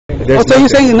Oh, so you're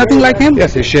saying nothing like him?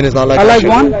 Yes, his shin is not like Allah our is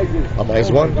one? shin. Allah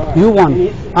is one. You one.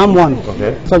 I'm one.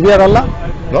 Okay. So we are Allah?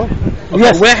 No?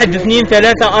 Yes. واحد اثنين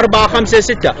ثلاثة أربعة خمسة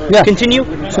ستة. Yeah. Continue.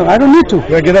 So I don't need to.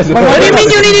 Yeah, give us the What do you point.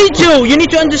 mean you need to? You need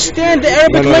to understand the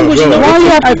Arabic No, language. bro.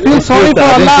 Why I feel sorry for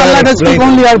Allah? Allah doesn't speak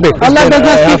only Arabic. Allah does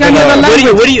not speak any other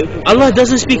language. What do you? Allah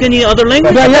doesn't speak any other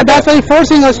language. Yeah, that's why he's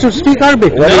forcing us to speak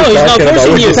Arabic. What are No, you he's not talking about?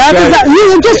 forcing Which you. is That is Christ?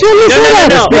 you just only No, say no, that.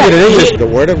 no, Speak it in Yeah. English. The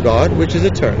word of God, which is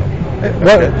eternal.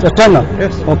 Well, it's eternal.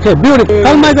 Yes. Okay, beautiful.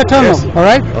 Allah is eternal. Yes. All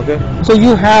right. Okay. So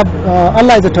you have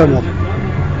Allah is eternal.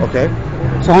 Okay.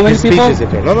 So how many His speech people? is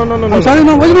eternal. No. I'm sorry,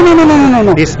 no, wait,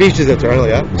 no. His speech is eternal,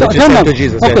 yeah. So Which is eternal. sent to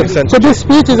Jesus. Okay. Yeah, he's sent So to this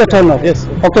speech is eternal. Yes.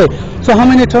 Okay. So how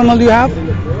many eternal do you have?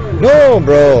 No,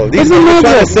 bro. These Doesn't are trying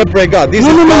matter. to separate God. This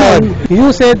No, is no, God. no.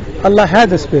 You said Allah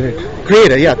has a spirit.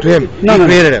 Creator, yeah, to him. No, he no,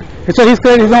 created him. So he's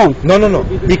created his own. No. He no.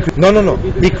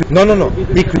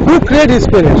 He Who created his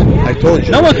spirit? I told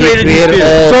you. No one He created his spirit.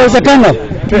 all. So it's eternal.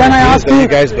 Then I ask So you you,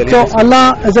 guys believe so this?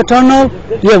 Allah is eternal,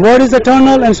 your word is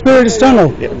eternal, and spirit is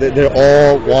eternal. Yeah, they're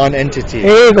all one entity.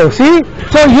 There you go. See?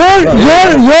 So your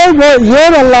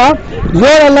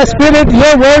Allah spirit,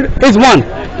 your word is one.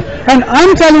 And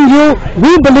I'm telling you,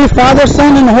 we believe Father,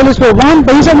 Son, and Holy Spirit one,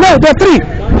 but you said no, there are three.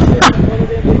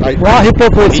 Wow,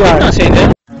 hypocrites, He did not say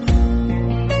that.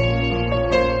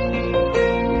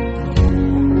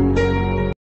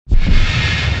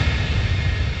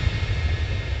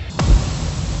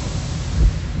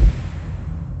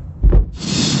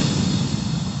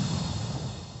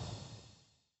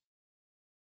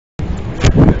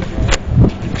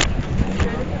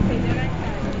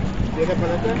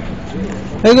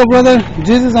 There you go, brother.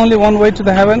 Jesus is only one way to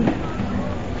the heaven.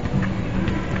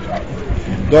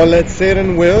 Don't let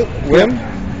Satan win.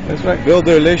 That's right. Build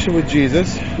a relation with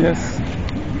Jesus Yes.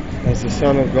 as the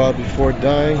Son of God before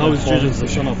dying. How is Jesus the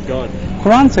Son of God?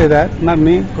 Quran say that, not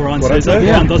me. Quran Quran says that. says?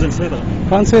 Quran doesn't say that.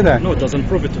 Quran say that. No, it doesn't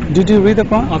prove it to me. Did you read the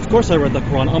Quran? Of course I read the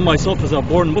Quran. I myself is a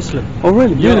born Muslim. Oh,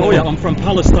 really? Yeah, Beautiful. oh yeah, I'm from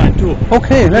Palestine too.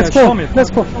 Okay, let's Yeah, go. show me. Let's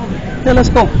go. Yeah, let's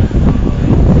go.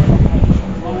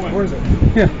 Where is it?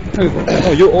 Yeah, there you go.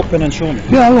 Oh, you open and show me.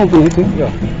 Yeah, I'll open it.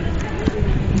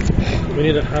 We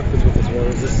need a hafiz with this. Where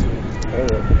is this?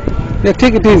 Yeah,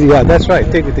 take it easy. Yeah, that's right.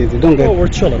 Take it easy. Don't get. Oh, we're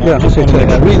chilling. Yeah, okay, so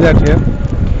read that here.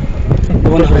 The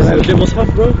one Is it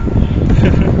Mus'haf, bro?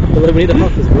 We need a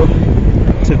hafiz, bro.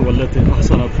 والتي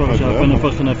أحسنت فرجها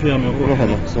فنفخنا فيها من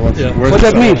روحنا. So what's What does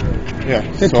that mean? Yeah.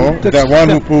 It- So that's- that one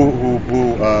yeah.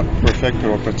 who perfected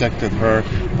or protected her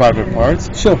private parts.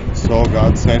 Sure. So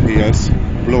God said He has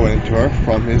blown into her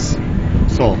from His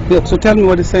soul. Yeah, so tell me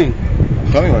what he's saying.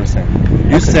 Tell me what I'm saying.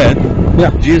 You said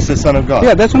Yeah. Jesus is the Son of God.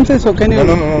 Yeah, that's what I'm saying. So can you?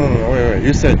 No. Wait.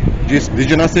 You said Jesus. Did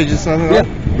you not say Jesus Son of God?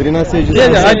 Yeah. Did you not say Jesus? Yeah,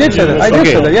 Son of I God? did say that. I did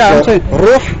Okay, say that. Yeah, I'm so saying.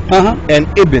 Ruh Uh-huh. and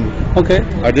Ibn, Okay.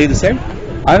 are they the same?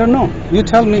 I don't know. You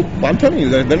tell me. Well, I'm telling you,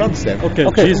 they're not the same. Okay,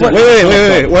 Okay, Jesus. what-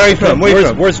 Wait. Where are you from? Where are you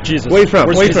from? Where's Jesus? Where are you from?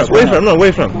 Where's Where are you Jesus from? Where are right you from? now? No, where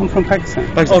are you from? I'm from Pakistan.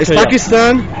 Pakistan. Is Okay, yeah.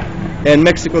 Pakistan and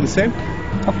Mexico the same?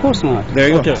 Of course not. There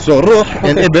you Okay. go. So Ruh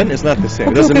and Okay. Ibn is not the same.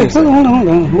 It Okay, doesn't okay. mean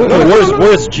the Hold same. on.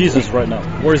 Where's Jesus right now?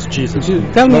 Where's Jesus?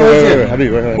 Tell me where's Wait, there.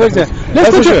 Habib, wait. Where's that?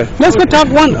 That's for sure. Let's go talk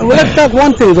one. Let's talk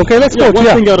one thing. Okay, let's go. one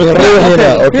thing at a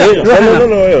time. Okay. Yeah.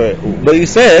 No, wait. But you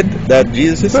said that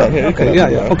Jesus is son. Here, you Okay. can-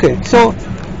 Yeah. Okay. So,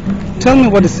 tell me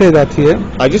what to say that here.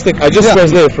 I just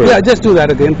translate for you. Yeah, just do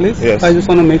that again, please. Yes. I just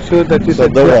want to make sure that you So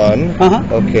said the correct. one,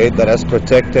 Uh-huh. okay, that has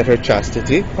protected her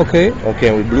chastity. Okay. Okay,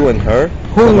 and we blew in her.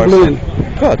 Who from our blew sin. in?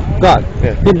 God. God.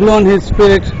 Yeah. He blew on his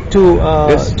spirit to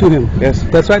Yes. to him. Yes.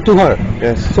 That's right, to her.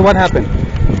 Yes. So what happened?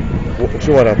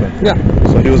 So what happened? Yeah.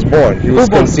 So he was born. He was Who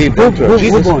born? conceived Who, into her. who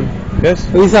Jesus. born? Yes.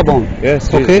 Isa born. Yes.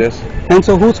 Jesus. Okay. Yes. And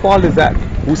so whose fault is that?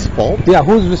 Whose fault? Yeah,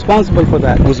 who's responsible for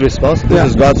that? Who's responsible? Yeah.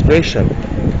 This is God's creation.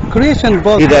 Creation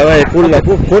both. إذا ما يكون له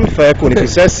كن فيكون. If He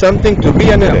says something to be,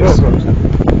 and it is.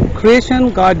 Creation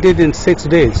God did in 6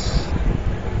 days.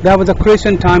 That was a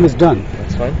creation time is done.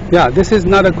 That's fine. Yeah, this is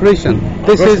not a creation.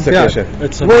 This course is it's a yeah. creation.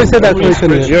 It's a- Where is it that Always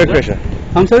creation is? You're a Christian.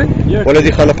 I'm sorry?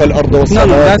 والذي خلق الأرض No,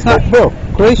 والسماوات. that's not bro.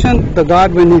 Creation, the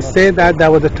God when He said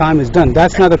that was the time is done.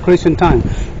 That's not a creation time.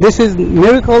 This is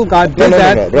miracle. God No, did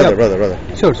that. brother, Yeah. brother.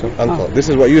 Sure. Uncle, this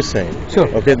is what you're saying. Sure.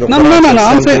 Okay. The No. Quran says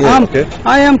I'm saying something, okay?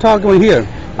 I am talking here.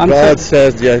 I'm God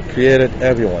saying, says He has created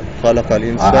everyone. خلق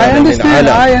الإنسان I من understand.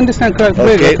 علق. I understand. Correct.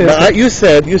 Okay, but you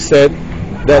said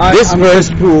that this verse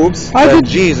proves I that did-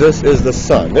 Jesus is the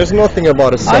Son. There's nothing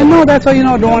about a son. I know that's why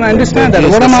don't want to understand that.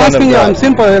 He's What the I'm Son of asking you, God. I'm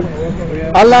simple.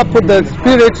 Allah put the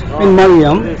spirit in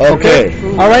Maryam. Okay.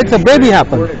 All right. The baby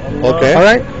happened. Okay. All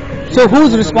right. So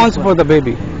who's responsible for the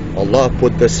baby? Allah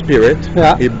put the Spirit.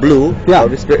 Yeah. He blew Yeah.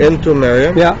 the Spirit into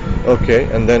Maryam. Yeah. Okay,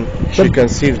 and then she But-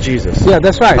 conceived Jesus. Yeah,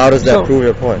 that's right. How does that So- prove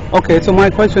your point? Okay. So my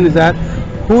question is that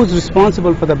who's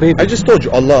responsible for the baby? I just told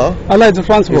you, Allah Allah is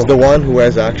responsible. is the one who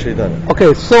has actually done it.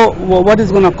 Okay, so what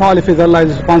is going to call if Allah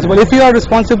is responsible? If you are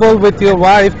responsible with your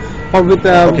wife or with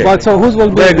what, so whose will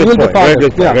be? Very good will point. be father? Very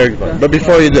good point. Yeah. Very good point. But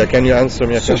before you do that, can you answer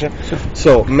me a Sure, question? sure.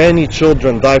 So many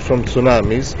children die from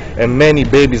tsunamis, and many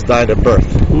babies died at birth.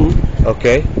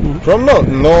 Okay, from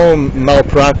no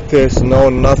malpractice, no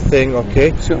nothing.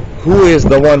 Okay, Sure. who is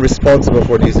the one responsible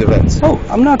for these events? Oh,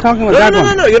 I'm not talking about No, that no, no,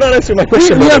 one. no, you're not answering my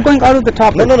question. We are brother. going out of the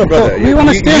topic. No, no, no, brother. So we want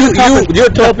to stay on the topic. Your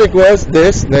topic was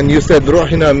this, then you said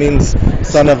Ruhina means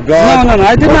son of God. No,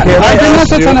 I did not. Okay, I did not asked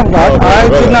say you- son of God. No, I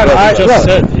brother, did not. brother, I you just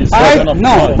said he's son of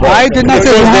God. I did not It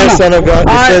say says there Ruhana. son of God.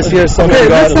 It says here son okay, of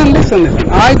God. Listen.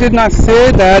 I did not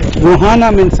say that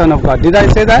Ruhana means son of God. Did I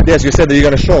say that? Yes, you said that you're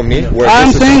going to show me where I'm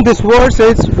this is. saying this word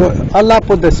says Allah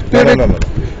put the No, spirit. no.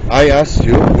 I asked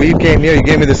you. We came here. You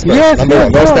gave me the spirit. Yes, number yes,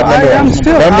 one. That's no, step number I am one.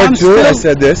 still. Number I'm two, still, I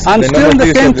said this. I'm Then still number in the three,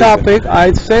 you same said this. topic.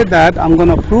 I said that I'm going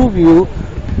to prove you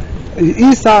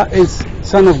Isa is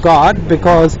son of God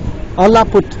because Allah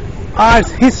put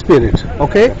His spirit.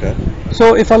 Okay. Okay.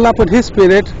 So if Allah put His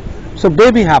spirit, so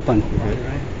baby happened.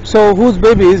 So whose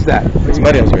baby is that? It's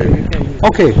Maryam's baby.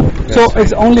 Okay. So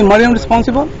is only Maryam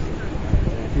responsible?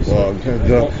 Well,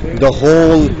 the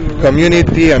whole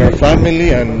community and her family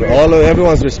and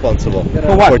everyone's responsible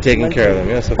For what? for taking care of them.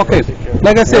 Yes, of Okay. course.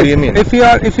 Like I said, do you mean? if you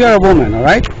are a woman, all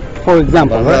right? For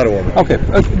example, I'm right? not a woman. Okay.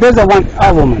 There's a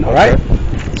woman, all right?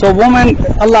 So woman,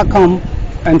 Allah come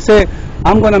and say,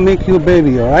 I'm going to make you a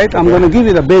baby, all right? I'm going to give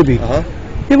you the baby. Uh-huh.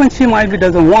 Even she might be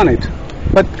doesn't want it.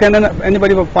 But can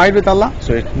anybody ever fight with Allah?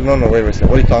 So wait a second.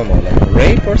 What are you talking about? Like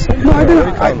rape or something? No, I Or did what are you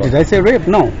not. talking Did about? I say rape?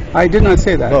 No, I did not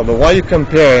say that. No, but why are you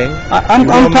comparing? I'm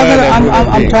human and human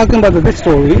I'm being? talking about this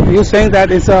story. You're saying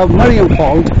that it's Maryam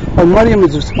fault or Maryam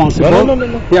is responsible.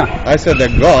 No. Yeah. I said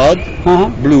that God Uh-huh.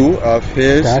 blew of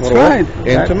His That's ruh right.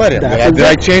 into Maryam. That's Did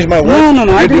I change my words? No,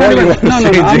 I You're did the not. only one No, who's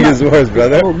changing I'm his not. words,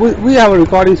 brother. We have a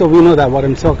recording, so we know that what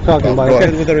I'm talking about. Go okay?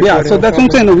 ahead with the Yeah, recording, so no that's what I'm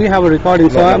problem. saying. We have a recording,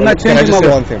 so I'm not Can I changing just my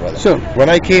say words. one thing, brother? Sure. When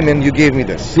I came in, you gave me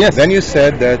this. Yes. Then you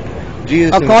said that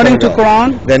Jesus is According the to Son of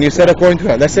God. Quran. Then you said according to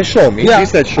Quran. I said show me. Yeah, You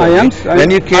said show I am. me.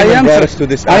 Then you came I and am, brought us to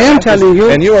this. I am ayah. telling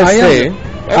you. And you are I am- saying.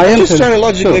 I am just trying to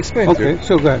logically sure. explain to you. Okay,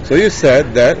 sure, go ahead. So you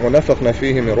said that وَنَفَخْنَا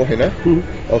فِيهِ مِنْ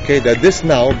رُوحِنَا. Okay, that this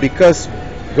now because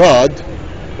God,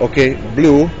 okay,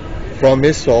 blew from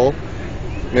His soul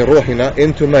مِنْ رُوحِنَا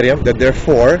into Maryam, that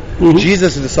therefore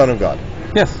Jesus is the Son of God.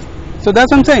 Yes. So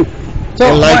that's what I'm saying. So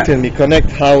Enlighten me.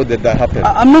 Connect. How did that happen?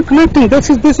 I'm not connecting. This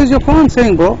is your Quran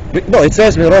saying, bro. No, it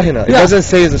says مِنْ رُوحِنَا. It Yeah. doesn't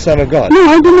say He's the Son of God. No,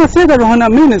 I did not say that Rohana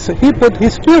means He put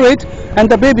His spirit and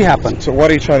the baby happened. So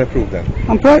what are you trying to prove then?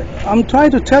 I'm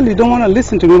trying to tell you. Don't want to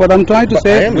listen to me, but I'm trying to But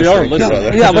say. I am We are listening, listening.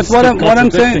 brother. Yeah, but Just what I'm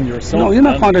contradicting saying. yourself, No, you're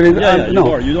not man. contradicting. Yeah, no.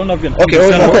 you are. You don't even Okay,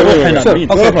 understand okay, what wait, Ruhana Sure.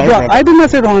 means. Okay. No, Bro, I did not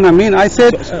say Rohana mean. I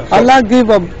said Allah gave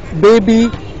a baby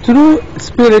through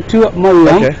spirit to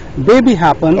Maryam. Okay. Baby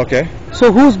happened. Okay. So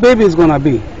whose baby is gonna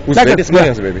be? Whose Like baby? a- It's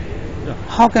Maryam's baby.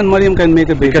 How can Maryam can make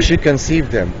a baby? Because she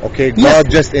conceived him. Okay. Yes. God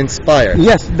just inspired.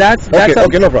 Yes, that's Okay, a,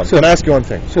 okay, no problem. Sure. Can I ask you one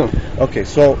thing? Sure. Okay,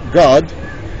 so God,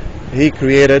 He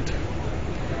created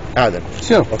Adam.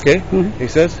 Sure. Okay? Mhm. He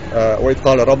says, وَإِذْ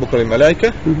قَالَ رَبُّكَ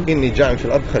لِلْمَلَائِكَةِ إِنِّي جَاعِلٌ فِي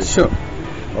الْأَرْضِ خَلِيفَةً. Sure.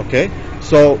 Okay?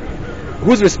 So,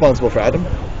 who's responsible for Adam?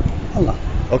 Allah.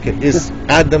 Okay, is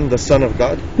Adam the son of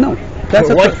God? No. That's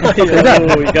Why- okay. Okay, that-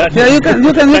 Oh, we got yeah, him.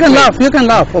 you can laugh. You can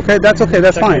laugh. Okay, that's okay.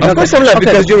 That's fine. Of Okay. course I'm laughing,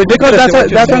 Okay. because you're ridiculous Because in what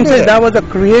that's you're what I'm saying. saying. That was a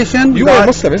creation. You God- are a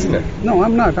Muslim, isn't it? No,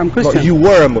 I'm not. I'm No, Christian. you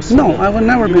were a Muslim. No, I will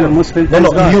never be a Muslim. No,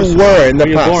 thank God. you were in the Were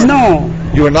you past. born? No,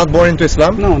 You were not born into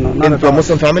Islam? no, not Into at a all.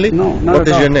 Muslim family? No, not What at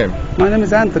is all. your name? My name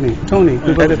is Anthony. Tony.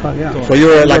 Yeah. So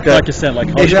you're like a Pakistan, like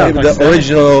Asian, the Pakistani.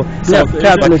 original Yeah,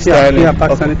 Catholic, Pakistani. yeah,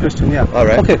 Pakistani Christian, yeah. All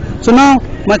right. Okay, so now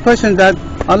my question is that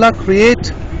Allah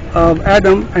create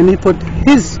Adam and He put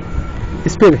His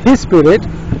spirit,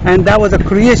 and that was a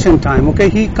creation time. Okay,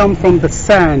 He come from the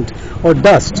sand or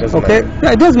dust. Doesn't okay, matter.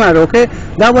 yeah, it does matter. Okay,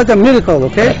 that was a miracle.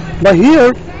 Okay, but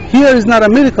here is not a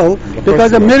miracle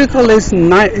because it a was. miracle is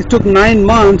it took 9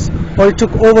 months or it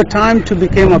took over time to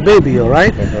become a baby. All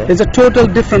right? It's a total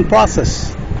different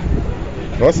process.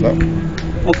 No, it's not.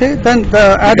 Okay, then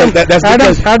the that's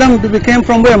because- Adam became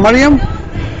from where? Maryam?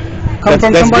 Come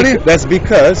from somebody? That's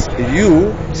because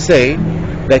you say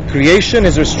that creation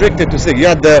is restricted to 6. You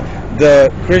had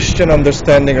the Christian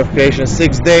understanding of creation,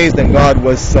 6 days, then God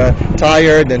was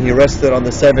tired and He rested on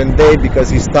the 7th day because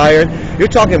He's tired. You're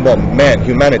talking about man,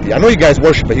 humanity. I know you guys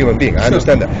worship a human being. I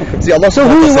understand that. See, Allah So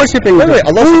who are you worshipping? Wait, wait,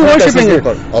 Allah Who are you subhanahu wa ta'ala worshipping says it?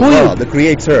 in Who Allah, you- the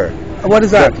creator. What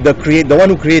is that? The one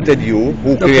who created you,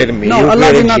 who created me, No, who Allah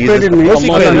created did not Jesus. create me. Of course He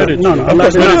Allah created created you. No, no, Of Allah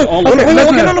course, did no, not. no, Okay, no, let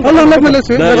okay, me- no, no, hold on, let me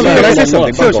listen. Can I say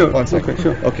something? Sure, Uncle, sure. one second. Okay,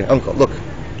 sure. Okay, Uncle, look.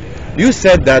 You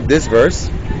said that this verse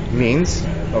means,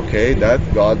 okay, that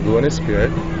God blew in His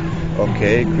Spirit.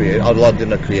 Okay, Allah did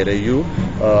not create you.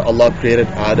 Allah created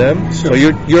Adam. Sure.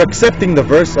 So you're accepting the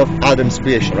verse of Adam's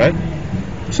creation, right?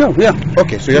 Sure, yeah.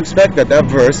 Okay, so you expect that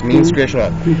verse means creation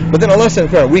of Adam. But then Allah said,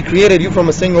 we created you from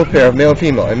a single pair of male and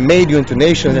female and made you into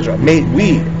nations, etc.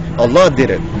 Allah did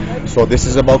it. So this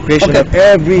is about creation of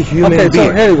every human being.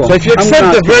 So, here you go. So if you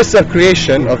accept the verse of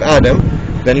creation of Adam,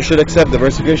 then you should accept the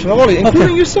verse of creation of Allah,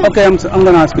 including yourself. Okay, I'm going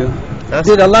to ask you. Ask.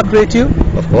 Did Allah create you?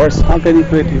 Of course. How can He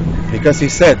create you? Because He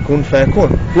said, kun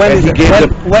fayakun. When, And is He it?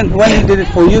 gave when He did it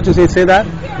for you to say that?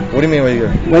 What do you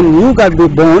mean? When you got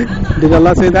born, did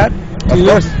Allah say that? Of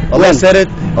course. Allah said it.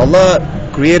 Allah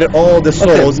created all the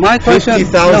souls my question-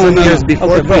 50,000 no. years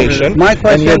before Okay, creation. my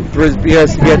question- And He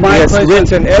has question-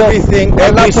 written so everything, Allah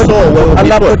every put- soul will be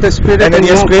Allah put. put the Spirit And then in He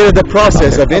has one- created the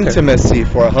process of Okay. intimacy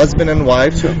for a husband and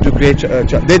wife Sure. to create a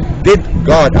child. Did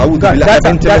God have That's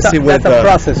intimacy with a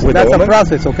process. with That's a a woman?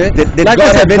 process, okay? Did Like God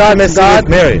I said, have intimacy with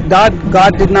Mary?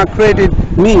 God did not create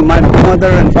me. My mother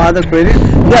and father created.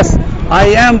 Yes, I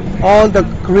am all the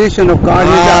creation of God.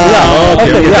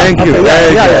 Okay, thank you. So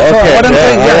Very good. Okay, what I'm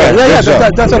saying, good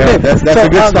job. that's okay. That's So a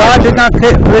good start. God did not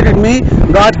created me.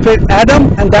 God created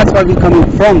Adam, and that's why we're coming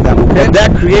from them. Okay.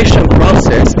 That creation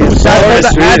process is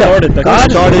That's the Adam.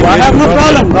 God, started I have no with-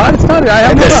 problem. God started. I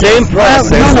have And no the problem. same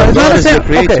process No, of it's not God the is the same.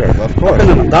 creator, Okay. of course.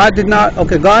 Okay, no. God did not.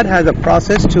 Okay, God has a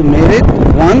process to make it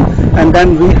one, and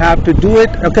then we have to do it.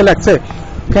 Okay, let's say,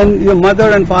 can your mother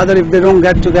and father, if they don't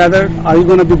get together, are you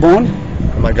going to be born?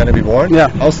 Am I going to be born? Yeah.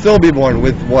 I'll still be born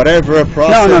with whatever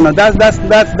process. No. That's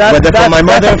Whether from my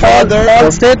mother that's and a father false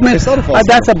or- statement. It's not a false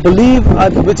That's a belief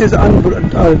which is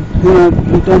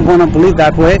we don't want to believe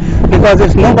that way, because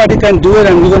if nobody can do it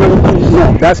and we're going to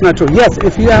no, that's not true. Yes,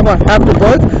 if you have to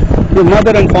birth, your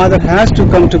mother and father has to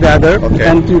come together, Okay.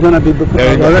 and you're going to be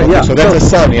There you go. Okay, yeah. so that's a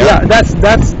son, yeah? Yeah, that's your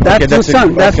that's a-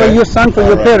 son. That's why okay. your son for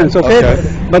your Alright. parents. Okay?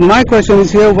 Okay. But my question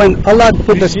is here: when Allah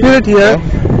put the spirit here,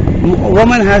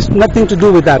 woman has nothing to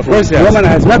do with that. Of course, yes. Woman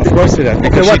has nothing. Of course it has.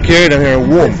 Because Okay, she carried in her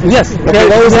womb. Yes. Okay,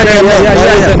 what was that 9 months?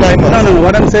 Why was that 9 months? No.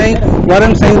 What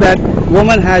I'm saying that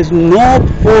woman has no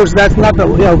force. That's not a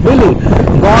willing.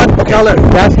 God tell her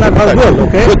that's not her will.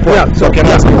 Okay. Good point. Yeah. So can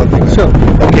I ask you one thing? Sure.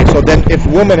 Okay, so then if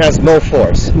woman has no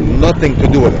force, nothing to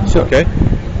do with it, Sure. okay?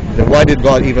 Then why did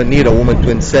God even need a woman to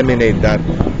inseminate that?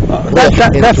 That's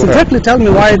into her? exactly. Tell me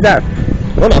why is that?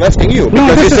 No, I'm asking you. No,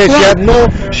 Because you this said is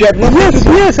she had nothing to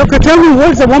do. Yes. Okay. Tell me, what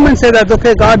does the woman say that?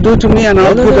 Okay, God do to me, and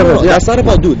I'll do to her. Yeah. That's not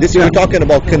about do. We're talking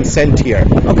about consent here.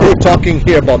 We're talking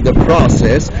here about the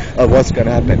process of what's going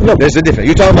to happen. Look. There's a difference.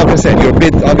 You're talking about consent. You're a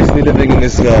bit obviously living in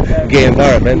this gay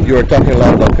environment. You're talking a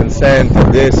lot about consent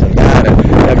and this and that,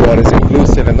 and everyone is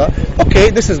inclusive and that. Okay,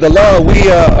 this is the law.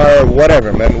 We are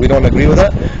whatever, man. We don't agree with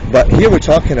that. But here we're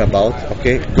talking about,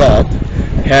 okay, God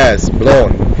has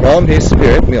blown from His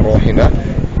Spirit, min ruhina,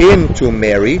 into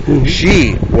Mary.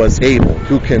 She was able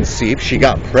to conceive. She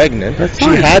got pregnant. That's She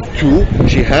fine. had to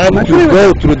agree with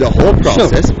go that. through the whole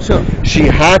process. Sure. She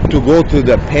had to go through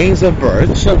the pains of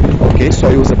birth. Sure. Okay, so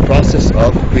it was a process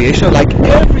of creation, like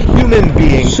every human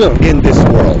being Sure. in this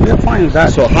world. We're fine with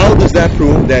that. So how does that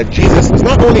prove that Jesus is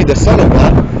not only the Son of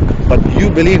God, but you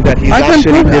believe that He's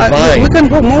actually divine? we can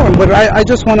go more, but I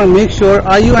just want to make sure.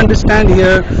 You understand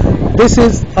here? This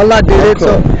is Allah did it.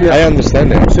 So I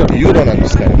understand that. Sure. You don't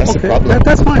understand. That's the Okay, problem.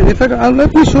 that's fine.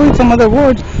 Let me show you some other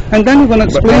words, and then you're gonna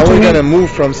But explain now to we're me. going to move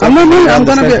from I'm something not. you I'm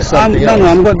gonna understand get. to something else.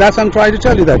 I'm going. That's I'm trying to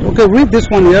tell you that. Okay, read this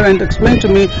one here and explain to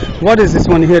me what is this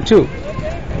one here too.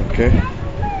 Okay.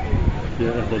 يا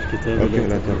أهل الكتاب Okay, لا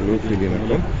لا تغلوا في دينكم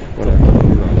ولا ولا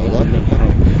تقولوا على الله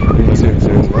المسيح سيد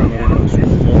الله.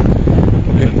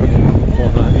 Okay, okay.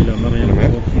 الله إلى مريم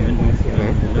تمام. وروح منه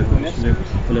ولا تسلم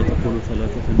ولا تقولوا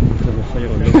ثلاثة انتهوا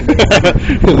خيرا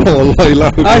لكم. والله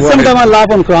لا. Sometimes I laugh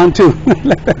on Quran too.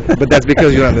 But that's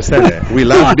because you don't understand it. We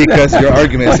laugh because your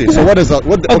argument is. So what is that?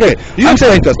 Okay, you I'm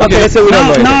explain to us. Okay, let's say we don't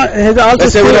know now anything. his also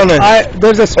Let's say we don't know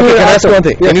there's a spirit. Okay, can I ask also. one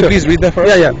thing? Yeah, Can you sure. please read that for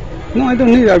us? Yeah. No, I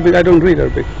don't need Arabic. I don't read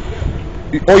Arabic.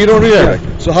 Oh, you don't read Arabic.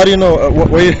 So how do you know?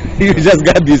 You just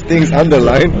got these things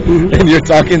underlined and you're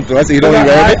talking to us. You don't read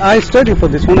Arabic. I study for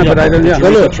this one, but I don't. Yeah. No,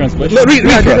 no. translation? No, read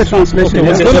Yeah, I for did the us. translation. Okay,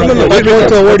 what's yeah. it? No. If you go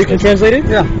to a word, you can translate it?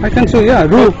 Yeah, I can see. Yeah,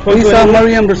 Ruh, Isa,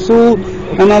 Maryam, Rasul,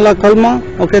 and Allah Kalma.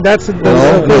 Okay, that's it. No,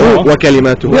 Ruh.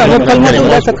 وكلماته. Yeah, what Kalma?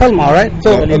 That's a Kalma, all right?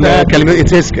 So, كلمة.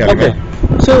 It is كلمة. okay.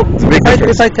 So It's a big if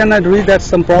difference. I cannot read, that's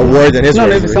some problem. word in No, Israel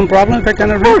maybe is some problem if I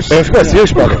cannot read. Of course,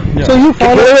 huge problem. So you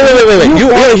follow. Wait. you You're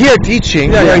follow- here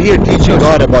teaching. Yeah, You are yeah. here teaching Sure,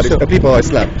 God about sure. the people of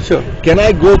Islam. Sure. Can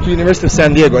I go to University of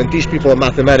San Diego and teach people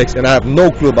mathematics and I have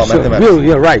no clue about Sure. mathematics?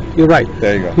 You're right. You're right.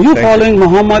 There you go. You Thank you. following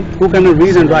Muhammad who cannot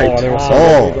read and write.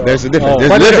 Oh, there's a difference. There's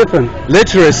What is different?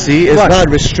 Literacy is What? not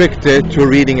restricted to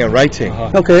reading and writing.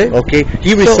 Okay. Okay,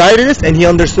 he recited this and he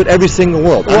understood every single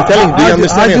word. I'm Well, telling you, do you how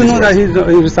understand do you these know that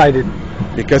words? he recited?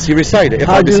 Because he recited.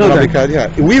 How do you know that? Yeah.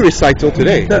 We recite till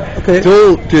today. Okay.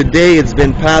 Till today, it's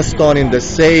been passed on in the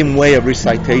same way of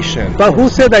recitation. But who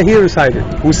said that he recited?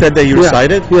 Who said that he Yeah.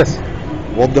 recited? Yes.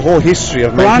 Well, the whole history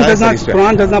of Quran mankind does not. says that.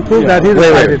 Quran does not prove that he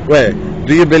Wait. recited.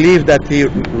 Do you believe that he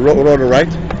wrote or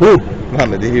write? Who?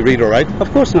 Muhammad, did he read or write?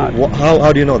 Of course not.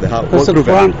 How do you know that? What Because the proof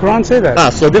it? Quran say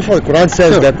that. So therefore, the Quran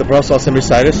says Sure. that the Prophet ﷺ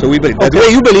recited, so we believe. Okay. The way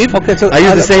you believe, Okay, so I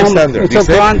use the same Muhammad- standard. so You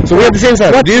say? Quran- So we have the same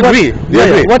standard. Do you agree? Do you Yeah,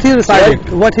 agree? what he recited?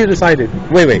 What he recited?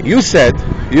 Wait. You said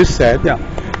Yeah.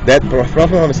 that Prophet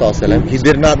Muhammad ﷺ, he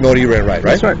did not know to read and write,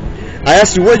 right? That's right. I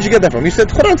asked you, where did you get that from? You said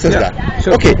Quran says Yeah, that.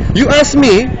 sure. Okay, you asked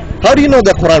me, how do you know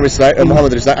that Quran recite,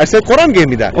 Muhammad recite? I said Quran gave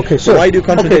me that. Okay, So sure. why do you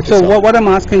contradict Okay, so yourself? what I'm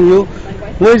asking you,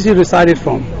 where is he recited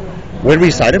from? Where we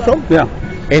recited from? Yeah.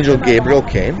 Angel Gabriel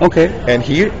came, Okay. and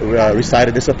he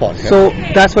recited this upon him. So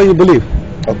that's what you believe.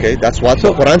 Okay, that's what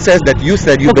So- the Quran says, that you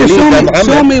said you Okay, believe that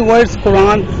show Muhammad. me where's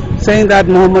Quran saying that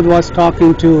Muhammad was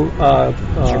talking to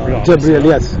Gabriel.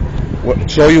 Yes.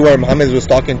 Show you where Muhammad was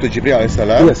talking to Jibreel alayhi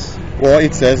salam. Yes. Well,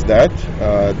 it says that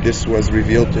this was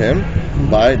revealed to him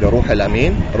by the Ruh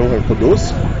al-Amin, Ruh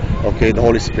al-Qudus, okay, the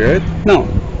Holy Spirit. No.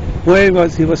 Where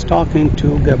was he was talking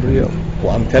to Gabriel?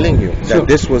 Well, I'm telling you that Sure.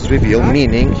 this was revealed,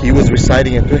 meaning he was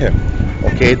reciting it to him.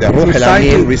 Okay, the Ruh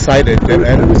Reciting- al-Amin recited to him,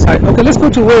 and Okay, let's go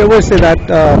to where say that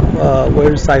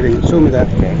where reciting it. Show me that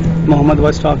Muhammad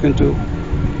was talking to.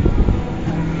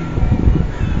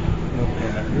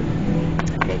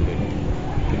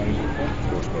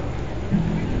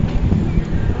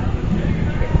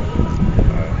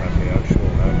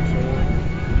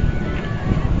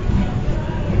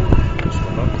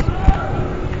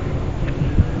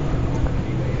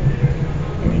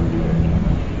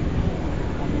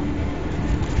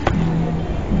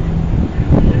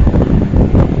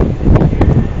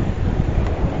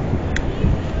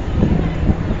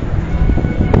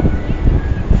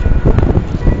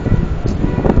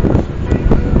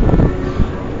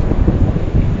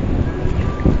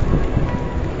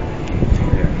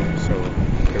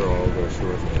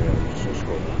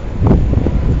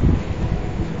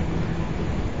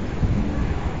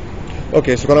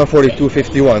 okay, so Quran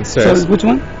 42:51 says, So which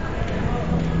one?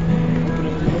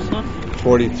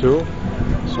 42,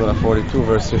 Surah 42,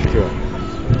 verse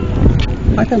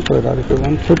 51. I can put it out if you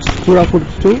want. Put Surah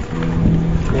 42.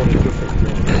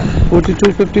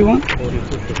 42:51.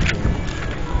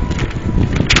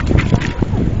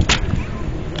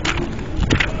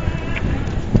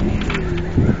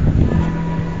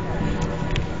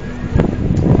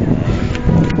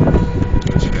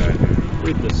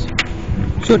 Read this.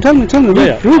 So tell me.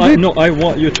 Read. No, I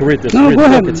want you to read this. No, Read go it.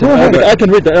 ahead, It's in go ahead. Arabic. I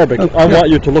can read the Arabic. Okay, I yeah. want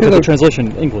you to look at Here the you go. translation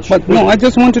in English. But no, I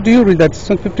just wanted you read that.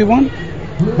 So 51.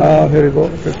 Here you go.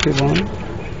 51.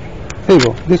 Here you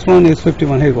go. This one is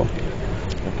 51. Here you go.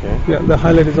 Okay. Yeah, the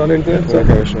highlight is already there. So.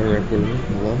 وَلَكَ يَشْهَدُ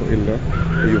اللَّهُ إِلَّا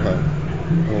أَيُّهَا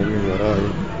وَمِنْ وَرَاءِ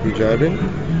حجاب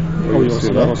أو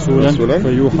يرسل رسولا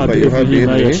فيوحى بإذنه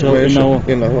ما يشاء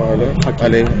إنه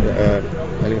عليه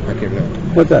عليم حكيم.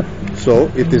 What's that?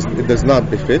 So it does not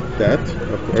befit that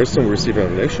a person will receive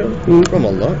revelation from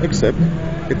Allah except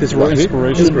it is Or wahi,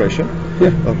 inspiration. Yeah.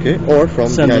 okay, or from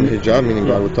Sending- behind hijab, meaning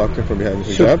God will talk to him from behind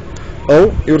Sure. hijab.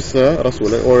 Or يرسل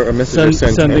رسولا, or a messenger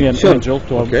sent Sending him. an Sure. angel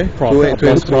to Okay, a prophet,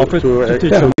 to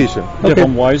teach Yeah. him. Give Okay.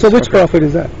 him wise. So which okay. prophet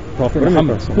is that? Prophet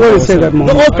Muhammad. Where is it that No,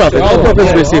 Muhammad? all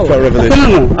prophets receive Okay,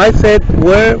 revelation. no. I said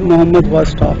where Muhammad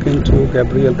was talking to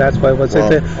Gabriel. That's why I was Wow.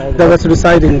 that was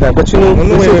reciting that. But you know, No,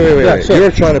 this is- wait. Yeah, sure.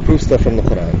 You're trying to prove stuff from the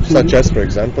Quran, such as, for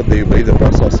example, that you believe the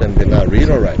Prophet ﷺ did not read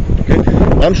or write. Okay,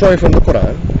 I'm showing from the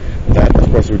Quran that,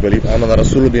 of course, we believe آمن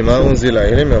الرسول بما أنزل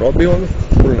إليه من ربه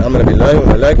وكل آمن بالله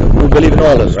وملائكته. We believe in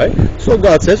all this, right? So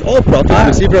God says all prophets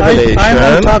receive revelation.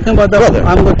 I'm talking about the. Brother,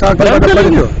 I'm talking but I'm about the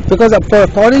telling you. because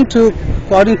according to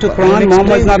Quran,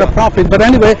 Muhammad is not a prophet. But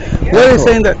anyway, where is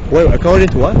saying that? Wait, according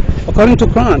to what? According to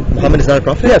Quran, Muhammad is not a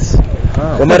prophet? yes.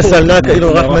 وما أرسلناك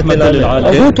إلا رحمة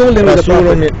للعالمين. Who told him he's a رسول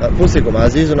prophet? من أنفسكم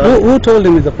عزيز عليكم. Who told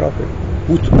him he's a prophet?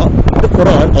 The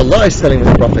Quran, Allah is telling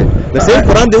the Prophet. The same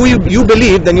Quran that you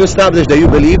believe, then you establish that you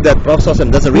believe that Prophet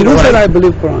ﷺ doesn't read Who or said I write.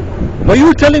 believe Quran? No, you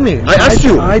were telling me. I asked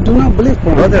you. I do not believe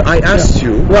Quran. Brother, I asked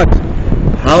you. What?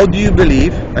 how do you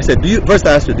believe? I said, first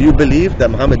I asked you, do you believe that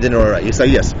Muhammad didn't write? You said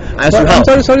yes. I asked you how.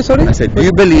 I'm sorry. I said, do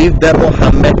you believe that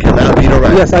Muhammad cannot read or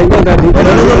write? Yes, I know that. No.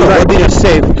 What did you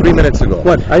say 3 minutes ago?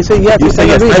 What? I say yes. You say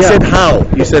yes. I said how?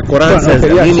 You said Quran says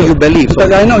that, meaning you believe. So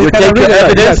I know you take your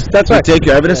evidence. Yes, that's right. You take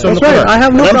your evidence from the That's Quran. right. I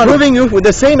have no I'm problem. proving you with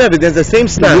the same evidence, the same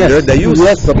standard that you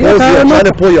suppose you are trying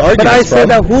to pull your But I arguments said from.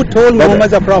 that who told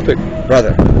Muhammad a prophet?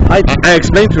 Brother, I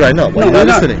explained to you right now. Why are you not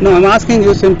listening? No, I'm asking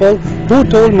you simple. Who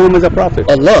told Muhammad a prophet?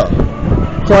 Allah.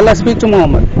 So Allah speak to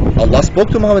Muhammad. Allah spoke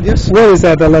to Muhammad, yes. Where is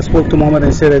that Allah spoke to Muhammad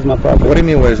and said, "Is my prophet"? What do you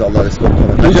mean, where is Allah that spoke to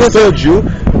Muhammad? I You just just told you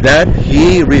that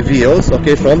He reveals,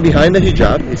 from behind the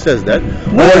hijab. He says that,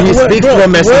 or He speaks to a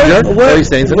messenger, or He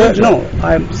sends an angel. No,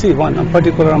 I'm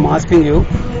particular. I'm asking you,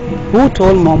 who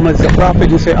told Muhammad is a prophet?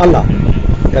 You say Allah.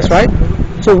 That's right.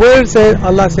 So where say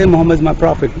Allah say Muhammad is my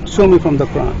prophet? Show me from the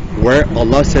Quran. Where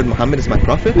Allah said Muhammad is my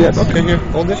prophet? Yes. Okay, here,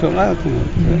 hold it. So,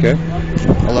 Okay.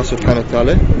 Allah subhanahu wa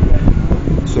ta'ala.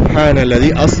 سبحان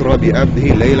الذي أسرى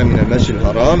بعبده ليلا من المسجد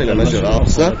الحرام إلى المسجد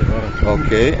الأقصى.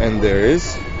 Okay, and there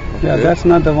is. Yeah, that's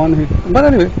not the one. But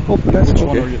anyway, let's go.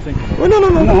 What are you thinking of? Oh,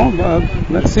 no.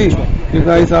 Let's see. You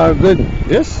guys are good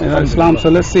Yes. in Islam, so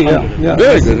let's see. Yeah.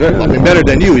 Very good. Very, I mean, better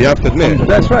than you have to admit.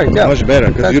 That's right. Yeah. Much better,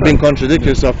 because That's you've been contradicting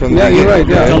yourself from the Yeah, you're beginning. right.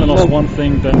 Yeah. You're telling us No. one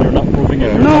thing, then you're not proving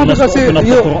it. No, You're because open up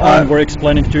you- the Quran, we're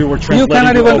explaining to you, we're You translating.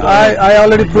 cannot to even. all the- I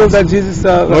already proved that Jesus.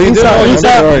 No, you didn't. I'm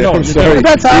sorry. no, I'm you sorry. didn't.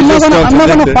 That's, You I'm not just gonna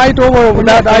contradicted. fight over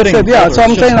that. I fighting, said, yeah. brother. So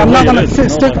I'm It's saying just I'm the not way gonna it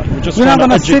is. stick. No, we're just We're not trying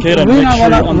gonna to sit. educate and We're make not sure you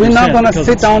gonna. We're not understand, gonna because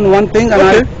sit down one thing and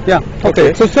Okay.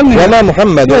 Okay. So tell me. وما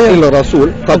محمد Yeah. إلا رسول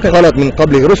قد خلت من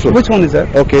قبله رسل. Which one is that?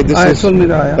 Okay, this is Show me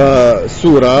the ayah.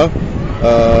 Surah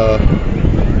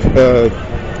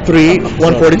 3,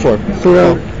 144.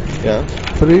 Surah Yeah,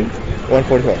 3,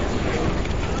 144.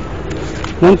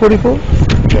 144.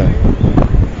 Yeah.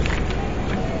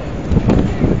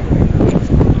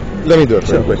 Let me do it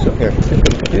for you. Here.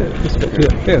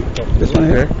 Here. This one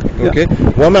here. Okay.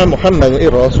 وما محمد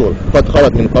إلا رسول قد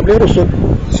خلت من قبله رسل.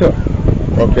 Sure.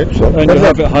 Okay. So. And you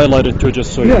have it highlighted too,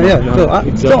 just so you know. Yeah. You So,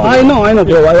 have so I know,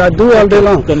 bro. I do all day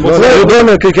long. Then No, what's you the- don't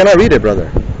know. You cannot read it, brother.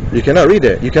 You cannot read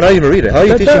it. You cannot even read it. How are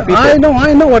you teaching people? I know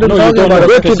what I'm No, you talking don't about. know.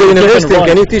 Go to Because the you're university. getting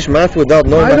Can wrong. you teach math without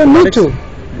knowing I don't need mathematics? to.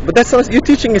 But that's not, you're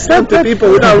teaching Islam to That- people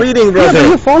without reading, Yeah, brother. but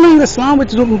you're following Islam,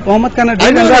 which Muhammad cannot I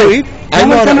read know and how to write. read. I know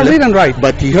Muhammad how cannot to read and write.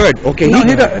 But he heard. Okay, No, he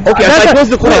he don't- okay. As I that's- close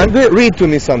the Quran, wait. read to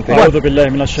me something. أعوذ بالله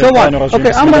من So الشيطان what? الرجيم.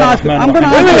 Okay, I'm gonna ask you. I'm gonna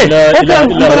ask you. Wait, wait. Okay, I'm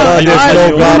gonna.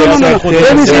 No.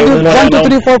 ABCD 1, 2,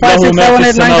 3, 4, 5, 6, 7,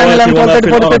 8, 9, 10, 11, 12,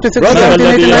 13, 14, 15, 16, 17,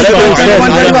 18, 19, 20,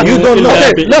 21, 22. You don't know.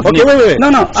 Okay, look. Okay, wait. No.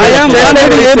 I am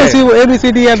Translate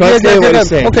ABCD and Translate what he's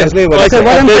saying. Okay, Translate what he's okay.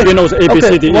 What I'm Baby saying. knows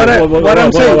ABCD. Okay, what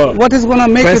I'm saying. What is gonna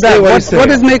make you Translate that? what he's What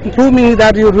saying. is prove me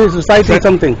that you're reciting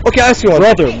something? Okay, I ask you one.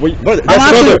 Brother, Brother, I'm that's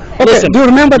asking you. brother. Okay, listen. do you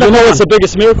remember the You know Quran? what's the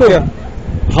biggest miracle? Yeah.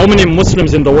 How many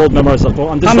Muslims in the world memorize the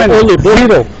Quran? This How is many? the only book.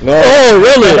 Zero. No. Oh,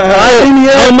 really? I've been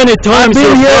here. How many times I've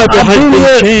your been here. Bible I've has been been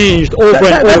here. changed over That-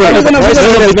 and that's over? not gonna be Because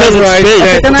the- it's Right.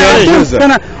 fake. Can I Tell ask you, you?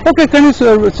 sir. Okay, can you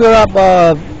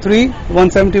Surah 3,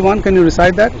 171? Can you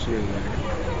recite that?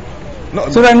 No,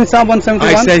 Surah Nisa 171.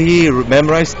 I said he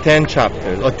memorized 10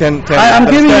 chapters or 10. I'm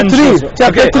giving you 3.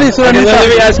 Chapter 3, Surah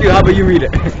Nisa. ask you, how about you read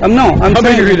it? No, I'm How about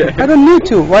saying you read it? I don't need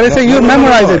to. What I say, you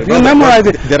memorize it. You Brother, memorize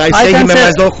it. Did I say he can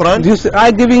memorized the whole Quran?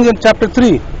 I giving you chapter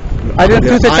 3. I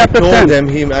didn't say I chapter told 10.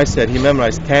 them, I said he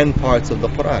memorized 10 parts of the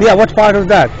Quran. Yeah, what part of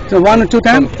that? So 1 to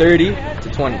 10? 30 to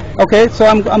 20. Okay, so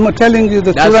I'm telling you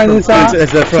the That's Surah from- Nisa.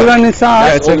 it's the front. Surah Nisa.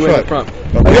 Yeah, it's all in the way in front. front.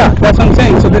 Okay. Yeah, that's what I'm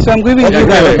saying. So this I'm giving Okay, you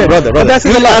that. wait, Okay. brother. But that's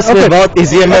You the last. asked me Okay. about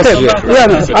is he a messenger? Yeah,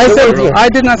 no. I said I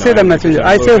did not say the messenger.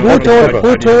 I said who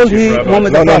told he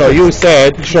Muhammad the No. prophet? You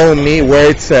said show me where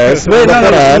it says. Wait, in the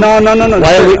Quran. no.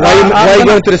 Why are you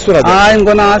going to the surah then? I'm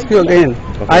gonna ask you again.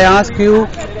 I ask you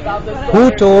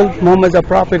who told Muhammad the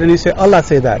prophet, and you say Allah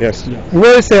say that. Yes.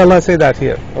 Where say Allah say that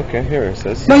here? Okay, here it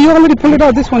says. No, you already pulled it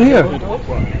out. This one here.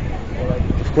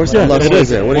 Of course, Yeah, Allah it says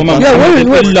is. it. What are you وما talking Yeah, where is-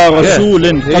 محمد إلا where- رسول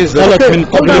Yeah. قد خلت من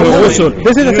Hold قبله on. الرسل.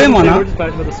 This is the same one, huh?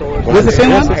 This is the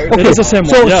same one? Yes, Okay. it is the same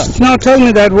so one, yeah. now tell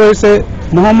me that where it say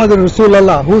Muhammad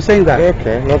Rasulullah. Who's saying that?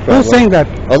 Okay, no problem. Who's saying that?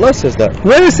 Allah says that.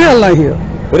 Where is say Allah here?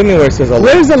 What do you mean where it says Allah?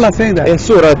 Where is Allah saying that? In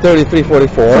Surah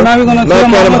 33:44. So now we're gonna ما Surah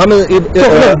كان Muhammad- محمد So,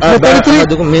 look, the 33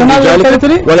 أحدكم من so now we're رجالكم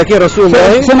 33? ولكن رسول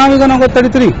الله. So now we're gonna go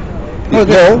 33.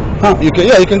 Okay. No, Huh.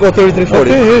 you can go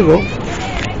 33:40. Okay, here you go.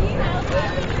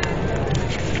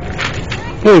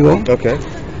 Here you go. Okay.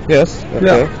 Yes.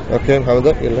 Okay. Okay. Muhammad.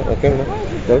 Okay.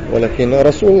 ولكن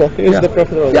رسول الله is the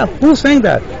prophet of Allah. Yeah, who's saying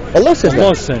that? Allah says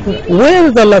Allah that. saying. Where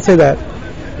does Allah say that?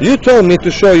 You told me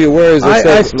to show you where is it I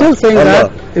says still saying Allah.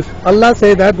 that. If Allah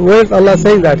say that, where's Allah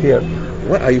saying that here?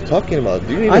 What are you talking about?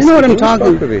 Do you even I know what I'm speak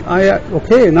English talking. properly?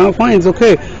 Okay, now fine, it's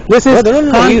okay. This is. Brother,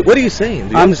 no. What are you saying?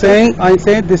 Do you I'm understand?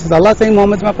 saying this is Allah saying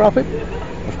Muhammad is my prophet.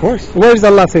 Of course. Where is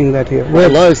Allah saying that here? Where?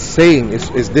 Allah is saying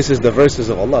is this is the verses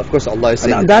of Allah. Of course, Allah is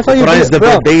saying. No, that's why the you Quran believe, is the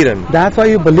bro. verbatim. That's why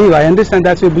you believe. I understand.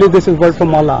 That's why you believe this is word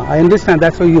from Allah. I understand.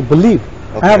 That's why you believe.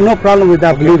 Okay. I have no problem with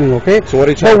that believing. Okay. So what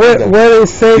are you trying But to do then? where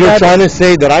is say You're that? trying to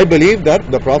say that I believe that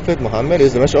the Prophet Muhammad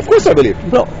is the Messenger. Of course, I believe.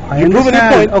 Bro, I You've proven your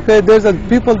understand. point. Okay, there's a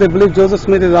people that believe Joseph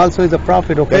Smith is also is a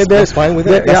prophet. Okay, That's fine with it.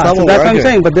 there- That's yeah, not so what that's we're what I'm arguing.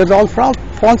 saying. But there's all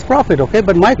false prophet. Okay,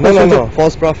 but my No, question no. is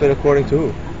False prophet according to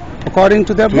who? according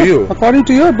to their To book. you. According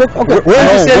to your book. Okay. Where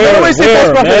does it say? where- Where does it say where,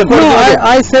 false prophet man? according No, to your book?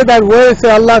 I say that where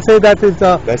say Allah say that is.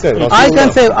 That's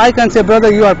it. I can say,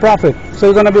 brother, you are prophet. So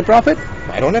you're gonna be prophet.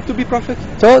 I don't have to be prophet.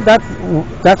 So that's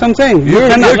what I'm saying. You You're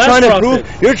cannot. trying to prophet.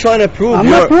 prove. You're trying to prove. I'm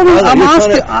not proving. you're I'm trying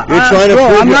asking. to- You're trying to bro,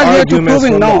 prove I'm your not here to arguments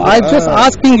proving. from No, the I'm just Quran.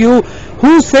 asking you,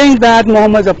 who's saying that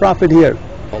Muhammad is a prophet here?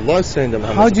 Allah is saying that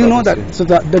Muhammad. How do you know that? So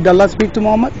did Allah speak to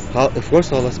Muhammad? Of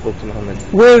course, Allah spoke to Muhammad.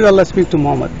 Where did Allah speak to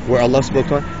Muhammad? Where Allah spoke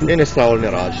to him in Isra al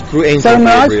Miraj through angel Sarah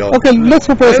Miraj? Gabriel. Okay, let's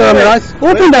go for Wait, Sarah wait, Miraj.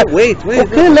 wait. Open that. Wait.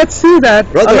 Okay, let's see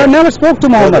that. Brother. Allah never spoke to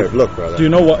Brother, Muhammad. look, brother. Do you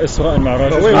know what Isra and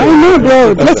Mi'raj No, is? wait, I wait. know, bro.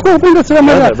 Brother. Let's go open the Surah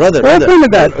Miraj. Brother, Open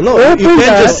that. No, open you can't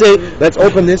that. just say, let's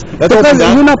open this, let's Because open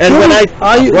that. you're not and when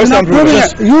proving. You're First not I'm proving proving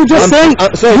it. it. You just saying.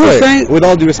 Sorry, you sorry. saying. With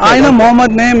all due respect. I know Uncle,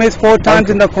 Muhammad name is 4 times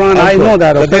in the Quran. I Uncle, know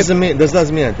that. That Okay.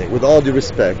 doesn't mean anything. With all due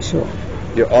respect, Sure.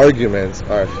 your arguments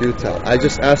are futile. I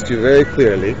just asked you very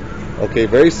clearly, okay,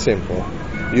 very simple.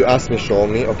 You asked me, show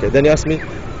me, okay. Then you asked me,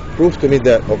 prove to me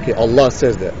that, okay, Allah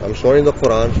says that. I'm showing the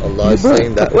Quran, Allah is Bro,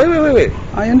 saying that. okay. Wait.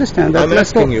 I understand that. I'm Let's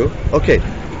asking go. you, okay,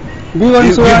 We were do in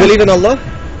you Surah. believe in Allah?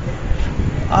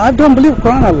 I don't believe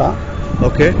Quran Allah.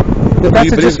 Okay. That's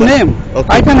you just believe that? name. Okay.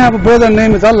 I can have a brother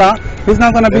name is Allah. He's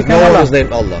not going to There's become no one Allah. whose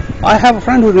name Allah. I have a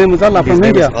friend whose name is Allah His from name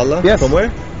India. is Allah? Yes. From where?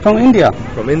 From India.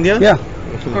 From India? Yeah.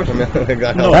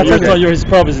 No, That's you okay. thought his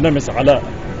prophet's name is Allah.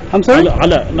 I'm sorry.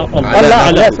 Allah, not Allah.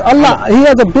 Allah. Yes. Allah. He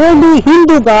has a barely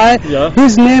Hindu guy. Yeah.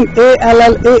 His name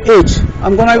ALLAH.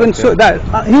 I'm going to even show that.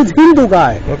 He's Hindu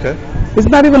guy. Okay. He's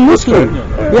not even Muslim.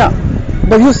 good. Yeah.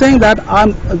 But you're saying that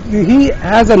he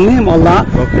has a name Allah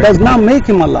Okay. does not make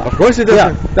him Allah. Of course it Yeah,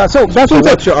 doesn't. that's what I'm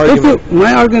what's your saying. argument?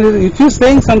 My argument is, if you're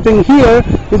saying something here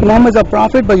is Muhammad is a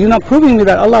prophet, but you're not proving me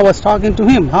that Allah was talking to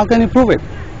him, how can you prove it?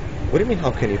 What do you mean,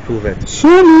 how can you prove it?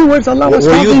 Show me where Allah was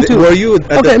talking to. Were you at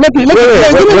Okay, the, let me wait,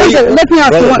 give me one second. Let me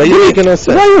ask you brother, one. but you're making no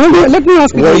sense. Let me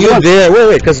ask you Were you one. there?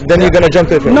 Wait, because then you're going to jump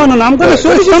to it. No, I'm going to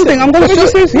show you something. I'm going to show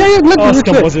you. Yeah, let me Ask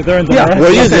him, show was he there in the Yeah. Mi'raj?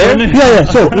 Were you there?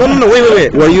 Yeah, sure. No,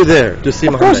 wait. Were you there to see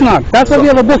Of course Muhammad? not. That's why we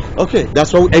have a book. Okay,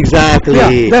 that's what exactly.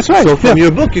 Yeah, that's right. So from Yeah.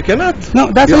 your book, you cannot. No,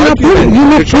 that's You're what you're not proving. You're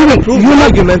not You're trying to proving. prove You're the not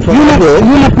argument from You're the book.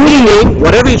 not proving it.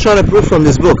 Whatever you're trying to prove from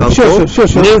this book, Sure.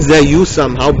 means that you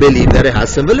somehow believe that it has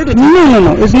some validity.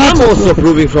 No. It's not. I'm also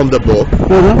proving from the book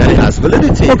that it has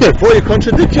validity. Okay. Before you're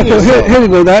contradicting So yourself. here we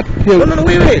go. No,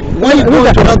 wait. Why are you going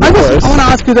Read to that. another I verse? want to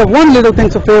ask you that one little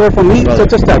thing's a favor for me. So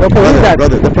just that. Okay, read that.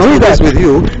 Brother, the problem Read is that. with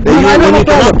you. No, I That don't when have you a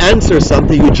problem. cannot answer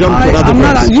something, you jump to another I'm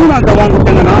not. verse. You're not the one who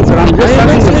can answer. I'm just I am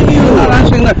telling asking you. You're not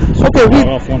answering that. Okay, read.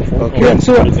 Paragraph 1 Okay. Yeah,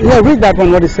 so read that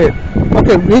one. What he said.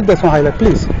 Okay, read this one highlight,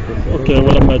 please. اوكي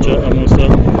ولما جاء موسى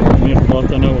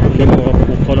ميقاتنا وكلمه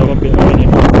ربه قال رب ارني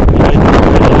رايت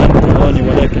لن تراني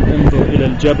ولكن انظر الى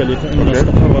الجبل فان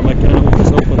استقر مكانه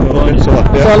فسوف تراني. So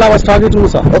what? So Allah was talking to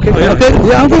Musa. Okay.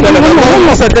 Yeah, I'm thinking one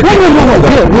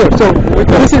more.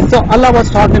 Here. So Allah was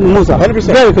talking to Musa.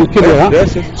 100%. Very clear, huh?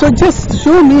 Yes. So just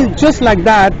show me just like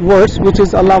that verse, which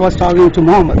is Allah was talking to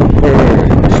Muhammad. Wait.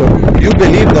 So you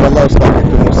believe that Allah is talking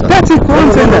to Musa? That's it.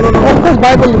 Quran says that. no. Of course,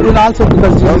 Bible will also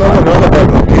because No.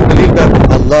 You believe that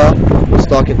Allah was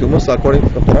talking to Musa according to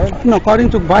the Quran? No, according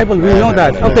to Bible, we know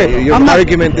that. No. Okay, Your I'm not.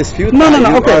 argument is futile. No.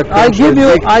 You Okay, are I give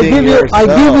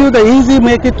you the easy,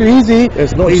 make it too easy.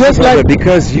 There's no easy Just brother, like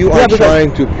because you are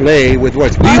trying to play with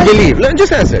words. Do you believe? Let me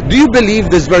just answer. Do you believe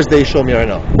this verse they show me right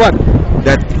now? what?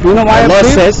 That You know why Allah I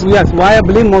believe? says. Yes, why I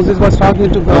believe Moses was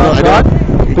talking to I God?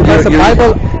 don't. Because the You're-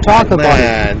 Bible talk about it.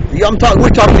 Man, we're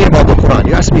talking about the Quran.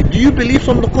 You ask me, do you believe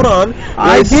from the Quran?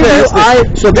 I It give you- says that-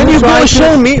 I- so then you you go try and to-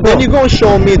 show me. Then No. you go and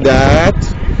show me that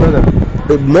Brother,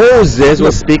 Moses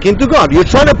was speaking to God. You're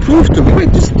trying to prove to me.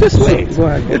 Wait, just wait. Go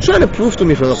ahead. You're trying to prove to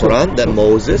me from the Quran that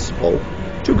Moses spoke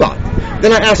to God.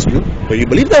 Then I ask you, do you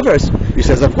believe that verse? He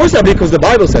says, of course I believe because the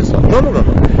Bible says so. No.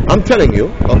 I'm telling you,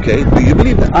 okay, do you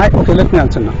believe that? okay, let me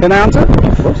answer now. Can I answer?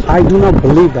 Of course. I do not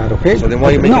believe that, okay? So then why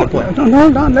are you making no, a point? No,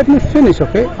 hold on, let me finish,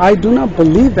 okay? I do not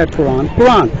believe that Quran.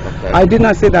 Okay. I did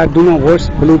not say that I do not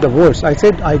believe the verse. I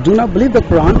said I do not believe the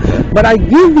Quran, but I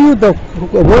give you the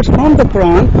verse from the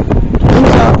Quran.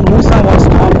 Musa was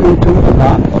talking to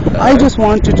Allah. I just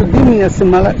want you to give me a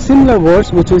similar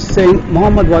verse which is saying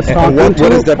Muhammad was talking what to.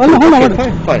 is that? Oh, no, hold on,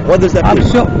 Okay, fine. What does that I'm mean?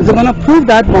 sure they're going to prove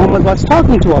that Muhammad was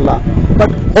talking to Allah. But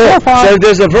so far, So if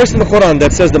there's a verse in the Quran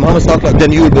that says that Muhammad was talking,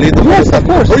 then you would believe that Muhammad yes, was of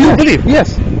talking. course. Or you yes, believe.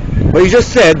 Yes. But you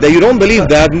just said that you don't believe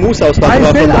that Musa was talking I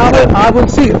about said Muhammad. I will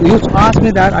see. You asked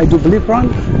me that I do believe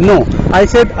Quran? No. I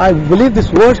said I believe this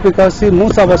verse because see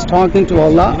Musa was talking to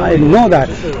Allah. I know that.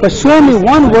 But show me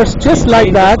one verse just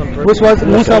like that, which was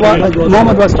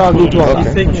Muhammad was talking to Allah.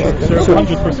 Okay. Sir,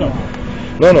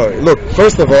 100%. No. Look,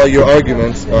 first of all, your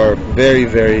arguments are very,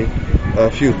 very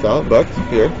futile. But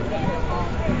here,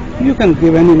 You can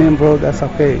give any name, bro. That's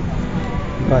okay.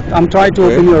 But I'm trying to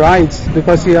Okay. open your eyes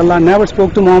because see, Allah never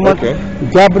spoke to Muhammad. Okay.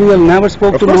 Gabriel never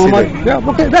spoke Of to course he Muhammad. did. Yeah,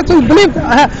 okay. That's what believe.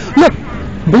 Look,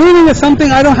 believing is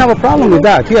something I don't have a problem with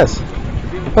that. Yes,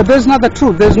 but there's not the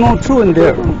truth. There's no truth in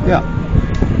there. Yeah.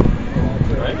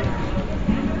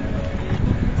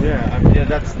 Yeah,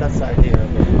 that's the idea of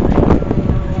it.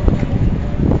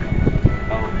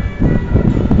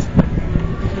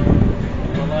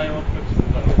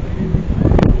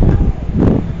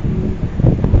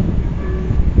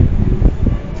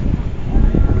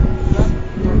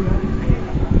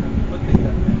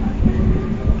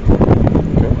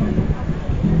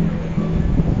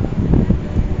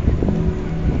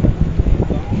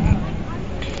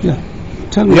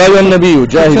 Tell me. يا أيها النبي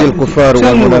جاهد الكفار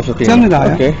Tell me والمنافقين. the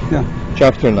ayah. Okay. Yeah.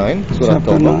 Chapter 9, Surah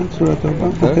Chapter Tawbah. 9, Surah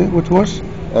Tawbah. Okay. Which verse?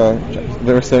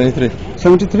 Verse 73.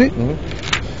 73. Mhm.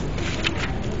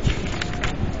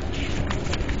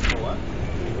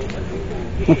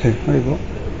 Okay. There you go.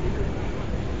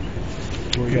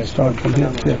 Start from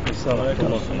here. Yeah.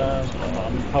 عليكم السلام.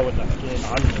 عم نحاول نحكي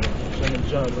عنه عشان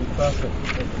الجهل والفاسق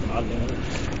نعلم.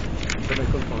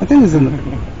 I think it's in the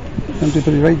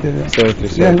 73 right there.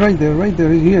 73. Yeah, right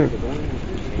there, here.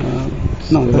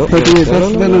 No, No, that's 38. no,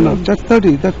 That's, no, no, no. that's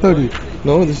 30. That's 30.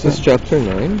 No, this is chapter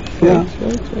 9. Yeah.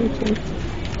 Right.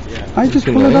 I just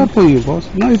pull it 69. out for you, boss.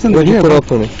 No, it's in Where'd you here. put but- up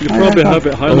for me? You I probably got- have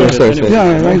it Oh, highlighted sorry, anyway.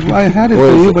 Yeah, I had it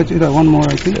Where for is you, it? but one more,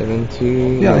 I think.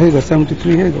 70. Yeah, here you go,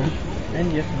 73. Here you go.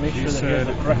 And you have to make sure that he has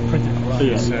the correct printed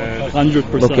Quran. Yes,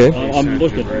 100%. Okay. I'm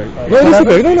looking. No, it's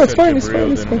okay. No, it's fine. It's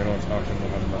fine. It's fine.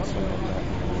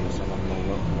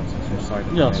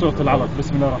 Yeah, سورة العلق.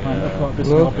 بسم الله الرحمن الرحيم. اقرأ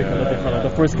باسم No. ربك الذي خلق. The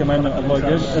first commandment Allah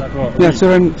gave, اقرأ. Yeah,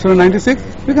 Surah 96.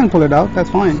 We can pull it out. That's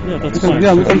fine. Yeah, that's We can- fine.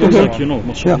 Yeah, we can pull it Like out. you know,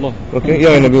 ما شاء الله. Okay.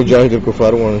 يا نبي جاهد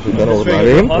الكفار والمنافقين واغلظ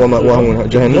عليهم ومأواهم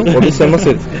جهنم وبئس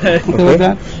المصير. Okay, with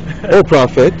that. O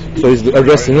Prophet, so he's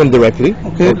addressing him directly.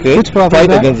 Okay. Which prophet Fight is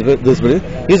that? against disbelief.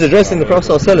 He's addressing the Prophet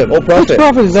ﷺ. O Which Prophet.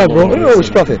 prophet is that, I bro? don't know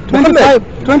which Prophet. 25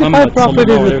 Muhammad prophet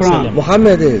is the sallallahu Quran. alayhi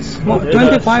Muhammad is.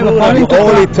 25 according The to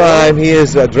only Quran. time he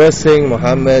is addressing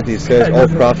Muhammad, he says, O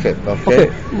Prophet. Okay.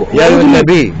 Okay. Ya What do you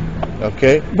Nabi.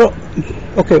 Okay. Bro,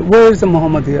 okay, where is the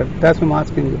Muhammad here? That's what I'm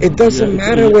asking you. It doesn't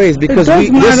matter ways because does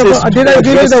this matter, is but did I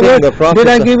give you the addressing word? the Prophet. Did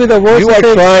I give you the word You to are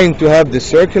say- trying to have the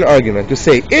circular argument to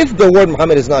say if the word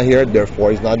Muhammad is not here,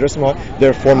 therefore he's not addressing Muhammad,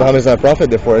 therefore Muhammad is not a prophet,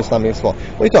 therefore Islam is false.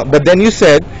 What are you talking? But then you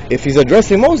said if he's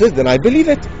addressing Moses, then I believe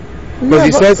it. Because Yeah,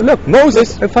 he but says, look, Moses.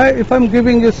 if I'm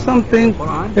giving you something,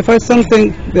 if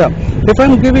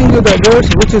I'm giving you the verse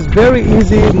which is very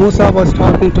easy, Musa was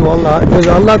talking to Allah. There's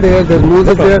Allah there. There's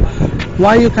Moses there.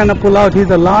 Why you cannot pull out? He's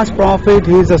the last prophet.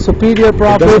 He's a superior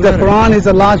prophet. doesn't The matter. Quran is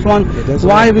the last one.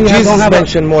 Why we Jesus don't have a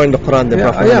mentioned more in the Quran than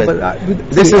Prophet yeah, Muhammad. but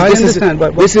This I is understand.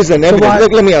 But this is an so evidence. why-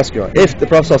 Look, let me ask you: if the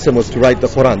Prophet ﷺ was to write the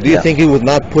Quran, do you Yeah. think he would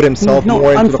not put himself No,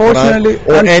 more into the Quran, unfortunately-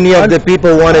 or any of the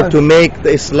people wanted to make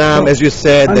the Islam, No, as you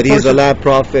said, that he's the unfortunately- last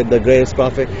prophet, the greatest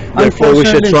prophet? Therefore, we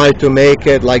should try to make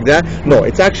it like that. No,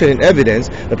 it's actually in evidence.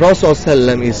 The Prophet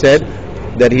ﷺ, he said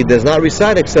that he does not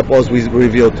recite except as we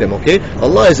revealed to him. Okay,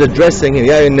 Allah is addressing him,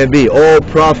 Ya Nabi, O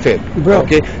Prophet. Bro.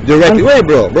 Okay, directly. Wait,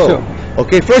 bro. Sure.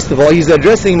 Okay, first of all, he's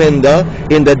addressing him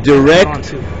in the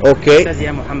direct. Okay, Says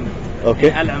Ya Muhammad. okay.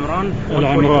 Al Imran.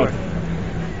 العمران.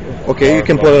 Okay, you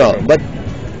can pull it out. But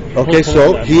okay,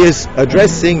 so he is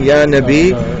addressing Ya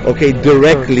Nabi, okay,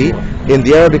 directly in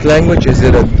the Arabic language. Is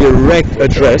it a direct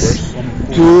address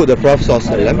to the Prophet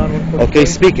ﷺ? Okay,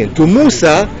 speaking to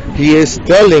Musa, he is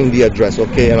telling the address.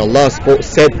 Okay, and Allah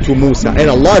said to Musa, and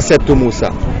Allah said to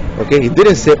Musa. Okay, he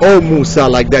didn't say, "Oh Musa,"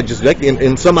 like that. Just like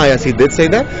in some ayahs, he did say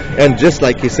that, and just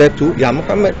like he said to Ya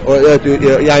Muhammad or to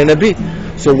Ya Nabi.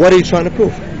 So what are you trying to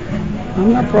prove?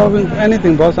 I'm not proving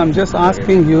anything, boss. I'm just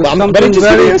asking you But something just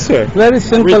very, give the answer. very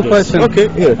simple Read this. question. Okay,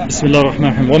 here. بسم الله الرحمن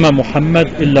الرحيم. وما محمد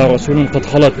إلا رسول قد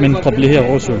خلت من قبله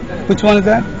الرسل. Which one is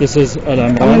that? This is I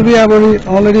mean, العمران. we have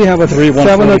already have a 3,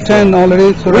 7 or 10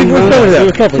 already. Surah We Imran. covered that.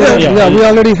 We covered Yeah, that, yeah, we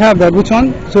already have that. Which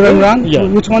one? Surah Imran? Yeah.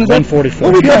 Which one is that? 144.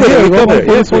 Oh, we Yeah, covered it, here, we we covered it.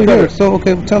 Yes, we covered here. it. So,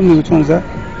 okay, tell me which one is that?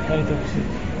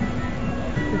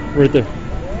 Right there.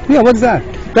 Yeah, what's that?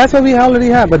 That's what we already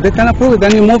have, but they cannot prove it.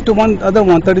 Then you move to one other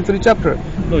one, 33 chapter.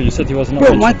 No, you said he was not Bro,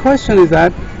 mentioned. my question is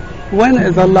that when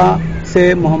is Allah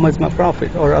say Muhammad is my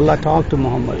prophet or Allah talk to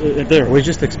Muhammad? There. We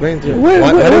just explained to you. Where-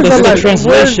 Why- where- I don't where's It's Allah? the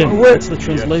translation. Where- It's the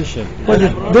translation. What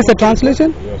is this a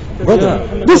translation? Brother,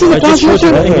 This is a I just showed you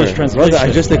translation. the English brother, translation.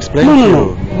 I just explained No, to no,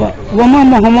 you. no. Wama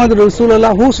Muhammad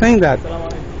Rasulullah, who's saying that?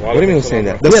 What do you mean who's saying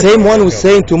that? The Yes. same one who's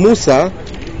saying to Musa,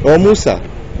 or Musa,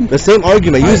 the same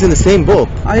argument used in the same book.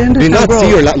 I Do you understand, not bro. see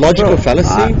your logical Bro, fallacy?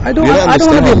 I don't Do you want to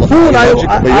understand be a how fool. logical-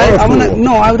 but you are a fool.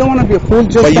 No, I don't want to be a fool.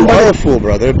 Just But you somebody. are a fool,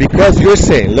 brother, because you're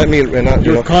saying, let me,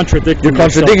 You're contradicting you're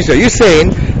contradicting yourself. You're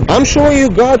saying, I'm showing you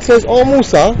God says, oh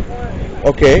Musa,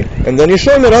 okay, and then you're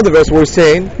showing me another verse where we're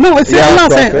saying, No, it's Yeah, Allah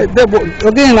prophet. saying.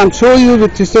 Again, I'm showing you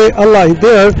that you say Allah is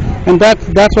there, and that's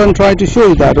what I'm trying to show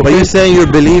you that. but Okay? you're saying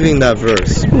you're believing that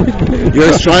verse.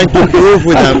 You're trying to prove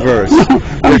with that verse.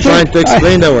 You're trying to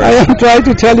explain that I verse. am trying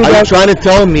to tell you Are you that. trying to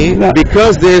tell me No.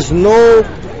 because there's no,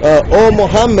 oh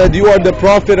Muhammad, you are the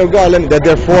prophet of God, that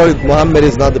therefore Muhammad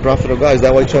is not the prophet of God? Is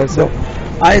that what you're trying to say?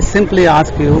 I simply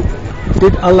ask you,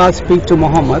 did Allah speak to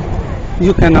Muhammad?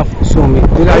 You cannot show me.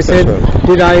 Did I Yes, said? sir.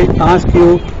 Did I ask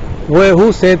you?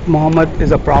 Who said Muhammad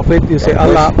is a prophet? You say Of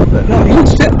course. Allah. No, you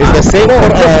said It's the same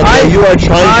Quran that you are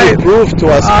trying to prove to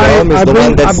us from is the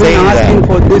one that's I've been saying asking that.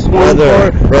 for this one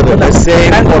Brother, the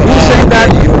same and Quran you say that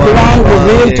that you are Quran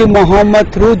revealed to applying.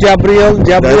 Muhammad through Gabriel.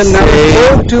 Gabriel The never same-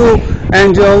 spoke to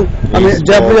angel. He Gabriel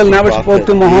spoke to never Prophet. spoke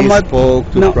to Muhammad. He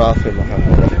spoke to No. Prophet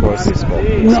Muhammad. Of course he spoke.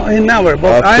 No, he never. Of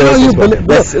But I know course you it's wrong. believe.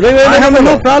 That's- Look, wait, wait, I have no,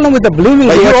 no no. problem with the believing.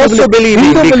 But you have to also believe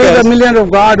You it don't believe because- the million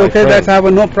of God. My Okay, friend, that's I have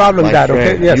no problem with My that. Okay,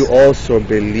 friend, yes. you also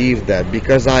believe that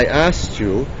because I asked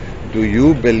you, do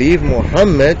you believe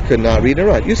Muhammad could not read and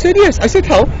write? You said yes. I said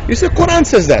how? You said Quran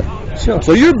says that. Sure.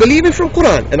 So you're believing from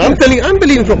Quran, and I'm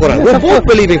believing from Quran. Yes, We're of both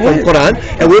course. believing from Yes. Quran,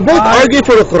 and we're both I- arguing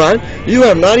for the Quran. You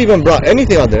have not even brought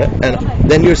anything out there, and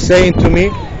then you're saying to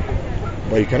me,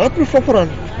 "Well, you cannot prove from Quran."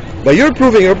 But you're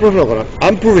proving from Quran.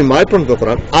 I'm proving my proof from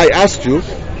Quran. I asked you,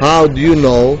 how do you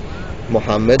know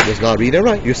Muhammad does not read and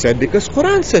write? You said because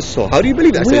Quran says so. How do you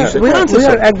believe that? I said, you said Quran says we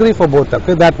so. are agree for both.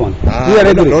 Okay, that one. Ah, we are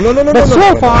no, agree. no, no, no, no, But no, so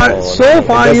no, far, no, so no,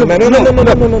 far it you. doesn't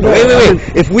matter. No. Wait.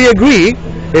 If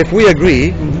we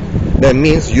agree, that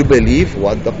means you believe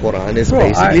what the Quran is Bro,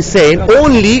 basically saying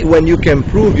only when you can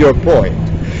prove your point.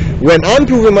 When I'm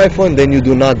proving my point, then you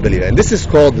do not believe it. And this is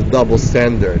called the double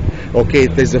standard. Okay,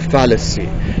 there's a fallacy,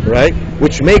 right?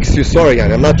 Which makes you, sorry,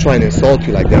 and I'm not trying to insult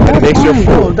you like that, but it makes you a fine,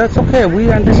 fool. bro. That's okay. We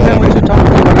understand what you're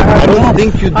talking about. I don't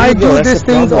think you do. I though. do That's these the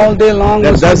things problem. all day long.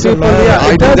 That with some doesn't people. matter. Yeah,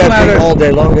 I it do does that matter. thing all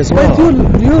day long as well.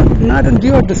 But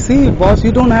you're deceived, boss.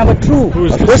 You don't have a truth. Who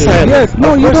is Of course I am. Yes,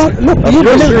 no, Of you course. don't. Look, Of you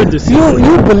course believe you're it. deceived.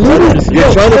 You believe it. You're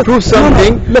Look, trying to look, prove no, no,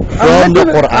 something look, from the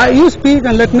Quran. You speak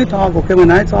and let me talk. Okay, when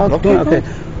I talk, Okay.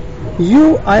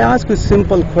 I ask a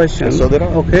simple question. So did I.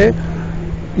 Okay.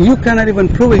 You cannot even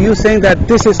prove it. You're saying that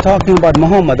this is talking about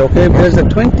Muhammad. Okay, there's a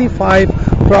 25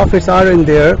 prophets are in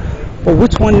there. But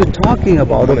which one you're talking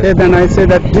about? Okay, then I say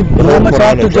that did The whole Muhammad talk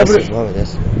Quran to addresses Gabriel? Muhammad,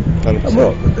 yes. 100%.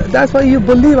 Bro, that's why you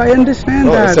believe. I understand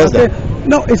No, it that. says okay. that.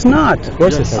 No, it's not. Of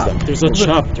course it says that. There's a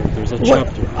chapter. There's a What-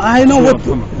 chapter. I know what.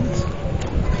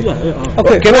 Yeah.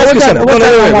 Okay, Can I ask you something? What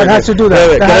that Wait, Muhammad has to do that?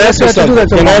 Wait, can I ask you Has to do something? that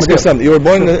to Can I ask you Muhammad, something? You were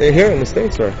born here in the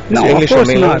States, or No, is of English your course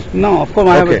main not. language? No, of course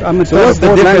I Okay. I'm a So what's the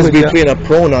fourth difference language, between a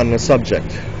pronoun and a subject?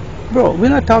 yeah. Bro, we're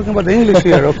not talking about the English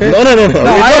here, okay? No. I In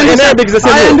understand. Arabic it's the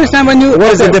same I word. understand when you. What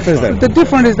is the okay, difference then? The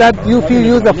difference is that if you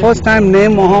use the first time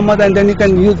name Muhammad and then you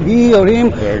can use he or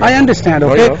him. There you go. I understand,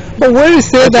 There you okay? go. But where you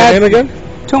say What's that your name again?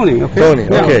 Tony, okay? Tony.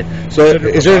 Yeah. Okay. So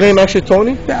is your name actually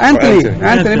Tony? Yeah, Anthony. Or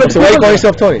Anthony. But So why you people- call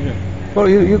yourself Tony? Bro,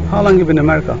 you how long you been in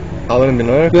America? How long have you been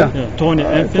in America? Yeah. Yeah. Tony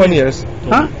Anthony. 20 years.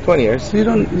 Huh? 20 years. You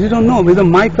don't know. With a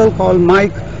Michael call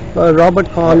Mike, Robert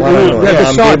call. Well, I know. Yeah, Yeah, the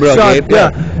I'm short, Gabriel, short. Gabe, Yeah.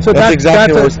 yeah. So That's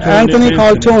exactly that's what Anthony Tony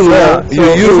called Tony. So Yeah. you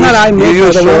So it's not I use, make you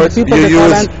use the ones shorts, people you they call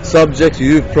use and- subjects, you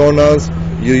use pronouns,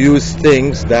 you use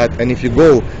things that, and if you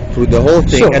go through the whole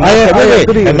thing, Sure, and I not, wait,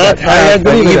 agree and with not that. I have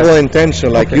agree an with evil that.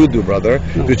 intention like Okay. you do, brother,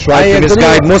 No. to try I to agree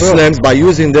misguide with- Muslims by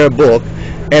using their book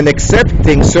and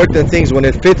accepting certain things when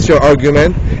it fits your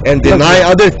argument and deny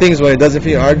other things when it doesn't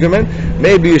fit your argument.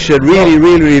 Maybe you should really Look,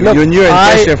 review your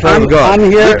intention in front of God,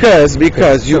 I'm here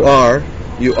because you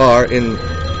are in,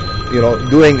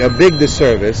 doing a big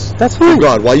disservice That's to fine.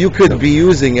 God, while you could be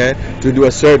using it to do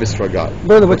a service for God.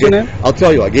 Brother, what's your name? I'll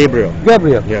tell you, Gabriel.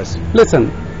 Gabriel. Yes.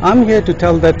 Listen, I'm here to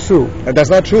tell the truth. And that's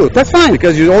not true. That's fine.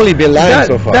 Because you've only been lying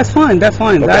so far. That's fine. That's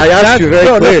fine. Okay, I asked you very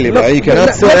clearly, but you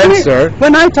cannot still let me- answer.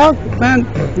 When I talk, man,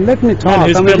 let me talk.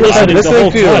 He's I mean, been you- listening the listening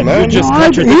whole to you, time. man. You just No,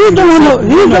 contradicted he's the one. yourself. He's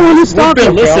the one who's We've been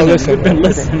talking. listening. listen. We've been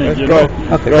listening. Let's You go. know.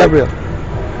 Okay, Go. Gabriel.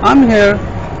 I'm here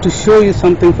to show you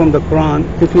something from the Quran.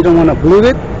 If you don't want to believe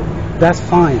it, that's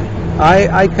fine.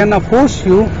 I cannot force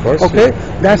you. Force Okay,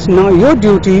 you. that's now your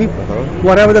duty. Uh-huh.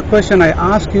 Whatever the question I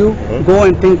ask you, go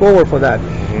and think over for that.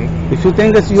 If you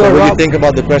think that you So are what do you wrong, think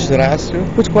about the question that I asked you?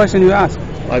 which question you ask?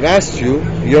 I've asked you,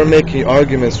 you're making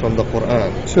arguments from the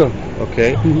Quran, Sure.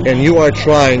 okay? Mhm. And you are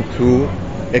trying to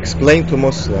explain to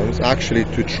Muslims, actually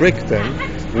to trick them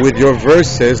with your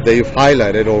verses that you've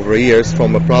highlighted over years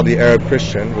from a probably Arab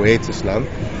Christian who hates Islam,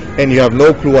 and you have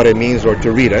no clue what it means or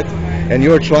to read it, and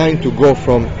you're trying to go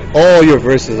from all your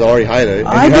verses already highlighted.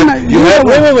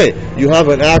 And wait. You have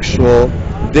an actual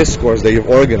discourse that you've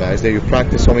organized, that you've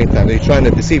practiced so many times, that you're trying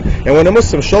to deceive. And when a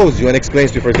Muslim shows you and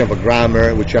explains to you, for example,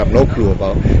 grammar, which you have no clue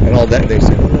about, and all that, they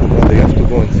say, no, you have to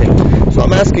go and think. So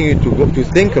I'm asking you to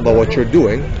think about what you're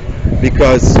doing,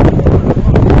 because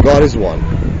God is one.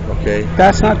 Okay.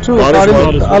 That's not true. God is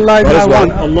one. Allah is not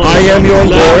one. Allah I am your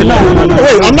Lord. No.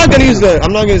 Wait, I'm not gonna use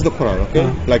the Quran, okay?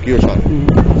 Like you're trying.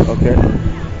 Okay.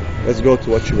 Let's go to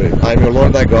what you read. I am your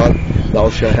Lord thy God. Thou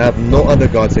shalt have no other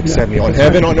gods except me, on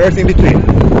heaven, on earth, in between.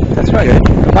 That's right.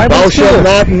 Okay. Bible Thou is shalt clear.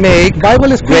 not make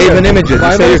Bible is clear. graven images.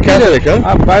 Bible You say you're is clear. Catholic,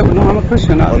 huh? Bible, no, I'm a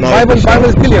Christian. Oh, not a Bible Christian.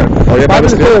 is clear. Oh, yeah, Bible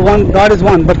is clear. clear. One God is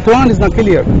one, but Quran is not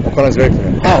clear. The Quran is very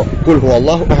clear. How? قل هو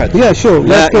الله أحد. Yeah, sure. لا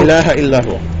Let's go. إله إلا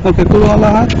هو. Okay, Qul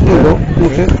Allah. Here you go.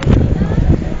 Okay.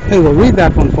 Here you go. Read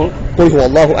that one for. قل هو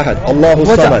الله أحد. الله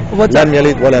الصمد. لم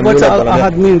يلد ولم what's يولد ولم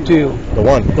Ahad يولد. mean to you? The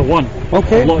one. The one.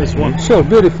 Okay. Allah is one. Sure,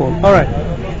 beautiful. All right.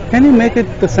 Can you make it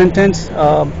the sentence?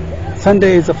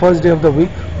 Sunday is the first day of the week.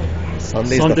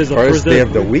 Sunday is Sunday's the first day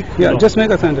of the week. Yeah, No. just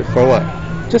make a sentence. For what?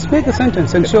 Just make a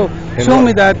sentence and show what?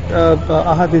 me that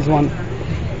Ahad is one.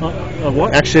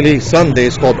 What? Actually, Sunday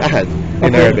is called Ahad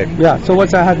in Okay. Arabic. Yeah. So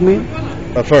what's Ahad mean?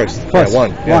 First. First. Yeah,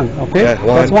 one. Yeah. One, okay. Yeah,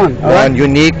 one. That's one, all right.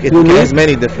 Unique. It Unique. has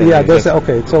many different. Yeah. meanings. There's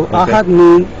okay. So Ahad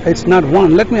mean it's not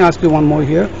one. Let me ask you one more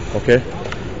here. Okay.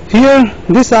 Here,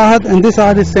 this Ahad and this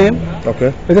Ahad is same.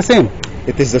 Okay. It's the same.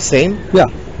 It is the same. Yeah.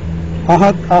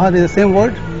 Ahad is the same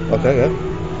word. Okay.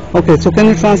 Yeah. Okay. So can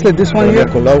you translate this one here?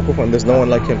 And there's no one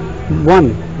like him. One.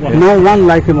 One. No one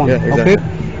like him. One. Yeah, exactly.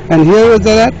 Okay. And here is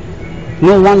that.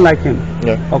 No one like him.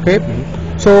 Yeah. Okay.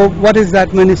 So what is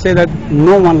that when you say that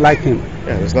no one like him?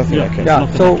 Yeah. There's nothing Yeah. like him. Yeah.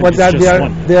 nothing So like him, what's it's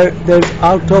that?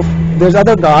 just There's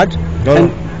other gods. No.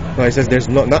 and No. It says there's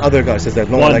not other God. It says there's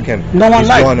no one One. like him. No one He's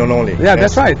like. one and only. Yeah, Yes.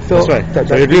 that's right. So That's right.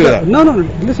 So you agree with that? No.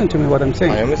 Listen to me. What I'm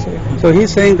saying. I am listening. So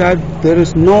he's saying that there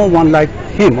is no one like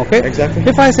him. Okay. Exactly.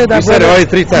 If I say that. You said it brother- already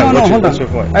 3 times. No, What's your- hold what's on. your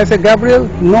point? I said, Gabriel,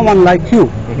 no one like you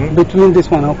Mhm. between this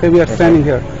one. Okay, we are standing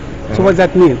here. So what does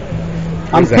that mean?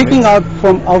 I'm does that picking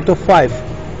mean? out of 5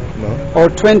 No. or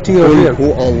 20 over قل here.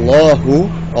 هو الله.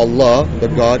 Allah, the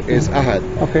God is Ahad.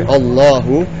 Okay.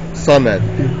 Allahu Samad.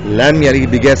 Lam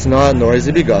yalid begets not, nor is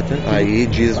he begotten, i.e.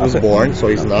 Jesus was Okay. born, so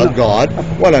he's not No. God.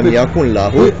 Walam yakun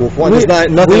lahu We- kufuwan. we- There's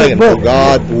nothing we- like him. bro, No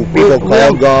God, who we- people we call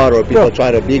have- God, or people bro. try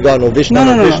to be God. No Vishnu,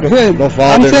 No. Vishnu, Here, no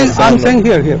Father, I'm saying, no Son. I'm saying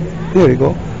here you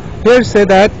go. Here say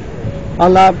that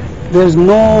Allah, there's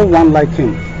no one like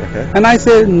him. Okay. And I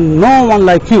say no one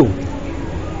like you.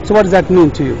 So what does that mean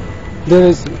to you?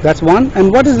 That's one.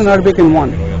 And what is in Arabic in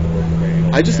one?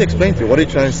 I just explained to you. What are you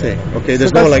trying to say? Okay, there's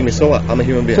So no one that's- like me, so what? I'm a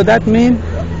human being. So that means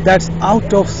that's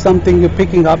out of something you're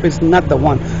picking up. It's not the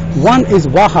one. One is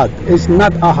wahad. It's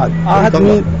not ahad. Ahad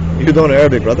means You don't know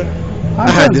Arabic, brother?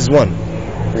 Ahad is one.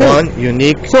 Okay. One,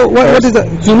 unique. so. What is the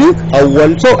unique?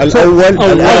 أول الأول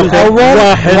الآخر Awwal,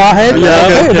 wahid. Yeah,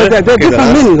 Okay, okay. but they're Okay, different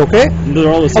that's- meaning. Okay. They're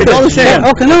all the same. It's all the same.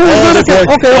 Okay. No, it's not the same.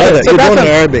 Okay. So you that's don't know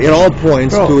a- Arabic. It all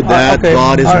points Bro, to that okay.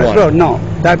 God is All right, one. Bro, no,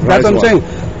 that's God what is I'm one. saying.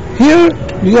 Here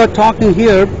you are talking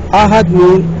here. Ahad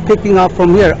mean picking up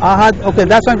from here. Ahad. Okay,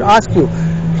 that's what I ask you.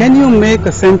 Can you make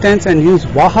a sentence and use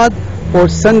wahad or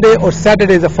Sunday or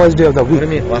Saturday is the first day of the What do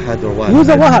week? you mean wahad or what? Use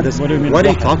a wahad. This- What do you mean What are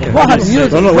you wahad? talking Wahad, about?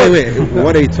 use- No, wait.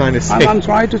 What are you trying to say? I'm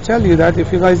trying to tell you that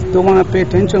if you guys don't want to pay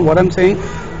attention, what I'm saying,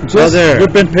 just Brother,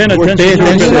 You've been paying we're attention. paying You've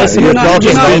been attention. listening. You're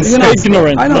talking nonsense.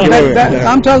 Ignorant. I know No. that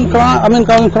I'm telling Quran. I mean,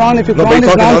 calling Quran. If you No, but Quran you're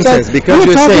is talking nonsense, nonsense because we're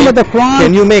you're talking saying, about the Quran.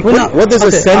 can you make, We're not- what does a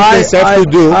okay, sentence have to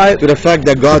do I- to the fact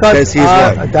that God because, says He's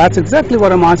one? That's exactly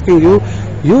what I'm asking you.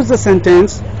 Use the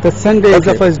sentence. The Sunday is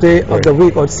the Okay. first day of Right. the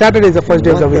week, or Saturday is the first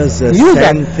day of the What week. does a Use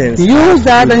sentence that. Use have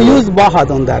that to and do? use wahad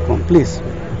on that one, please.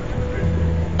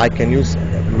 I can use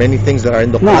many things that are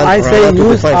in the No, Quran. I say to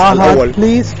use define ahad, al-awwal.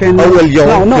 please. Can Awwal you?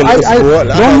 yawm No, fil I usbu'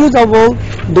 al-ahad. don't use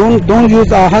awwal. Don't use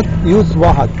ahad. Use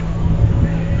wahad.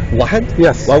 Wahad?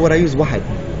 Yes. Why would I use wahad?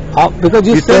 Because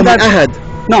you You said told me that.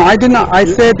 ahad. No, I did not. I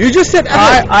said. You just said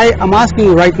ahad. I am asking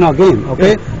you right now again.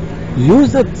 Okay.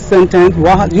 Use the sentence.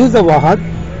 Wahad. Use the wahad.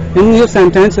 In your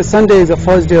sentence, Sunday is the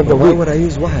first day of the Why week. would I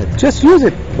use wahad? Just use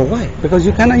it But why? because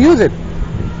you cannot use it.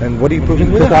 And what are you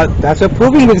proving with that? Because that's a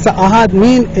proving, because ahad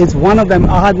mean is one of them.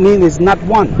 Ahad mean is not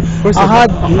one.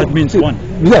 Ahad means one.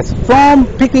 Yes, from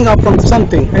picking up from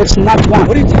something, it's not one.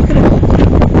 What are you talking about?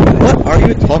 What are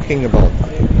you talking about?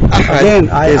 Ahad Again,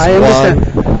 I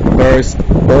understand. one, first,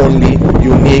 only,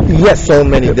 unique. Yes. So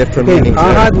many different Okay, meanings.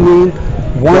 ahad mean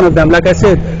one of them. Like I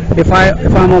said, if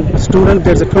I'm a student,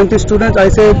 there's a 20 students, I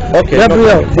say, Okay,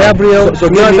 Gabriel, So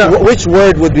you give are me, the- which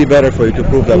word would be better for you to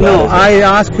prove that? No, ahad I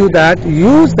ask you that,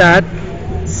 use that,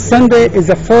 Sunday is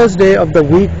the first day of the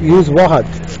week, use wahad.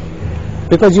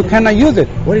 Because you cannot use it.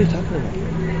 What are you talking about?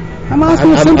 I'm asking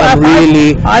you I'm simple.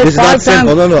 really- I this is not five times-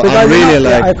 simple. No, because I'm you really know,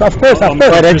 like- of course.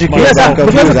 quite educated, Yes, I'm because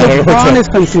confused, I don't know the what's Quran up. is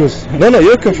confused. No,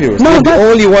 you're confused. No, You're that- the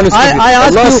only one who's confused. I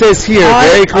ask Allah you, says here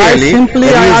very clearly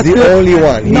that He is the only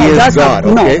one. He is that's God.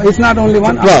 not, Okay. No, it's not only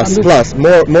one. Plus,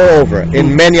 moreover,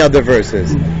 in many other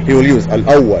verses, He will use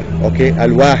al-awwal, okay,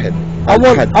 al-wahid,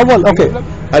 al-ahad, Awal, okay.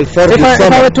 al-fard, If I have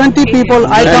al-samad. 20 people,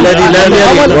 I come. الذي لم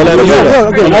يلد ولم يولد.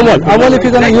 Okay, awal. If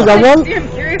you're gonna use awal,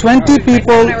 20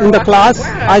 people in the class,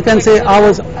 I can say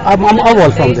I'm awal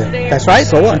from there. That's right.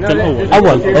 So what?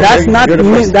 Awal. That's not you're the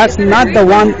me. first. That's not the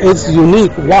one. It's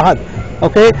unique. Wahad.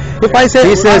 Okay. If I say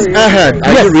He says ahad.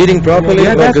 Are Yes. you reading properly?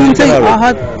 Yeah, No, that's what I'm because you saying. cannot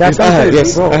read. Ahad. That's It's what I'm ahad, saying.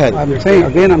 yes, Bro, ahad. I'm saying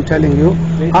again. I'm telling you,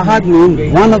 ahad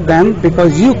means one of them,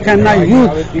 because you cannot use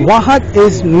wahad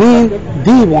is mean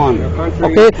the one.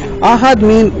 Okay. Ahad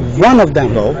mean one of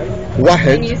them. No,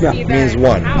 wahid Yeah. means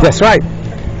one. That's right.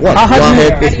 One. Ahad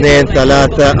Wahid, means- اثنين,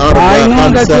 ثلاثة, I أربعة,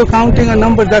 know that خمسة. you're counting a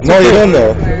number. That's No, okay. you don't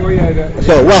know.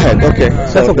 So wahid, okay.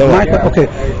 That's So okay. don't worry. Okay.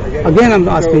 Again, I'm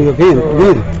asking you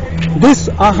again. This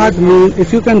ahad mean,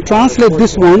 if you can translate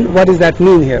this one, what does that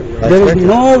mean here? There is right.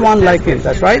 no one like him.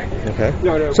 That's right. Okay.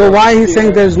 So why he's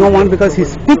saying there is no one? Because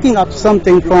he's picking up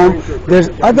something from, there's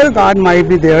other God might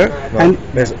be there, No, and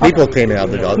there's people claiming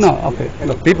other gods. no. Okay.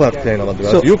 Look. People have claimed other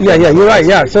gods. So You yeah, claim you're other right. gods.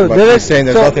 Yeah. So But there he's is saying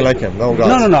there's so, nothing like him. No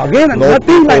gods. No. Again, No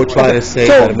nothing people like. try to say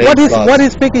so that it makes what is gods. what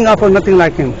is picking up or nothing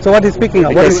like him? So what is picking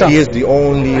up? What Because is he is the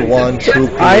only one true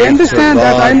creator. I understand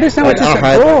that. I understand what you're saying.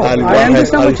 Al-Ahad, Oh, I Al-Wahid,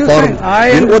 understand what you're saying.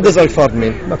 Al-Fard. What does Al-Fard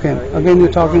mean? Okay, again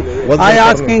you're talking. What does I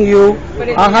that asking you,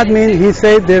 ahad mean, he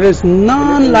said there is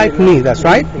none like me. That's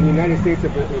right.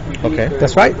 Okay.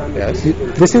 That's right. Yes.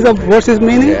 This is a verse's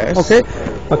meaning. Yes. Okay.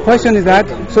 The question is that,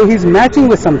 so he's matching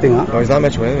with something, huh? No, he's not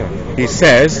mentioning anything. He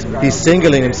says he's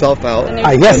singling himself out.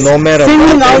 Yes. And no matter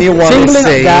Singling what out, anyone is singling out,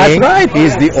 saying, that's right.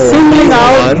 he's the only Singling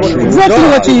out, one true exactly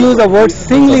God. what you use the word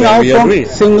singling So then out we from. agree.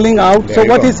 Singling out. There So you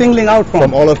what go. is singling out from?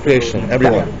 From all of creation,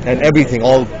 everyone and everything,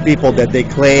 all people that they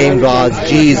claim gods,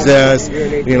 Jesus,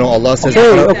 Allah says,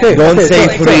 Okay. don't say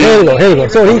so three. here you go.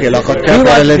 So he Okay, لقد he كفر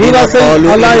was الذين saying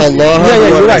قالوا Allah إن is, الله yeah, هو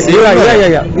you're right. المسيح ابن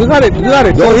مريم. Yeah. You got it.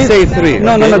 So Don't he's- say three.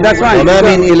 No, that's right. وما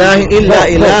من إله إلا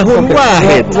إله Okay.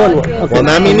 واحد. Okay.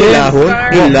 وما من إله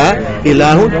إلا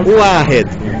إله واحد.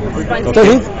 So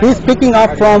he's picking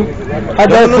up from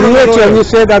other No. creature. You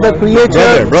said other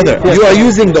creature. Brother, Yes. you are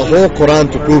using the whole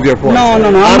Quran to prove your point. No. I'm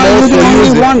I'm not also using only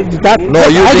using- one. That No,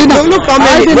 you I did did not. look how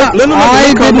many. I did not. Look I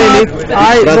how did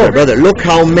many. not. Brother, look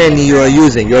how many you are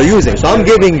using. So I'm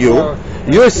giving you.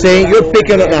 You're saying you're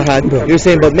picking on ahad. You're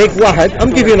saying, but make wahad.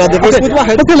 I'm giving you another verse with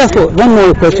wahad. Okay, let's go. One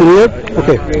more question here.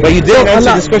 Okay. But you didn't So answer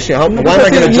Allah- this question. Why am I Because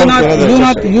going to jump to another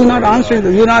question? You're not answering.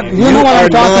 You know You what are I'm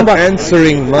talking not about.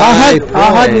 answering my Ahad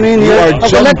point. mean You here. are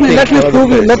Okay, let me jumping prove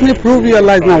you. another Let me prove you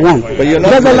Allah is not one. But you're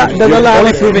not Does Allah proving- you're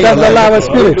only proving does Allah Allah have a is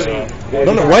spirit?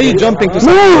 No, why are you jumping to No,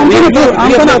 something? I'm We gonna have prove. not-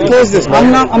 we have not closed this, man.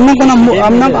 I'm not gonna.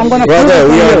 I'm gonna. Brother,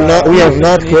 prove it from here. we have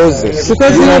not closed this.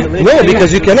 Because You you- have- no,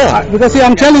 because you cannot. Because see,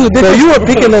 I'm telling you. This So is- you are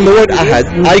picking on the word ahad.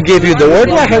 I gave you the word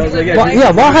wahad.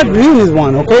 Yeah, wahad mean is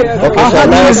one. Okay. Okay, so Ahad Allah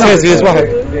mean is says one. he is wahad.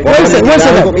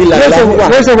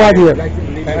 Where's the word here?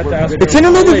 It's in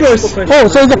another verse. Oh,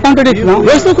 so it's a contradiction now.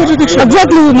 There's no contradiction.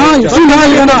 Exactly. Now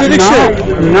you're now you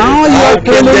How are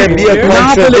can there be a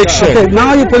contradiction?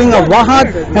 Now you're pulling a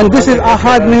wahad, and this is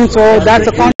ahad means, so that's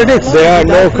a contradiction. There are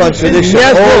no contradictions.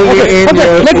 Yes, Only in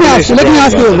your Let me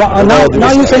ask you.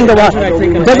 Now you're saying the what?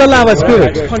 Does Allah have a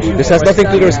spirit? This has nothing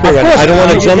to do with spirit. Of course. I don't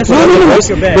want to jump to No, another no. verse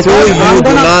Because until you I'm do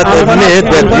gonna- not I'm gonna- admit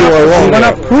that you are wrong. I'm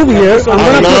gonna prove here.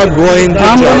 I'm not going to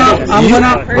I'm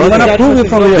jump. gonna prove it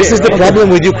from here. This is the problem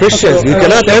with you Christians. You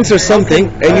cannot answer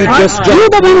something and you just You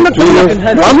jump. the one to your-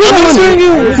 I'm answering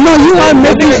you. No, you are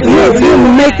making. You're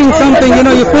making something.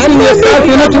 You're putting yourself.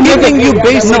 I'm giving you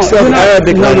basics of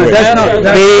Arabic language. That's not.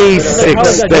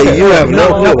 Basics that you have no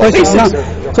clue. Question. No.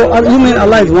 So you mean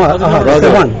Allah is one? Brother,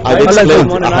 One. I've Allah is explained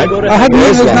one. ahad. Ahad means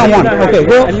Where's it's not one. Okay,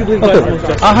 go.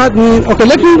 Okay. Ahad means. Okay,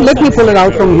 let me pull it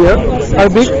out from here.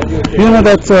 Arabic. You know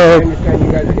that.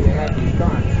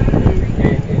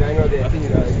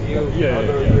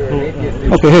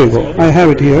 Okay, here you go. I have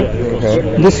it here.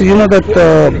 This, you know that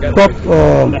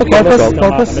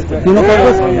corpus? You know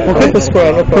corpus? Okay.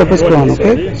 Corpus Quran.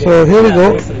 Okay. So here we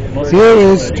go. Here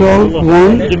is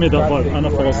 12:1. Give me that part. أنا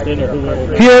فلسطيني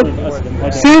هو Here,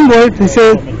 same word. He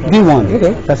said D1.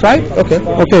 Okay. That's right. Okay.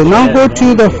 Okay. Now go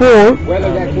to the 4.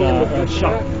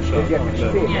 الشعب.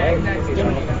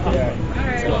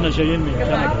 احنا جايين من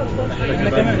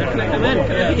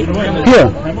Here,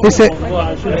 he said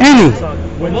any.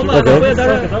 Okay.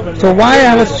 So why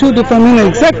I have two different meaning?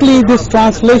 Exactly this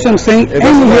translation saying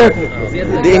any here.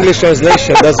 The English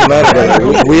translation doesn't matter, brother.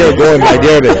 We are going by the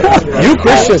Arabic. You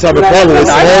Christians have a problem with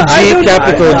small G,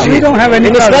 capital G. We don't have any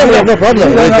In Islam, we have no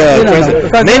problem with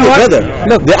name it, brother.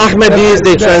 Look, the Ahmadis,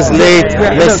 they translate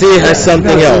Masih as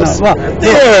something else.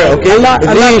 Here, okay, the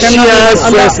Shias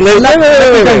translate.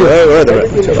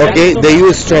 Okay, they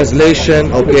use translation.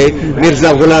 Okay,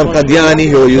 Mirza Ghulam Qadiani,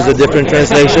 he will use a different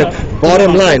translation.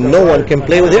 Bottom line, no one can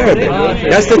play with Arabic.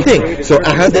 That's the thing. So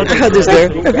Ahad is there.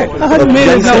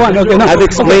 I've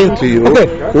explained to you.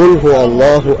 Qul hu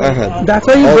Allahu Ahad. That's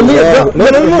why you believe. No.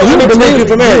 You believe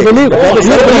from Arabic.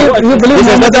 You believe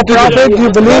Muhammad the Prophet. You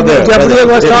believe that Gabriel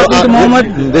was talking to Muhammad.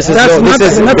 This is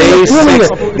basic.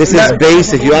 This is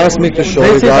basic. You asked me to show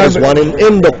you God is one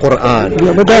in the Quran.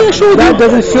 But that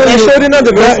doesn't show you. I showed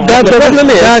another verse. The problem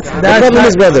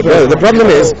is, brother. The problem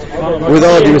is, with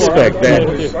all due respect, that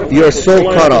you're so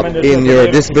caught up in your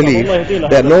disbelief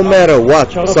that no matter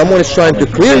what someone is trying to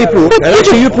clearly prove, and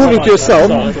actually you prove it to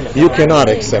yourself, you cannot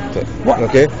accept it.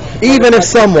 Okay? Even if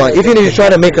you try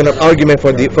to make an argument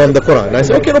from the Quran, and I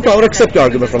say, okay, no problem, I'll accept your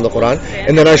argument from the Quran,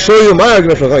 and then I show you my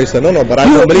argument from the Quran, you say, no, but I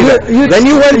don't believe it. Then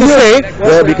you went to say,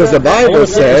 well, because the Bible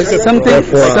says, something you're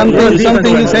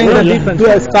saying that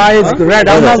the sky is red.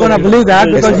 I'm not going to believe that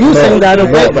because you're saying that.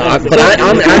 Okay? But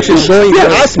I'm actually showing you.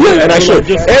 Ask me, and I showed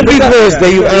every verse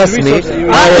that you asked me.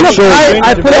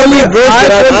 I pull only verse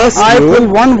that I asked you. I pull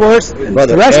one verse.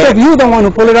 The rest of you, the one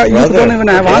who pull it out, you don't even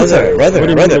have answer. Brother,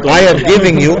 I am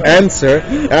giving you answer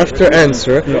after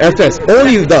answer after answer. All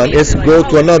you've done is go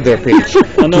to another page.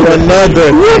 You're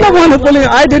the one who pull it.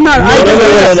 I did not.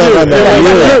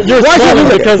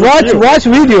 Watch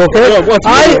video, okay?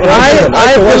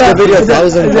 I watched the video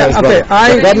 1,000 times. Okay,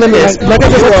 the problem is you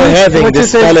are having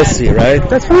this fallacy, right?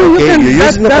 That's fine. Okay, you're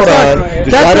using the Quran to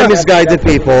try to misguide the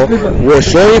people. We're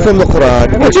showing from the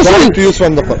Quran. We're trying to use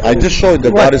from the Quran. I just showed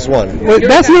that God is one.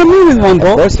 That's not meaning one,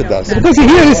 bro. Of course it does. Because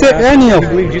here he said any. Of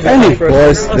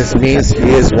course, this means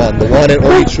He is one, the one and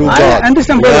only true God. I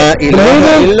understand, brother.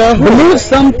 Believe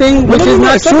something which is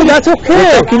not true. That's okay.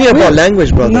 We're talking about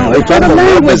language, brother. No, we're talking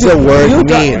about what does the word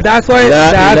mean. That's why.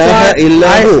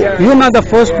 You're not the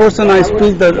first person I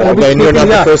speak. Then you're not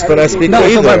the first person I speak to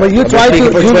either. But you try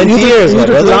to for 20 years, you're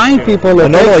just lying people.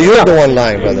 No, you're the one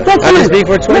lying, brother. I've been speaking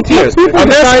for 20 years.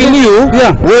 I'm asking you.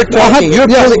 We're talking. You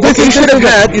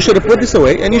should have put this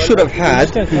away, and you should have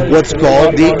had what's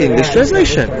called the English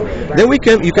translation. Then you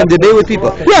can debate with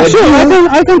people. Yeah, sure.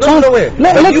 I can translate.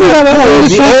 Let me have an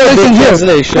English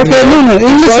translation here. Okay, no.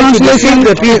 English translation.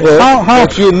 The people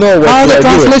that you know what how the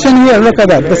translation here. Look at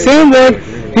that. The same word.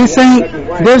 He's saying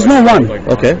there's no one.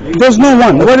 Okay. There's no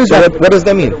one. What is that? What does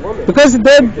that mean? Because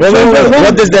they.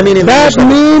 What does that mean in That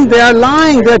means they are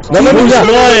lying. That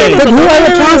lying. But who are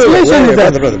the translation is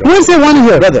that? Where's the one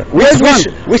here? Brother, we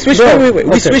switch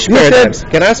paradigms.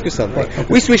 Can I ask you something?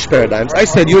 We switch paradigms. I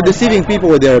said you're deceiving people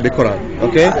with the Arabic Quran.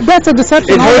 Okay. That's a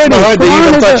deception. It hurts my heart that you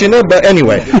even touching it. But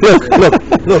anyway, look.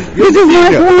 This is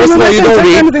my First of all, you don't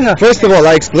read. First of all,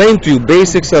 I explained to you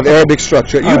basics of Arabic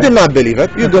structure. You did not believe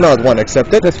it. You do not want to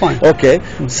accept it. That's fine. Okay.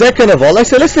 Second of all, I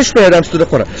said let's switch paradigms to the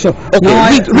Quran. Sure. Okay.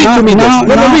 Read to me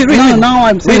this. Read. Now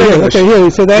I'm saying here. Okay, here he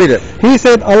said that. He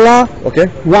said Allah. Okay.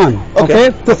 One.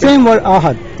 Okay. The same word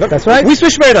Ahad. That's right. We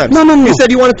switch paradigms. No. You said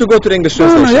you wanted to go to the English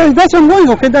translation. No. That's what I'm going.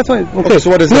 Okay, that's why. Okay.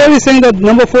 So what is here he's saying that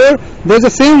number 4. There's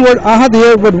the same word Ahad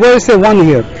here, but where is the one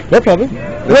here? No problem.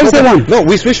 Where is the one? No,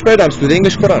 we switch paradigms to the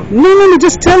English Quran. No.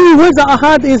 Just tell me where's the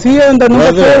Ahad is here and the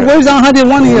number 4. Where's the Ahad in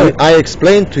one here? I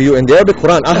explained to you in the Arabic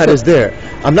Quran, Ahad is there.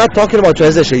 I'm not talking about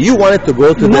translation. You wanted to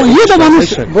go to the English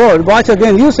translation. Go watch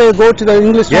again. You say go to the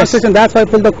English translation. That's why I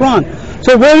pulled the Quran.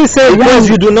 So where you say because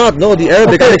you do not know the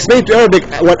Arabic. I explained to Arabic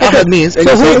what Ahad means, and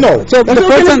you say no. So the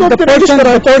person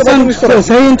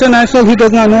say international, he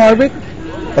does not know Arabic.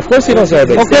 Of course he knows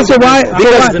Arabic. Okay, so why?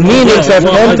 Because meanings have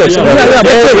context. Yeah,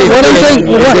 but what I'm saying,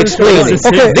 He's explaining.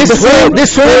 Okay,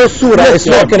 This whole surah is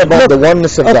talking about the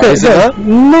oneness of God, okay, is it not?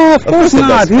 no, of course it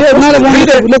not. does. Here, not a one. Read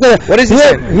it. Look at it. What is he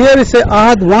here, saying? here is a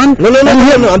Ahad one. No.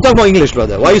 I'm talking about English,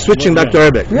 brother. Why are you switching back to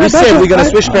Arabic? Yeah, We that's said what we're going to I-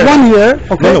 switch to one Arabic. year.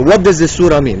 Okay, No. What does this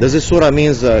surah mean? Does this surah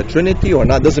means Trinity or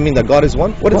not? Does it mean that God is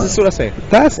one? What does this surah say?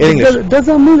 that's In English.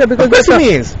 doesn't mean that because Of course that's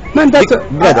it means. Man, that's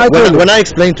Brother, I told you. when I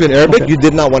explained to you in Arabic, Okay. you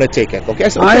did not want to take it. Okay,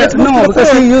 so okay, let's move to no, the because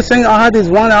Quran. see, you're saying Ahad is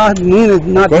one. Ahad mean is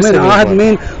not course mean. it means Ahad one.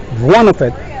 mean one of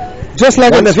it. Just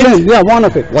like One of it? explained. Yeah, one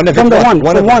of it. One of From it, the what? one.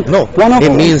 One of it. No, one of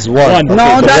it means one. No,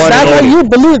 Okay, the that's one why only. you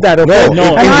believe that. Okay. No,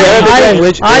 And in the Arabic I-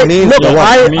 language, it I- means look, the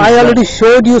one. It means I one. already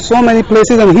showed you so many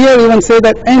places, and here even say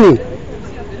that any.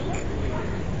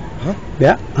 Huh?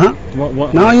 Yeah. Huh?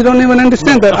 What? Now you don't even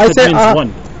understand that. I Ahad say means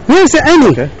one. here say any.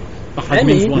 Okay. Ahad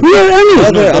means one. Here any.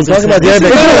 Brother, I'm talking about the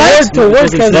Arabic. It's not right to work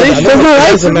It translation. doesn't- It's not It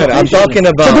right. doesn't matter. I'm talking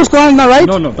So about this Quran is not right.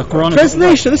 No, the Quran is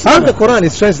translation. This is not the Quran.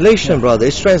 It's translation, brother.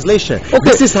 It's translation.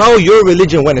 Okay. This is how your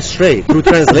religion went astray through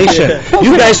translation.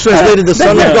 You guys translated the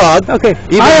Son of God. Okay.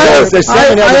 Even though there's so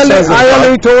many other sons of I God.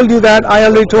 already told you that. I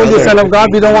already told you, Brother. Son of God.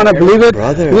 We don't want to believe it.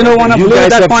 Brother, We don't want to you believe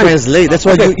guys that have point. translated. That's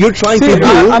what Okay. you're trying See, to do.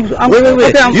 I'm- wait.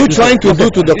 okay, I'm- You're trying to do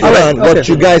to the All right, Quran what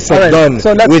okay. you guys have All right. done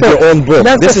So let's with say- your own book.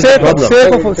 Let's This go is the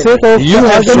problem. sake of You have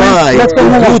argument, tried let's go to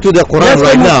move do on. to the Quran Let's go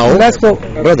right move- now. Let's go.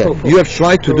 Brother, you have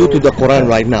tried to do to the Quran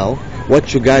right now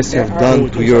what you guys have done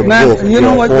to your Man, book. you know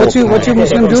your what you whole-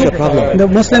 Muslim do? What's the problem? The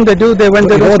Muslim they do. They when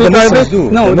they What don't the speak Muslims Arabic,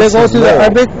 do? no, The they go Muslims to the know.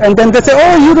 Arabic and then they say,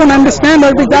 oh, you don't understand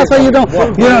Arabic. That's why you don't.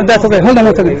 You know, that's okay. Hold on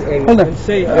one second. Hold on.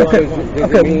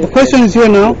 Okay. The question is here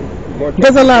now.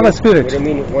 Does Allah have a spirit?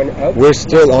 We're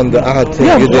still on the Ahad thing.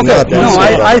 Yeah, You did okay. not No, answer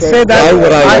that. I say that. Why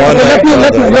would I want to? let me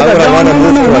Why would I want to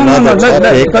move to another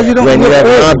topic because you don't. when you You're have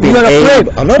afraid. not been You're afraid.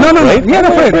 able? I'm not no, afraid. You're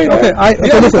afraid. Okay,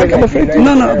 okay, listen. I'm afraid.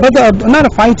 No, but not a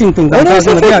fighting thing. I'm no, it's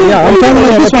talking not about. fighting. Yeah, I'm talking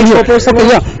about this one here. Personal. Okay,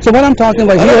 yeah. So what I'm talking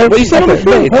about I know, here. but you said I'm okay,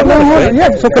 afraid. Hold I'm not on. afraid. Yeah,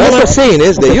 it's okay. All I'm listen. saying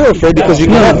is that you're afraid because you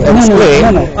cannot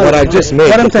explain what I just made.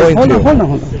 What I'm the saying, point hold to.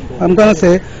 on. I'm gonna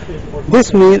say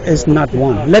this meal is not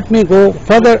one. Let me go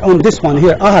further on this one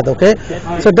here. Ahad, okay?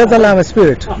 So does Allah have a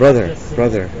spirit?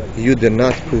 Brother, you did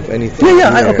not prove anything.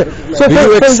 Yeah, here. okay. So Do for-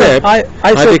 you for accept? I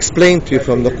I've said- explained to you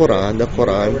from the Quran. The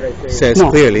Quran says No.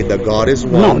 clearly that God is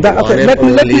one. No, that, one okay. and Let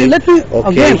me only. okay.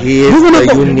 Okay, He is you're gonna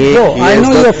the go, unique. Bro, He I is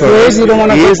know the you're afraid. first, You don't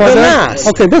want to He go is the further. last.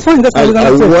 Okay, this one. That's what we're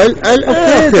gonna say. Al-awwal, Okay,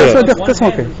 al-akhir. that's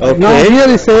okay. Okay. Now here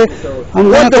you say, I'm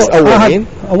What gonna does go, awwal Ahad. mean?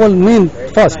 Awwal mean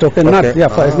first. Okay, not Okay.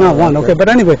 first, not one. Okay, but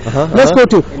anyway, Uh-huh, let's go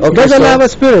to. Okay, Does Allah so- have a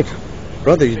spirit?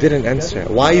 Brother, you didn't answer.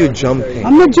 Why are you jumping?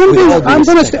 I'm not jumping. With all due I'm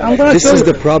gonna respect. I'm gonna This show is you.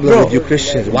 the problem Bro. with you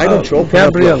Christians. Why don't you open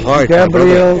Gabriel, up your heart, my brother?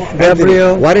 Gabriel.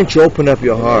 Anthony, why don't you open up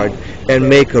your heart and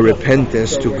make a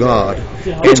repentance to God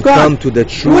Which and God? come to the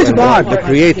true Which and God? the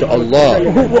Creator, Allah.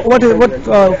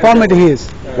 What format he is?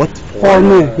 What For form?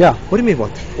 me, yeah. What do you mean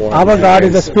what form? Our God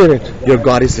is a spirit. Your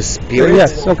God is a spirit?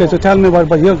 Yes. Okay, so tell me what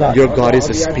about your God? Your God is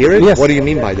a spirit? Yes. What do you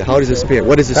mean by that? How is a spirit?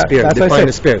 What is a spirit? That's what I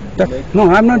Define said. a spirit.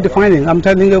 No, I'm not defining. I'm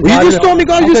telling you. Well, you God just is- told me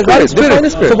God is okay, spirit. Define a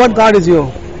So spirit. what God is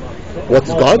you? What's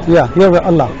God? Yeah, you're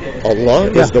Allah. Allah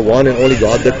Yeah. is the one and only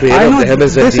God, the creator I of know the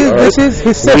heavens and this the earth. is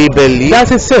his sift. We believe. That's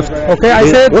his sift. Okay, I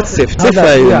His- said. what sift? How Sifa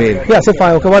that- you yeah. mean? Yeah,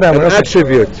 sifa. Okay, whatever. An Okay.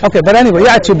 attribute. Okay, but anyway,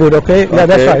 yeah, attribute. Okay, yeah,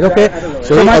 that's Okay. right. Okay.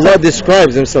 So my- Allah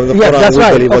describes himself in the Yeah, Quran. that's We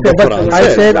right. believe what Okay, the but Quran I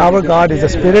says. said our God is a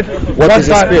spirit. What is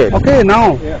a God- spirit? Okay,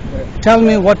 now tell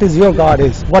me what is your God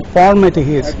is. What format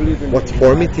he is. What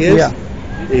form it is? Yeah.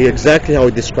 Exactly how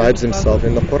he describes himself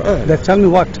in the Quran. Then tell me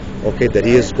what. Okay, that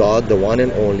he is God, the one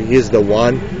and only. He is the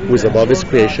one who is above his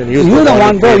creation. He is You're the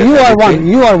one, who bro. created You are everything. one.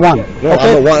 You are one. No,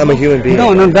 okay? I'm a human being.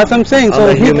 No, that's what I'm saying. I'm So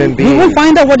a human being. we will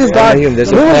find out what is I'm God. a human.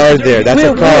 There's a We will- car there. That's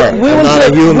a car. We I'm will not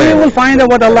a human. We will find out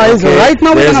what Allah is. Okay, Right now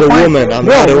we're there's gonna a find. woman. I'm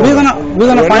bro, not a we're woman.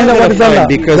 gonna find out what is Allah.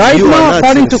 Because right you now, are not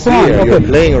according to sincere. Quran. You're Okay.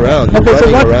 playing around. You're Okay, so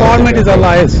running what around. format is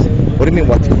Allah is? What do you mean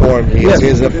what form he is? Yes. He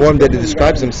is the form that he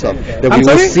describes himself. That I'm we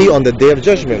will sorry? see on the day of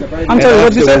judgment. I'm And sorry,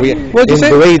 what'd you after say? when What'd you in say?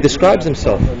 the way he describes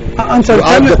himself. I'm sorry. Tell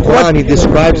Throughout me the Quran, what. he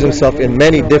describes himself in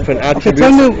many different Okay, attributes.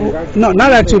 tell me. No,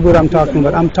 not attribute. I'm talking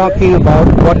about. I'm talking about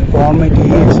what format he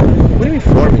is. What do you mean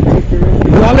form?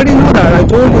 You already know that. I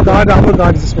told you God, our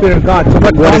God is a spirit God. So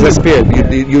what What is a format-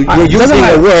 spirit? You're doesn't using a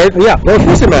matter. word. Yeah. Well, of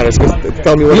course it matters. 'Cause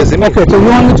tell me what does it mean? Okay, so you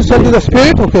want me to tell you the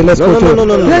spirit? Okay, let's No, go no, to no, it. no,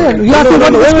 no, no. Yeah, yeah. You No, asked no, me no,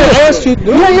 what no, is wait, spirit. I asked you.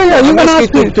 Yeah, yeah, yeah. You I'm can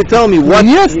asking ask me. to tell me what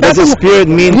Yes, does that's a a- spirit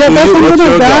mean Yeah, to that's you? what What's I'm your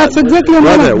gonna- God? that's exactly what I'm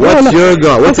Brother, gonna- what's no, no. your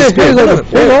God? What's Okay, a spirit? here you go. No, no,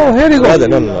 Here you go, here you go. Brother,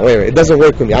 no. Wait. It doesn't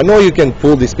work with me. I know you can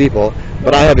fool these people,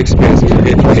 but I have experiences.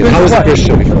 Okay, I was a What?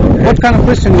 Christian before. What kind of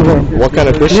Christian you were? What kind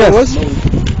of Christian Yes. was?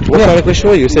 What kind of Christian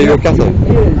were you? You say you're Catholic.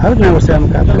 I would never say I'm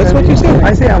a Catholic. That's what you said.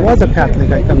 I say I was a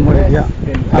Catholic. I converted. Yeah.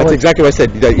 That's exactly what I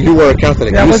said. That you were a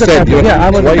Catholic. Yeah, I you was a said Catholic. you're. Yeah, I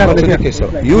was why a are you Catholic, contradicting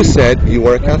yourself? You said you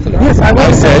were a Catholic. Yes, I was.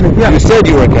 I said Yeah. you said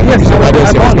you were a Catholic. Yes, You said, I don't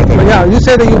say I was born. Catholic. Yeah, you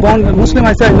say that you born Muslim.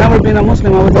 I said I've never been a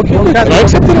Muslim. I was Okay, born good. Catholic. And I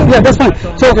accepted it. Yeah, that's fine.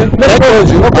 So let's I go. told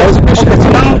you I was a Christian. Okay, so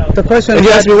now the question. And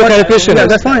you asked me what kind of Christian Yeah, is.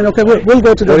 that's fine. Okay, we'll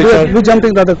go to the. What are you talking- We're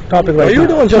jumping to the topic right you're now.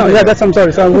 the one jumping. No, yeah, that's. I'm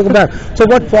sorry. So we'll go back. So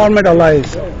what format Allah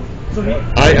is?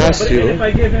 I asked you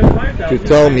to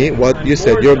tell me what you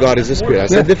said. Your God is a spirit. I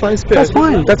said define spirit. That's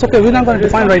fine. That's okay. We're not going to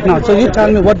define right now. So you tell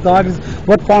me what God is.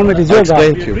 What format is I your God?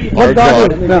 explained to you. What Our God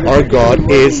God, is? Yeah. our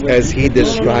God is as He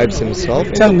describes Himself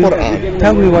in Tell the me. Quran.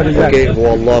 Tell me what is that? Okay,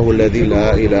 هو الله الذي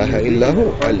لا إله إلا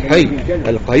هو الحي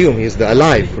القيوم. He is the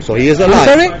alive. So He is alive.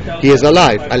 sorry? He is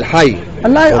alive. Al-Hayy.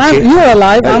 Alive. Okay. You're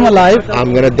alive. I'm alive.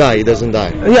 I'm gonna die. He doesn't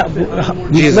die. Yeah.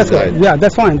 Jesus that's died. Yeah,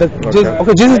 that's fine. Okay.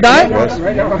 Okay, Jesus died? Yes.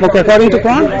 Okay, according to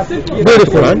Quran?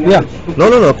 Beautiful. Quran? Yeah.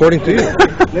 No, according to you.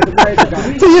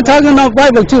 So you're talking about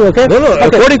Bible too, okay? No, okay.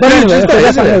 according to but you, anyway, Jesus okay, died,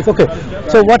 that's isn't fine. it? Okay.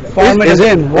 So what format Is it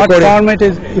again? What according- format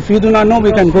is? If you do not know,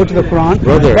 we can go to the Quran.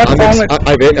 Brother, what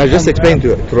format? I just explained to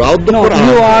you. Throughout the No,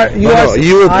 Quran,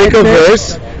 you I pick a said-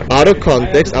 verse out of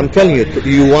context. I'm telling you,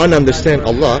 you want to understand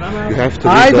Allah, you have to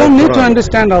read I the don't need to Quran.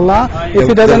 understand Allah if Then-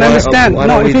 He doesn't then why- understand. why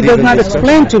No, don't if we He does deal not with this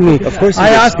explain to me. Of course, I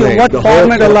ask you what the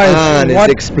format whole Allah Quran is. is What,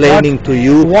 explaining to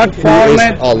you what who is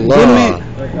format? Allah. Give me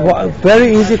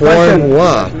very easy Form question.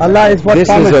 what? Allah is what This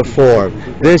format? is a form.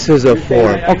 This is a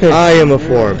form. Okay. I am a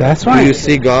form. That's Do right. you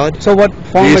see God? So what Do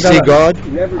you format? see Allah?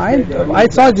 God? I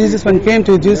saw Jesus when he came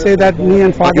to Jesus say that me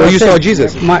and Father. Oh, are you same. saw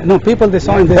Jesus? No, people they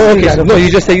saw him. They Oh, see okay. that. No, you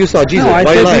just say you saw Jesus. No, I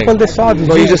Why are you said lying? people they saw the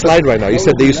No, you Jesus. just lied right now. You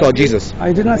said that you saw Jesus.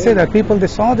 I did not say that. People they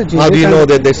saw the Jesus. How do you and- know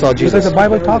that they saw Jesus? Because the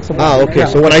Bible talks about Ah, it. okay. Yeah.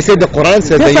 So when I say the Quran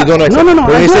says that Yes, you don't accept, no. when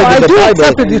I you do. say that I the do Bible,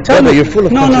 accept it. You tell brother, me. you're full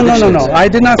of No. contradictions. I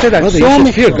did not say that. Brother, show you should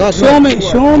me. fear God, Show man. me.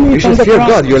 Show me You from should the fear Quran.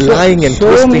 God. You're lying and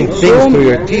twisting things through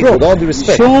your teeth, bro, with all due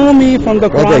respect. Show me from the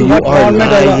Brother, Quran you what are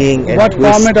format lying Allah. and What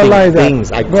format Allah is twisting that?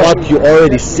 things. I Bro, caught you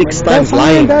already 6 That's times fine.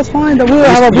 lying. That's fine. We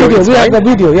have a You- video. it's We have fine? the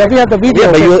video. Yeah, we have the video.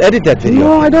 Yeah, but okay. you'll edit that video.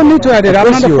 No, I don't need to edit. Of I'm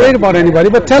course not you afraid are. about anybody.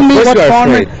 But tell Of me course what you are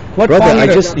format. afraid. What Brother,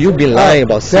 format? you've been lying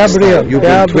about 6 Gabriel, times. You've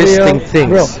been twisting things.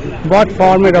 Bro, what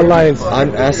format Allah is?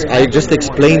 I just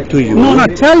explained to you. No,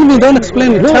 tell me. Don't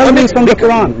explain it. Tell me from the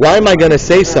Quran. Why am I going to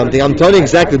say something? I'm telling you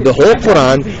exactly. The whole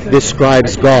Quran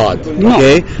describes God. No.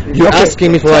 Okay? You're Okay.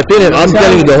 asking me for my opinion. I'm Tell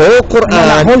telling you me. the whole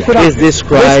Quran, whole Quran. is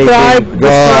describing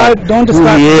God, Don't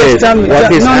describe. who He Just is, tell me.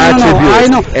 what His No, attributes, I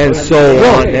know. and so Bro,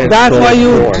 on and that's so why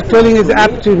you forth. telling his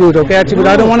attribute. Okay, attribute.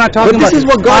 I don't want to talk But about. this is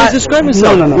what God is describing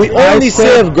Himself. No. We only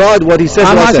say of God what He says.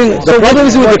 I'm what He asking- says. so The problem what-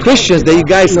 is with the what- Christians that you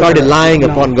guys started lying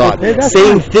upon God, Okay, that's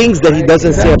saying fine. things that He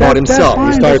doesn't say about That's Himself. fine,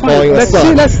 He started that's calling fine. Him a Let's see,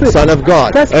 son, let's see. son of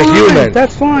God, That's a fine. human.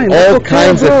 That's fine. All That's okay,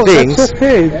 kinds bro. of things. That's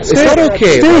okay. It's not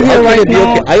okay, Stay bro. How here can right it be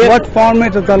now. okay? I am- What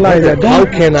format of Allah is that? How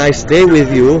Don't. can I stay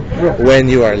with you when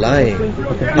you are lying?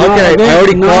 How Now, can I? again, I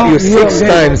already now caught you you 6 again.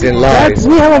 times in lies.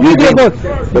 We have a You've video been-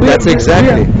 about. But that's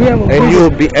exactly. And you'll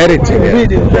be editing it.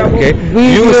 Video. Okay?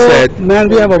 Video, You said. man,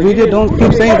 we have a video. Don't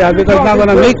keep saying that because it's not going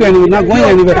to make you anywhere. Not going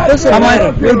anywhere. It doesn't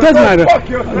matter. It does matter.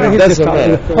 It doesn't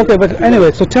matter. Okay, but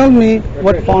anyway, so tell me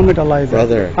what format Allah is.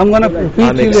 Brother, I'm going to repeat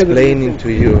I'm you. explaining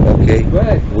to you, okay?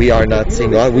 We are not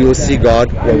seeing God. We will see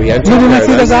God when we enter You did not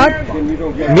see the paradise.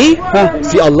 God? Me? Huh?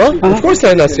 See Allah? Uh-huh. Of course I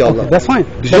did not see Allah. That's fine.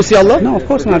 Did you see Allah? No, of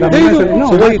course not. There you go. No,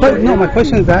 So what are you my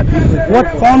question is that what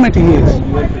format he is.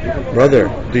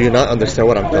 Brother, do you not understand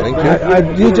what I'm telling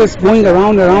you? You just going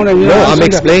around and you're No, not I'm answering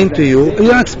explaining to you. that.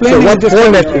 You're explaining. So what just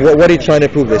format, what are you trying to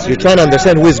prove this? You're trying to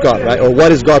understand who is God, right? Or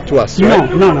what is God to us,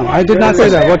 right? No. I did not say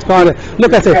that. What's God?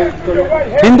 Look, I said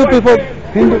Hindu people.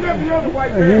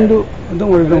 Hindu. Don't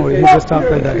worry. He just talked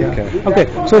like that. Yeah.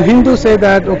 Okay. So Hindus say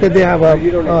that they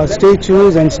have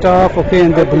statues and stuff. Okay,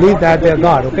 and they believe that they're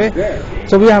God. Okay.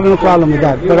 So we have no problem with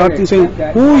that. But I'm saying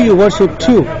who you worship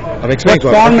to. I'm explaining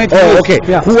What to you. format Oh, is- okay.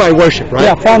 yeah. Who I worship, right?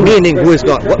 Yeah, format. Meaning who is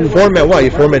God. What format? What? You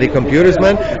formatting computers,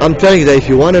 man? I'm telling you that if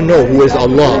you want to know who is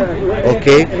Allah,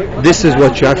 okay, this is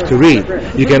what you have to read.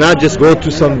 You cannot just go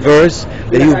to some verse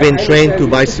that you've been trained to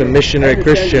by some missionary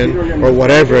Christian or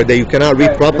whatever that you cannot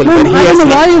read properly. No, But I don't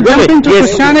know why you jump into he has-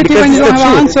 Christianity because when you it's don't the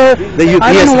have an truth. answer. That you,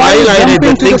 I he don't has know why you highlighted jump the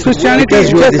into the things Christianity.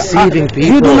 because you're Just, deceiving people.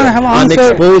 you do not have an I'm answer.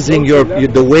 exposing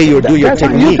the way you do your That's fine.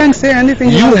 technique. You can say anything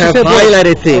You want to have say, bro.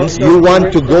 highlighted things. You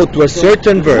want to go to a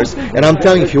certain verse, and I'm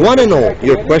telling you, if you want to know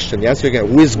your question, the answer again,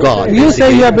 who is God? You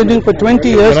say basically. you have been doing for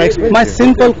 20 Can I years. explain My to you?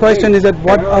 simple question is that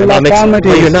what And Allah format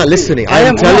but is. you're not listening. I I'm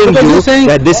am telling because you you're saying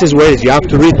that this is where it is. You have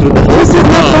to read through the whole this is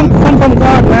not Quran. from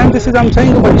God, man. claim this is I'm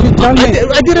saying, but you tell me.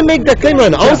 I didn't make that claim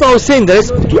right now. All I was saying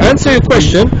is, to answer your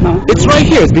question, it's right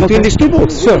here. It's between these two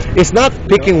books. Sure. It's not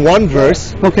picking one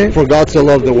verse, Okay. for God so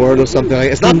loved the world or something like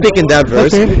that. It's not picking that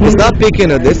verse. Okay. It's not picking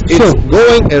this. It's Sure.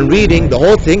 going and reading the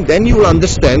whole thing. Then you will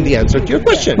understand the answer to your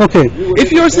question. Okay.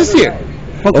 If you're sincere.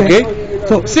 Okay?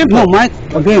 So Simple. No, Mike.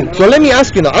 Again. So let me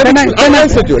ask you now. Can I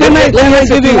answer to it. can I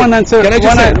answer give to you one answer? Can I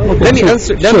just say? Let me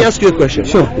answer. Let me Sure. ask you a question.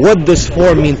 Sure. What does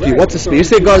form mean to you? What's a spirit? You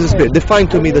say God is a spirit. Define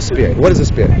to me the spirit. What is a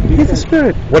spirit? He's a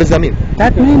spirit. What does that mean?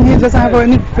 That means he doesn't have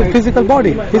any physical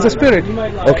body. He's a spirit.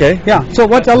 Okay. Yeah. So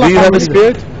what Allah? Do you have a forbid-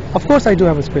 spirit? Of course I do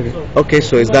have a spirit. Okay.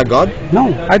 So is that God?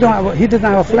 No, I don't have. He doesn't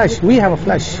have a flesh. We have a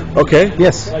flesh. Okay.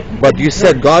 Yes. But you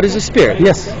said God is a spirit.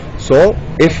 Yes. So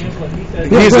if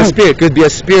go He's a ahead. spirit, could be a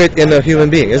spirit in a human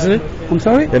being, isn't it? I'm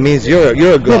sorry. That means you're a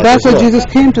God. Yeah, that's as why well. Jesus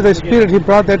came to the spirit. He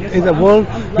brought that in the world.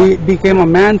 He became a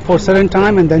man for a certain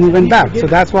time, and then he went back. So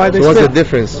that's why the So what's the spirit.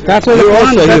 difference? That's why the You're Quran-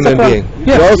 also a that's the human Quran. being.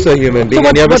 Yeah. You're also a human being,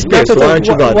 and you have a spirit. So why aren't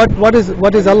you God?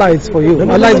 What is Allah is for you? No,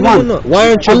 no, Allah no, is no, one. no, no. Why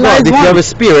aren't you Allah God? is If you one. have a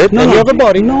spirit No, and no. you have a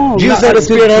body. No, Jesus no, had a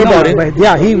spirit and a no, body. but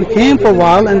yeah, he came for a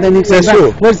while and then he came Says back.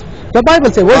 who? Where's the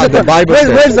Bible say? Where's The Bible says.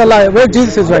 Where's Allah? Where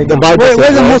Jesus is right The now? Bible Where, says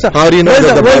where's the that. Musa? How do you know where's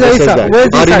that the where's Bible Isa? says that? Where's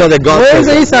How do you Isa? know that God Where's says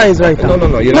that? Isa is right now? No, no,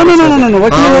 no. You No, never no, said no, no, no.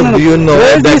 What How no, no. do you know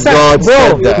Where's that Isa? God Bro,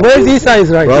 said that? where's Isa is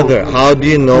right Brother, now? how do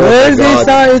you know Where's that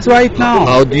God... Isa is right now?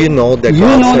 How do you know that You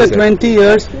God know says the it? 20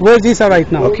 years. Where's Isa right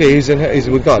now? Okay, he's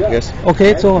with God, yes.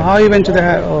 Okay, so how he went to the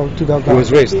God? He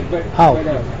was raised. How?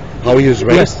 How he was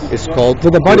raised Yes. is called...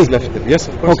 With the he was body. left- Yes,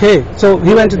 of course. Okay, so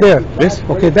he went there. Yes.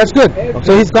 Okay, that's good.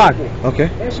 So he's God. Okay,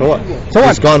 so what? So what?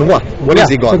 He's gone what? What is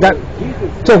he gone?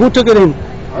 So who took it in?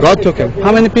 God took him.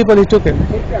 How many people he took it?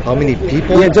 How many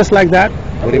people? Yeah, just like that.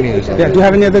 What do you mean? Is that? Yeah. Do you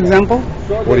have any other example?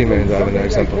 What do you mean? Do I have an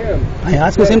example? I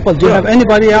ask you simple. Do you have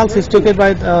anybody else who took it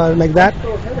by like that?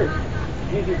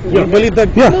 You believe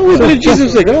that? Yeah. No, we So- believe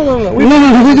Jesus. No, no, no. No,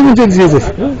 no, he didn't take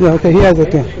Jesus. Yeah, okay, he has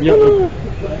it. Yeah.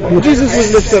 Jesus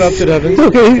was lifted up to the heavens.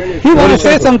 Okay, he want to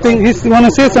say something. He want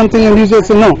to say something, and you just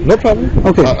say no. No problem.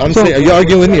 Okay. I'm so- saying, you're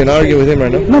arguing with me. You're not arguing with him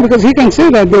right now. No, because he can say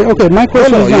that. Okay, my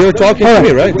question no, is not- you're talking All to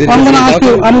me, right? Did I'm you gonna say ask you.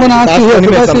 talking? I'm gonna ask Last you here. 20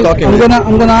 minutes, because I'm talking I'm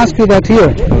to you. gonna ask you that here.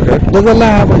 Okay. Does Allah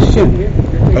have a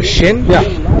shin? A shin? Yeah.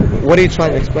 What are you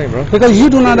trying to explain, bro? Because you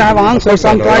do not have answers.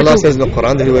 I'm trying Allah to. says in the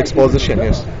Quran that He will expose the shin.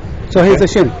 Yes. So he's a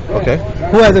shin. Okay.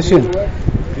 Who has a shin?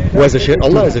 Who has a shin?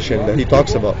 Allah has a shin that He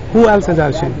talks about. Who else has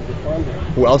a shin?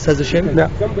 Who else has a shin? Yeah.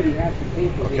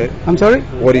 Okay. I'm sorry.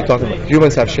 What are you talking about?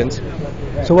 Humans have shins.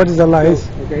 So what is Allah is?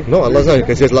 No, Allah's not.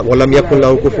 Because He says, وَلَمْ يَكُنْ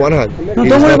لَهُ كُفُوًا أَحَدٌ. No,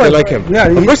 He's don't worry nothing about like it. Him. Yeah,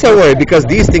 Of course I worry because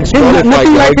these things He's qualify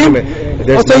nothing the like him. argument.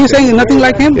 There's Oh, so you're nothing- saying nothing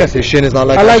like him? Yes, His shin is not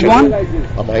like Allah our is shin. one.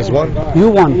 Allah is one. You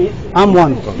one. I'm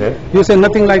one. Okay. You say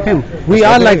nothing like him. We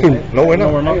are like him. No, we're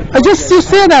not. I just you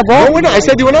say that, bro. No, we're not. I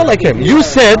said you were not like Him. You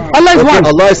said Allah is one.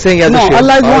 Allah is saying He has No, a shin.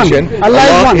 Allah is Our one. shin. Allah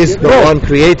is one. is the Bro. one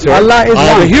creator. Allah is I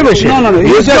have one. a human shin. No, no, no. He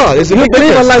You is God. It's a you big believe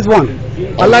difference. Allah is one.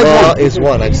 Allah is Allah one. is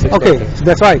one. I'm saying. Okay,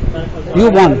 that's right. You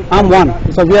one. I'm one.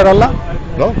 So we are Allah.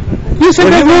 No. You said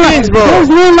We're there's no human like. beings, bro. There's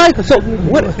no like. So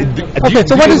What? okay.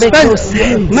 So what is no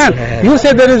special? Man, you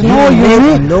said there is no You make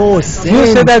unique. no sense. You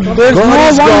said that there's God no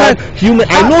is one God. like. Human.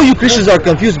 I know you Christians are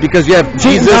confused because you have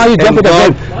Jesus now you and jump at the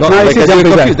God. gun. No, Now you because you're jump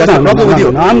at confused. that. That's the No, problem no, with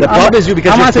you. no, no. The problem is you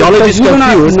because I'm your asking, theology is because you do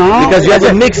not- confused no, because you have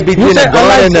a mix between say a God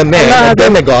Allah and a is- man, Allah a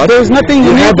demigod. There's nothing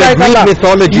You unique have a like Greek Allah.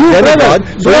 mythology You demigod,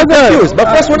 brother, so you're confused. But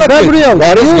first we're not Gabriel,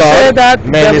 God is you say God, that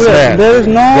man is Gabriel, man. there is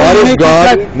no God is uniqueness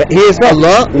God, like- He is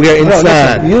Allah, we are Bro, insan.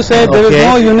 listen, you said there is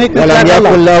no uniqueness ولم like Allah.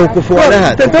 يكن له كفوا Bro,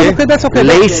 أحد. that's okay.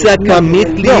 ليس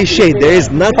كمثله شيء. There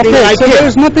is nothing Okay, like so Him. there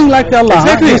is nothing like Allah. huh?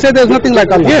 Exactly. You said there's nothing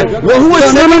like Allah. Yeah. Well, who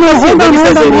is So, no, hold on, When he hold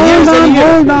says on, that he hears hold and on, he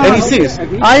hears hold on. and He sees.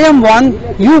 I am one,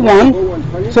 you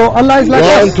one, so Allah is like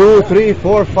One, us. 2, 3,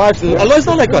 4, 5, 6. Allah is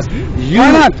not like us. You,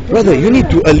 Why not? brother? You need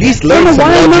to at least No, learn no, some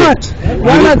why logic. not?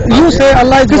 Why not? You say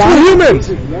Allah is Because one. we're humans.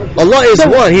 Allah is So,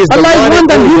 one. He is the Allah is one one, and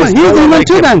then only. human. There's He is no one human like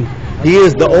too Him. then. He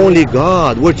is the only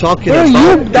God. We're talking Bro,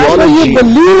 about that's why theology. you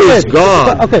believe He is it.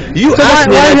 God. Okay. You so asked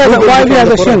me why and I proved why it he has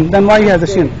from a the shin? Quran. Then why he has a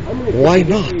shin? Why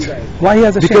not? Why he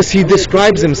has a Because shin? He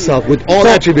describes Himself with all So-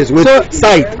 attributes, with so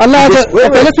sight. Allah has a, Wait, okay,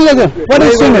 wait. let's listen. What Wait,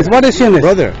 is shin wait, is? What is shin is?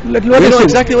 Brother, What we is know shin?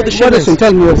 exactly what the shin What is is. shin?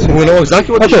 Tell me what is shin. We know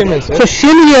exactly what the Okay, shin is. so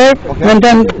shin here, and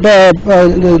then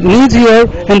the knees here,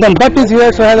 and then butt is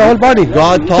here, so it has a whole body.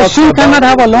 God So talks shin about- cannot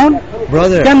have alone.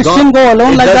 Brother, Can God, shin go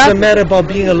alone it like doesn't that? matter about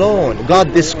being alone.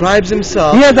 God describes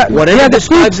himself. He has the- whatever he has the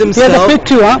describes feet. He has the himself. feet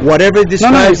too, huh? Whatever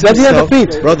describes does he have the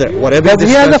himself. feet? Brother, whatever Does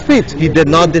he have the describes, feet? he did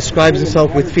not describe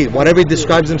himself with feet. Whatever he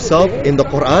describes himself in the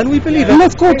Quran, we believe it.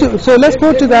 Let's go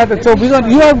to that. So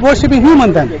you are worshiping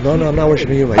human then. No, I'm not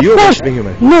worshiping human. Of You're course. worshiping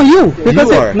human. No, you. Because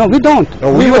You are. No, we don't.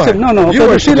 No, we you worship. are. No. You Okay,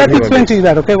 worship see, let me human explain to you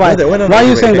that. Okay, why? Brother, no, Why are you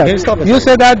wait, saying can that? you stop a You second?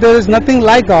 say that there is nothing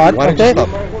like God. Why don't you Okay. stop?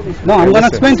 No, I'm going to Listen.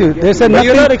 explain to you. They said But nothing.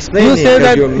 you're not explaining You say because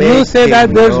that you're there's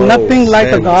making nothing no like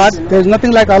a sense. God. There's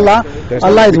nothing like Allah. There's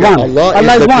Allah is nothing one. because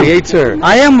Allah is the one. creator.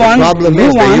 I am The one. problem you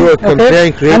is that one. you are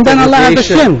comparing creator And then with Allah has the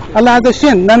creation. shin. Allah has the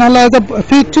shin. Then Allah has the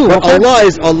feet too. But Okay? Allah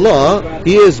is Allah.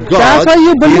 He is God. That's why you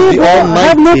He believe. is the I Almighty.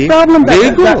 have no problem. There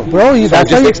you go. Bro, So I that's why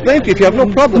just you. explained to you. If you have no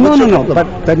problem, No, what's no, your no. problem?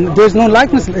 But then there's no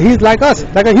likeness. He's like us,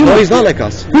 like a human. No, he's not like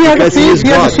us. He has the Because he feet. is He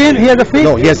has God. the shin. He has the feet.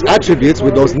 No, he has attributes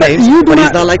with those names, You do but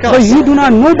he's not like But us. you do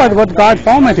not know about what God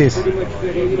format is.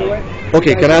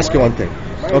 Okay, can I ask you one thing?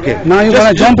 Okay. Now you're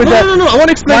gonna jump with that. No. I want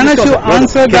to explain. Why this don't you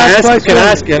concept. Brother, answer can I that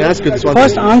ask, question? Can I ask you this one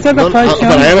First thing? answer the question.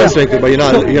 But I am Yeah. answering it, but you're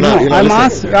not. So, You're not. no, You're not I'm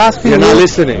listening. asking You're not you.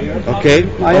 listening. Okay.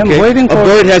 I am okay. waiting for- A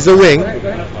bird has a wing.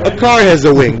 A car has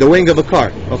a wing. The wing of a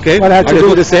car. Okay. What has Are to they do two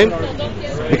with- the same?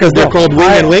 Because they're called wing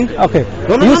and wing. Okay.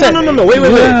 No. You said-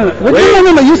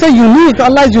 Wait. No. You say unique.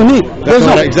 Allah is unique. That's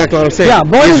not exactly what I'm saying. Yeah,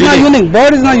 bird He's is not unique.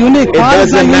 Bird is not unique. It Car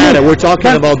is not doesn't matter. unique. We're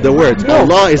talking But- about the words. Bro.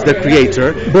 Allah is the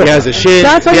creator. Bro. He has a shin.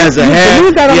 That's why He has a you head.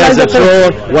 believe that He Allah has is a the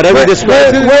creator. throne. Whatever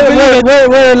describes him.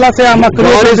 Where Allah say I'm a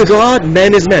God is creator? God,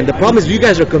 man is man. The problem is you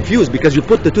guys are confused because you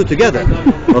put the two together.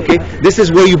 Okay? This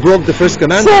is where you broke the first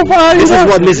commandment. So far, This is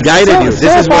what misguided you.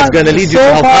 This is what's going to lead you to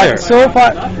hellfire. So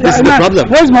far. This is the problem.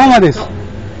 Where's Muhammad is?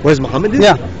 Where's Muhammad?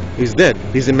 Yeah. He's dead.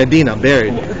 He's in Medina,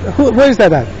 buried. Where is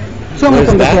that at? Show me Where's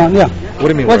from the that? Quran. Yeah. What do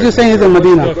you mean? What where? you're saying is in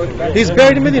Medina. He's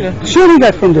buried in Medina. Show me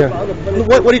that from there.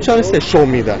 What are you trying to say? Show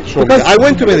me that. Show me Because- that. I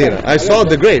went to Medina. I saw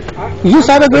the grave. You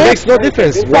saw the It grave? makes no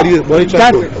difference. What are you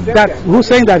trying to do? That who's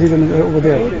saying that he's over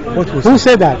there? Who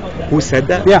said that? Who said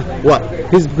that? Yeah. What?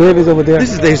 His grave is over there.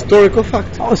 This is the historical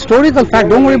fact. Oh, historical fact.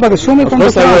 Don't worry about it. Show me Of from the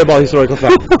course I worry Quran. about historical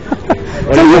fact.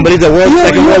 Well, So you you- don't believe the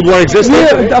Second World War existed?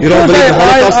 Yeah, of You don't course believe the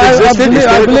Holocaust existed? I believe,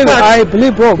 Historical I facts.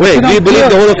 believe, bro. Wait, You do you know, believe here-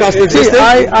 the Holocaust existed?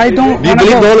 See, I don't. Do you wanna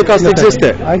believe go. the Holocaust Listen,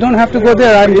 existed? I don't have to go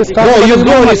there. I'm just talking. No, about you the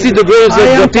go and you Muhammad. see the graves I of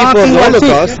am the people of talking the about- see,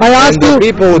 Holocaust I asked and the you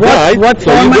people who died. What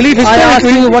So you format- believe I asked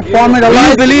historically? you what format Do Allah you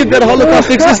is- believe that Holocaust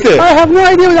existed? I have no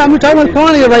idea. I'm talking about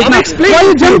Quran here right I'm now. explaining Why are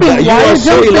you to you, jumping? but you Why are you so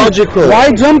jumping? illogical. Why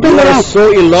jumping You are around? so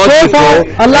illogical. So far,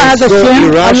 Allah has a and so shin.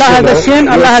 Allah has a irrational. shin.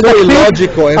 You Allah are has so a feet.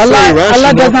 illogical and Allah, so irrational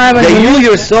Allah does not have a that you unique-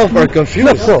 yourself are confused.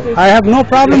 Look, bro, I have no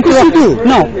problem Of course to. you do.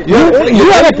 No,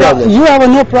 You have a problem. You have a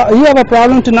no you have a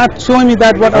problem to not showing me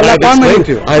that what But Allah I've explained permitted.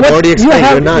 to you. I've What- already explained.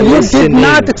 You, You're not you listening. did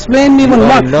not explain me even You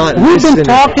are one. not We've been listening.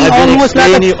 talking I've been almost like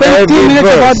explaining you 15 every minutes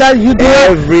verse. about that. You do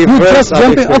Every you verse just I've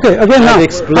jumping. explained. Okay, again now I've I'm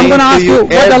explained going to ask to you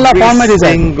what Allah every format is.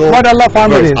 single What Allah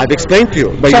format verse. is. I've explained to you,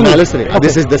 but Tell you're not me. listening. Okay.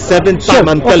 This is the seventh Sure. time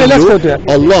I'm Okay, telling let's you go there.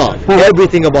 Allah, Huh.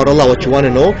 everything about Allah, what you want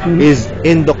to know is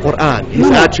in the Quran. His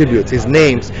No. attributes, His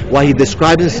names, why He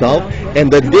describes Himself,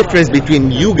 and the difference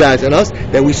between you guys and us,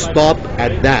 that we stop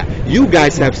at that. You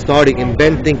guys have started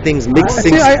inventing things,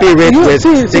 mixing spirit with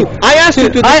things. I asked you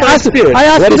to define spirit. I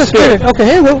asked What you is the spirit. Okay,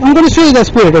 hey, well, I'm going to show you the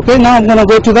spirit. Okay, now I'm going to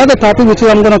go to the other topic, which is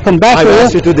I'm going to come back I've to.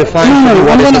 asked you to define No, for me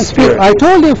what I'm is going the to spirit. I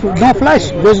told you no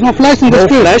flesh. There's no flesh in the No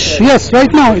spirit. flesh? Yes,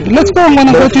 right now. Let's go. I'm going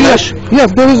to No go to flesh?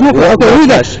 Yes, there is no flesh. What Okay, no read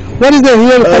that. flesh? What is the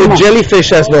real? A jellyfish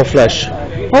has no flesh.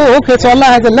 Oh, okay. So Allah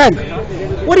has a leg.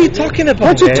 What are you talking about?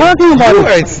 What you man? talking about? You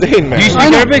are insane, man. Do you I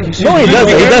speak know. Arabic? No, he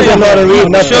doesn't. He doesn't know how to read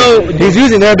nothing. So- He's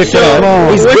using Arabic. So,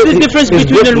 now. He's what's good- the difference he's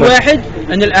between good, man.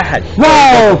 al-wahid and al-ahad?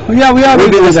 Wow. Yeah, we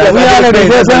already We'll did that. discuss- We I already understand. did. He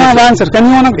doesn't Have answer. Can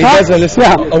you want to He talk? doesn't listen.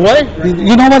 Yeah. A what?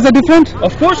 You know what's the difference?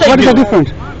 Of course I What do. is the difference?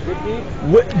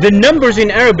 The numbers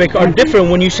in Arabic are different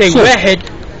when you say Sure. واحد.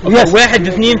 Yes. واحد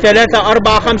اثنين ثلاثة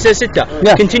أربعة خمسة ستة.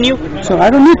 Yeah. Continue. So I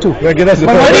don't need to. Yeah, give us the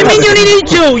What What do you point. mean you need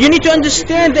to? You need to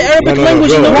understand the Arabic No, language.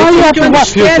 bro. in order Why you for have to to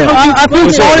watch? understand how to I feel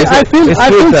It's sorry. filter. I feel It's I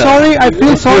feel filter. sorry. I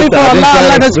feel sorry for I've been Allah. trying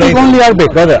Allah to does speak explain. only Arabic.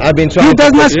 Brother, I've been trying He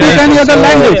does to not speak any other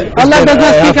language. Allah does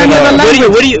not speak any other What do you, language.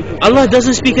 what do you, Allah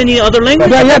doesn't speak any other language?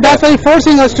 Yeah, that's why he's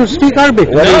forcing us to speak Arabic.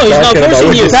 What are No, you he's not talking about? forcing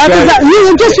We're you. just That is trying- that. You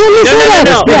just only No, say no, that.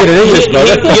 no, no. Speak it in English,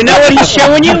 brother. You know what he's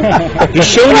showing you? He's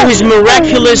showing you his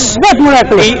miraculous What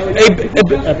miraculous?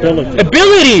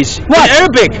 abilities What? in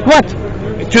Arabic. What?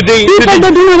 People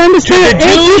that do not understand.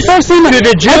 80%. to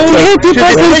the Jews,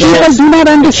 80% people do not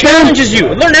understand. challenges you.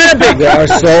 Learn Arabic. They are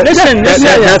so. Listen.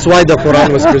 That's why the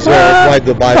Quran was preserved. That's why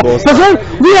the Bible. So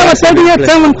we have a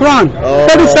 37 Quran.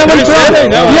 37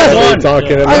 Quran. Yes. What are you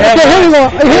talking about? Okay, here we go.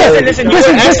 Here. Listen, you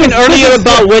were asking earlier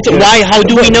about how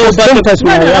do we know about Don't touch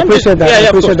me. I appreciate that. Yeah, I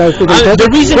appreciate that. the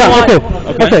reason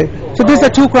why. Okay. So these are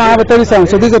two Quran. I have a 37.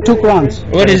 So these are two Qurans.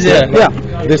 What is it? Yeah.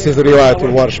 This is Riwayat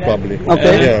al-Warsh probably.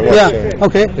 Okay. Yeah. Warsh, Yeah.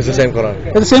 Okay. It's the same Quran.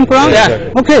 It's the same Quran?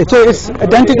 Yeah. Okay, so it's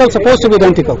identical, supposed to be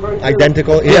identical.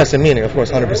 Identical? Yes, in meaning, of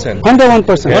course, 100%.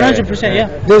 101%. 100%, yeah.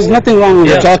 There's nothing wrong with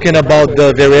We're it. talking about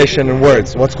the variation in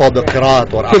words. What's called the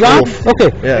qiraat or Quran? ahruf. Okay.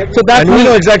 Yeah. So that and we means-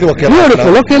 know exactly what qiraat.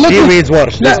 Beautiful. Okay, let's He see. reads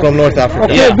Warsh. That's from North Africa.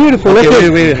 Okay, beautiful. Okay, Okay,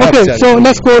 we have okay. sense. So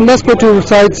let's go to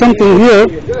cite something here,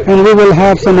 and we will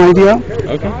have some idea.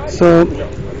 Okay. So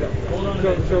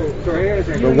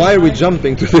But why are we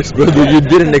jumping to this, brother? You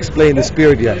didn't explain the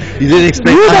spirit yet. You didn't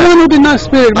explain. you're the one who did not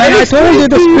spirit, man. I told you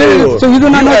the spirit, so you do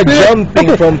not You know are spirit. jumping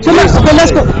Okay, from so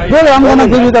let's go. Brother, I'm gonna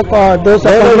give you the those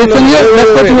listen here.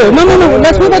 Let's go to here. No.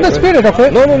 Let's go by the spirit, okay?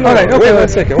 No. All right. Okay. Wait 1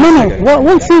 second. No.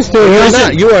 We'll see. You're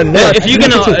not. You are not. If you're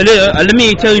gonna let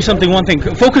me tell you something. One thing.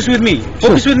 Focus with me.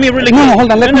 Focus with me really quick. No,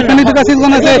 hold on. Let me finish because he's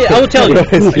gonna say. I will tell you.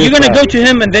 You're gonna go to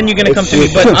him and then you're gonna come to me.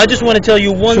 But Sure. I just want to tell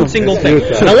you one single thing.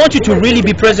 And I want you to really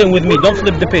be present with me. Don't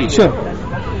flip the page. Sure.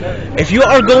 If you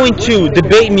are going to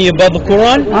debate me about the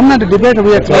Quran, I'm not a debater.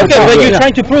 We are okay, but you're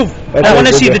trying to prove. That's I want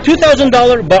to good, see yeah. the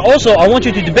 $2,000, but also I want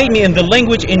you to debate me in the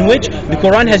language in which the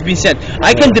Quran has been sent.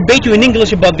 I can debate you in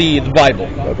English about the Bible.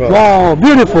 Wow,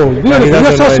 beautiful.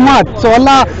 You're so smart. So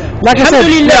Allah, like I said,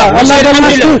 Alhamdulillah. Allah doesn't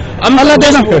ask you. Allah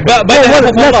doesn't. By the help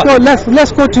of Allah.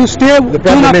 Let's go to stay.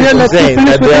 problem Up is here. Let's Hussein,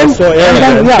 finish that with they are him. so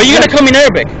arrogant. But you're gonna come in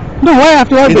Arabic. No, why have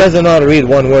to He Arabic? doesn't know how to read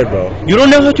one word, bro. You don't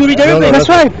know how to read Arabic. That's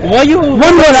right. Why you?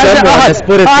 One word. I said Someone Ahad. has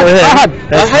put it for him. Ahad.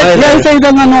 That's Ahad. highlighted. Yeah, he said he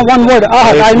doesn't know one word.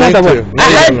 Ahad. I know the word.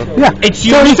 Ahad. Yeah. It's So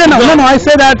he unique said to God. no. I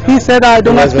said that. He said I do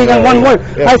not doesn't speak in know. one word.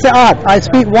 Yeah. I say Ahad. I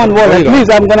speak one word. No, At you don't.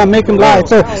 least I'm gonna make him lie.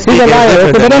 So he's a Speaking is liar. different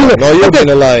Okay, but than- anyway. No, you've Okay. been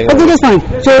a lying. Okay, that's fine.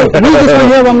 So read this one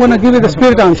here. I'm gonna give you the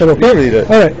spirit answer. Okay. You read it.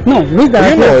 All right. No, read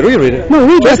that. You know it. Read it. No,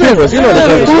 read that. Translate it. You know the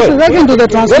translation. I can do the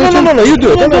translation. No. You do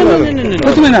it. No.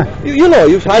 What do you mean? You know.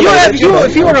 You've highlighted.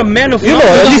 If you are a man of You know.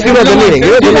 At least you know the meaning.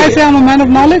 You know the Did I meaning. say I'm a man of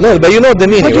knowledge? No, but you know the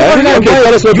meaning, But you right? are- Okay,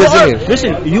 tell us what You this are, means.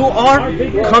 listen, you are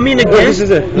coming This against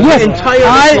is it. Yes, the entire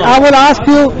I Islam. will ask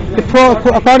you, if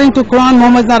according to Quran,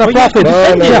 Muhammad is not a prophet. No.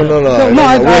 Yeah. So, no,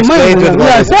 We explained it.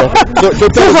 yeah. So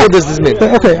tell us what does this mean?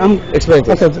 Okay, Explain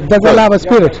to us. okay. Does Allah have a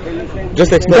spirit?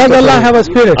 Just explain. Does to us. Allah have a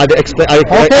spirit?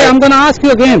 Okay, I'm gonna ask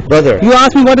you again. Brother. You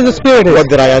asked me what is the spirit is. What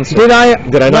did I answer? Did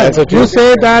I not answer to you you?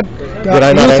 say that Did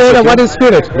I not you answer say that to what you? is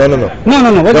spirit? No. No. What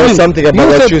There do you was mean? something about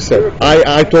what you said.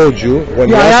 I told you when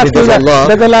you Yeah, I asked me, asked you does that. Allah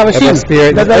Does Allah have a have a shin?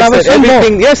 spirit? Does Allah I have a said shin? No.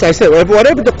 everything. Yes, I said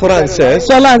whatever the Quran says.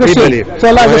 So Allah has a we shin. believe. So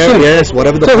Allah has a Whatever- shin. Yes,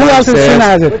 whatever the So who Quran else's says. shin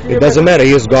has it? It doesn't matter.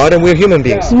 He is God and we're human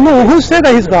beings. No, who said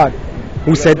that he's God?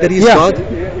 Who said that he's Yeah. God?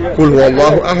 Qul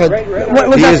huwallahu ahad.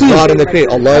 What He that is mean? God and the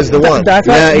Creator. Allah is the one. That's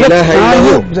La why, ilaha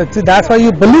illahu. that's why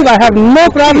you believe. I have no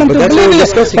problem but to that's believe what we're it.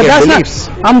 discussing But here, that's beliefs.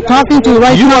 not. I'm talking to you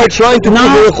right You now. are trying to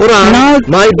now, prove the Quran, now,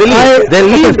 my belief. Then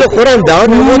leave the Quran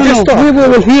down and we'll just talk. We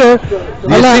will hear. You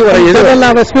see what I Does Allah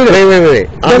have a spirit? Wait.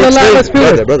 Does Allah have a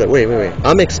spirit? Brother, wait.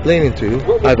 I'm explaining to you.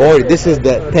 This is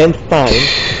the 10th time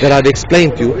that I've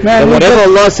explained to you that whatever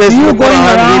Allah says in you the going Quran,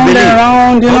 we around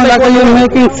and believe. around, like you're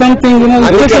making something,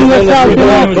 I'm pushing looking-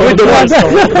 yourself, Read the words.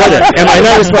 Brother, am I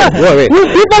not responding? Wait.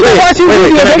 People are watching Wait,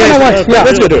 video, can I they're gonna guess? watch. Yeah.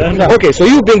 Let's go do it. Okay, so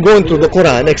you've been going through the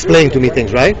Quran, explaining to me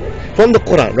things, right? From the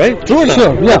Quran, right? True or not?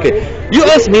 Sure, yeah. Okay. You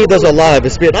asked me, does Allah have a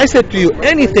spirit? I said to you,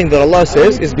 anything that Allah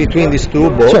says is between these two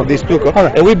books, Sure. All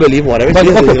right. And we believe whatever. But,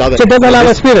 okay. So does Allah have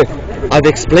a spirit? I've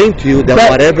explained to you that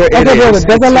whatever it Okay, brother, is,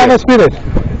 does Allah have a spirit?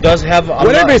 Does have Allah,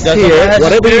 whatever is does here, Allah has a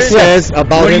whatever he spirit? says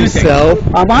about What do you think? himself.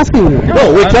 I'm asking you.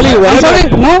 No, we're telling you I'm whatever.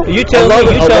 sorry, no? You tell Allah,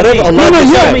 me. You tell whatever me. Allah No,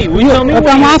 says. tell me. You tell me. Okay,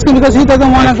 I'm asking because he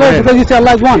doesn't want to go friend. because you say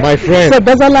Allah is one. My friend. So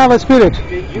does Allah have a spirit?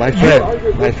 My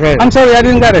friend. I'm sorry, I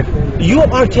didn't get it. You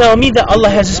are telling me that Allah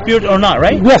has a spirit or not,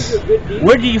 right? Yes,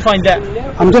 Where do you find that?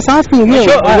 I'm just asking you.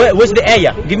 Sure. What's the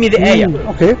ayah? Give me the ayah.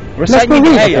 Okay. Recite Let's me go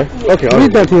the read. ayah. Okay, all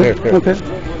Read right. that here. Here. Okay.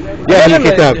 يا أهل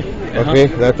الكتاب okay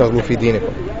لا تغلوا في دينكم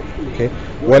okay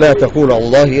ولا تقولوا على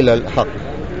الله إلا الحق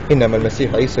إنما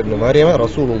المسيح عيسى ابن مريم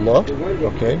رسول الله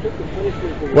okay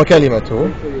وكلمته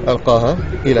ألقاها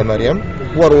إلى مريم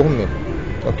وروح منه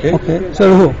okay Okay. So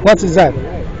who? What is that?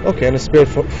 Okay, and a spirit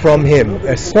from Him,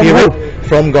 a spirit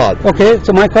from God, Okay,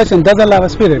 so my question, does Allah have a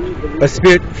spirit? a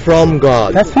spirit from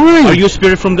God. That's fine. Are you a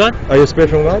spirit from God? Are you a spirit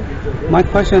from God? My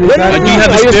question is No, that... no, Do you have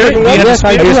a Are you a spirit? spirit from Do you God? have a Yes,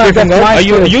 I spirit? do. Are you a That's spirit from God? my Are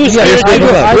you spirit. a Yes, spirit I from do.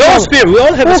 God? I We all do. spirit. We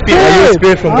all have a spirit. Are you a Okay.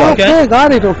 spirit from God? Okay,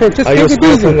 got it. Okay, just Are you a take it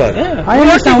spirit easy. from God? Yeah. I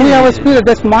understand we have a spirit.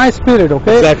 That's my spirit,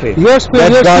 okay? Exactly. Your spirit,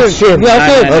 That's your God's spirit. spirit. Yeah,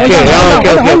 okay. Okay,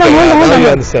 Hold on, hold on. now you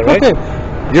understand, right? Okay.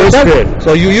 Your So that's- spirit.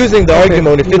 So you're using the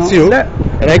argument, it fits you.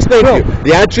 And I explained to you,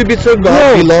 the attributes of God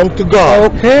Bro. belong to God.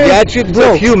 Okay. The attributes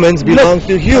Bro. of humans belong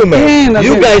to humans. Again.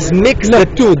 You guys mix the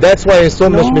two. That's why it's so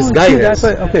much See, misguidance. that's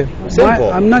why, okay.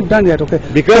 Simple. I'm not done yet, okay.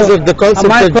 Because of the concept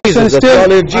my of question Jesus, the still,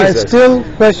 theology of Jesus. still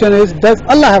question is, does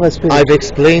Allah have a spirit? I've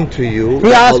explained to you. He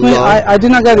that asked me, Allah, I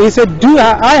did not get it. He said,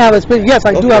 I have a spirit? Yes,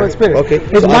 I do Okay, have a spirit. okay.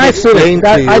 It's So my I've spirit. explained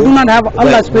That to I you do not have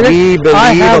Allah's that spirit. we believe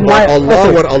I have about my Allah,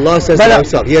 okay. what Allah says But, about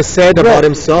Himself. He has said bro, about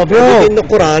Himself bro, everything in the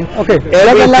Quran. Okay, does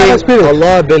Allah have a Everything spirit?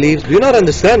 Allah believes. Do you not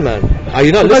understand, man? Are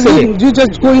you not Because listening? you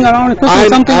just going around and questioning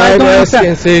something I don't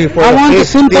understand. Saying for I the want a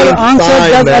simple 15th answer.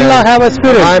 time, Does man. Allah have a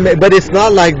spirit? But it's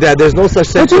not like that. There's no such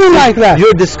thing. What do you mean like that?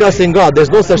 You're discussing God. There's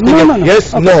no such thing. No, as no, no.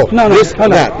 Yes, Okay. no. No, This, hold on.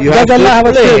 that. You Does have to Allah have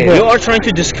a spirit, explain. bro? You are trying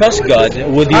to discuss God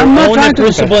with your I'm not own trying to-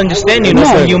 principle understanding No.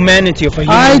 of the humanity of a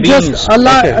human I beings. just,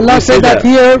 Allah, Okay, Allah we said see that that.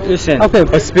 here. Listen. Okay.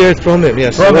 A spirit from Him.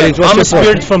 Yes. From What Him. is- what's I'm your a spirit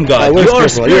problem? from God. We're You are a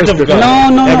spiritual. spirit You're of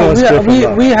God. No, Everyone's spirit from we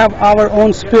God. we have our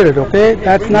own spirit, okay?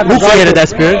 That's not Who God. created that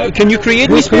spirit? Can you create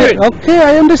me spirit? Okay,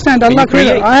 I understand. Allah you create?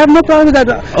 created. I have no problem with that.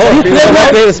 Oh, You okay, create Allah my-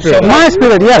 created spirit. My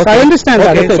spirit, yes, I Okay. understand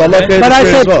that. Okay, Okay, so Allah created but I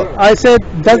spirit as said, well. I said,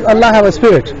 does Allah have a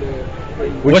spirit?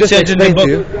 We What's just said in the explained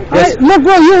to book? you. Yes. Look,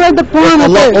 bro, you read the Quran.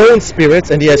 Allah Okay. owns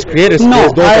spirits and He has created No,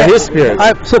 spirits. Those are His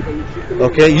spirits. So,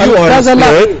 Okay, you are Does His Allah-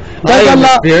 spirit. does I am His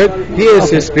Allah- spirit. He is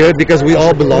Okay. His spirit because we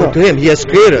all belong to Him. He has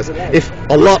created us. If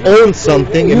Allah owns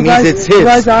something, it you means guys, it's His. you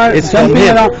guys are It's from jumping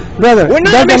Him. around, brother. We're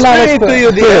not does Allah have a explaining to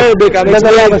you the spirit? Arabic. I'm Does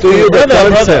Allah have explaining a to you spirit? the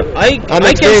Brother, concept. I I'm can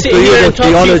explaining sit to you here the and talk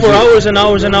to you for theology. hours and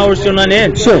hours and hours till not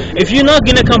end. Sure. If you're not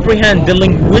gonna comprehend the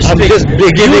linguistic I'm just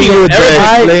giving beauty you of the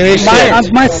Arabic,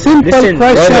 explanation. My simple Listen,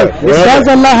 question: brother. does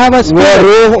Allah have a spirit?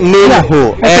 وَرُوحٌ مِنْهُ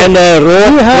Okay. and a You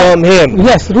ruh have- from Him.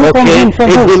 Yes, ruh from Okay, Him, from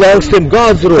it who? belongs to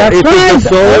God's ruh. That's It is right. the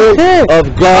soul Okay.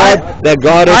 of God that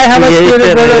God has I have a created spirit,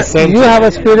 and brother. has sent You to. have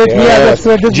a spirit. He has a Yes.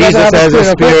 spirit. This Jesus brother has a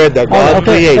okay? spirit that God okay.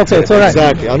 created. Okay, so right.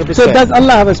 Exactly, 100%. So does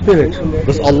Allah have a spirit?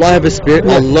 Does Allah have a spirit?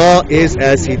 Yes. Allah is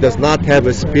as He does not have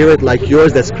a spirit like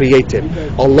yours that's created.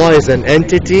 Allah is an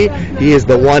entity. He is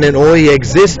the one and only. He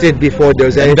existed before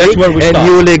there's anything. that's where we and stop.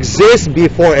 He will exist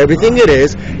before everything it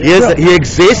is. He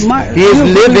exists. He is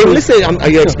living. Listen,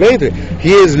 you explain to me.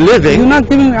 He is living. You're not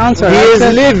giving me an answer. He I is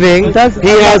said, living. does He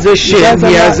Allah- has a shin. does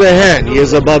He has Allah- a hand. He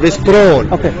is above His throne.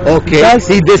 Okay. Okay. Does-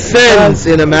 He descends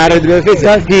in a matter of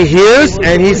does- He hears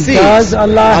and He sees. Does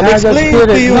Allah I'm have a explaining spirit?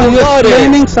 to you No, who you're God is.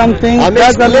 explaining something. I'm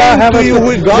Does Allah explaining have to a you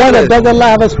spirit? who God Brother, is. does Allah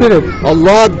have a spirit?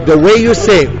 Allah, the way you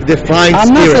say, define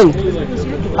I'm not spirit. saying.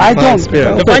 I Define don't. spirit.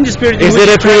 Okay. Define the spirit. Is it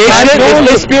a creation? don't-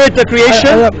 Is spirit a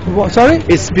creation? Sorry?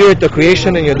 Is spirit a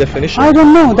creation in your definition? I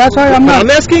don't know. That's why I'm But not. I'm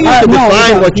asking you to no,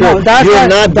 define no, what you're. no, that's You're why-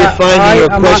 not that defining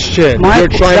your I am question. my- You're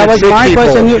trying that to was trick my people.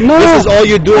 question. No, This is all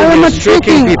you're doing. I am You're not tricking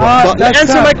tricking. people. So That's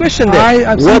answer not- my question then. I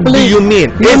What do simply- you mean?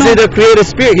 you Is know- it a created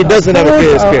spirit? He doesn't have a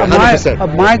created spirit. 100%.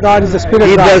 My God is a spirit.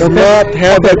 He God, does okay? not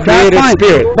have Okay, a that's created fine.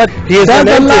 spirit. But He is does an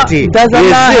Allah, entity. Does He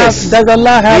Allah have? exists. Does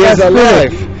Allah have He a is spirit?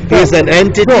 alive. He is an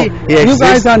entity. Bro, He you exists.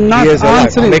 guys are not He is alive.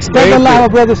 answering. I'm Does explaining Allah to have a you.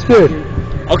 brother spirit?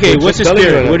 Okay, what's the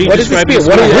spirit? What do you What is the describe spirit? as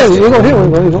What spirit? is Here, it? you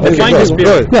go here. Define the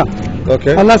spirit. Yeah.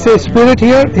 Okay. Allah says spirit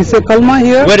here. He said kalma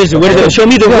here. What is it? What is it? Show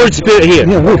me the word spirit here.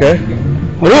 Yeah, ruh. Okay.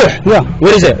 Ruh. Yeah.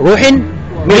 What is it? Ruhin?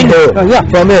 Yeah.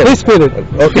 From Him. His spirit.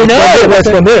 Okay. No, from him. That's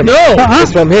from Him. No.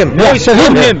 It's from Him. No, it's from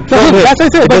him. From him. That's what I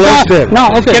said. It belongs to him. No,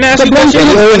 okay. Can I ask So you a belongs to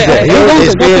question? him. He owns it. He He owns owns his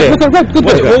it. Okay, spirit. good.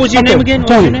 What was your Okay. name again? What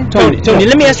was your Tony. name? Tony. Tony,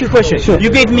 let me ask you a question. Sure. You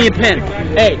gave me a pen.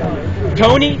 Hey,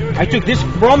 Tony, I took this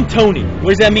from Tony. What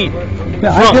does that mean?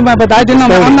 Yeah, I give my, but I didn't.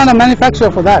 I'm not a manufacturer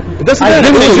for that. It doesn't I matter.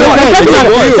 give it to It's you. your It fault. doesn't It's matter.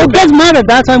 yours. It does matter.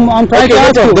 That's I'm trying to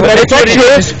ask you.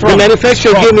 The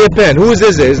manufacturer gave me a pen. Whose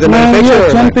is it? Is the Man, you're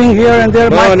manufacturer? jumping here and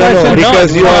there. My No, question.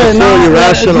 because you are Okay, so no,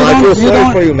 irrational. you I feel don't- you sorry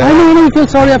don't- for you, man. I know you feel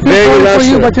sorry. I feel Very sorry for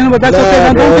you, irrational. but that's Nah, okay.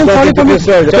 bro, Don't feel it's sorry nothing for to me feel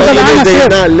sorry. The because problem I'm is a they're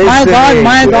saved. not My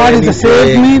listening God to is to save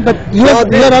anything. me, but your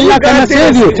Allah cannot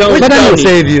save you. Tony But can't anyway,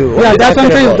 save you. What Yeah, are you that's what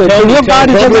I'm talking saying. about? Your God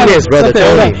is Problem just is, brother okay,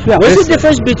 Tony, right, yeah. What's the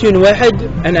difference between wahid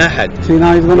and ahad? See,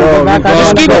 now he's gonna Bro, go back. you I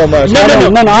just don't give wanna so much.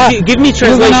 go. No. Give me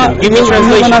translation. Give me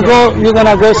translation. You're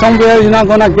gonna go somewhere. You're not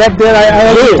gonna get there.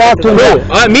 I already talked to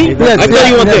him. Me? Yes, I tell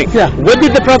you one yes, thing. yeah. What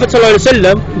did the Prophet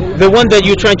ﷺ, the one that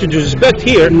you're trying to disrespect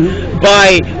here,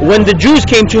 by when the Jews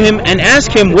came to him and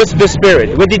asked him, what's the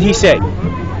spirit? What did he say?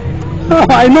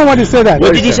 I know what he said that.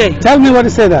 What did he say? Tell me what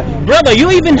he said that. Brother,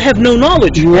 you even have no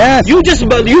knowledge. Yes. You just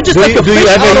like a do you fish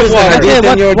ever out of use water. that?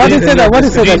 Okay, in your- what he in said your that? What he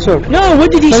said that? discipline? Sure. No,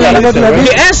 what did he So say? you know what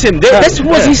He asked him. That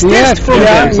was his Yes, test from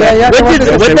yeah, him. yeah, yeah. What What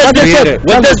does they said?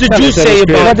 what does the Jews say What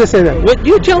about? they say that? What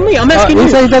you tell me? I'm asking he you.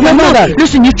 said he doesn't know that.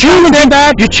 Listen, you're challenging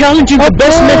that. You're challenging the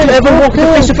best man to ever walk the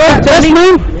face of earth. Tell Best me.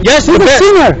 man? Yes, He's the a best.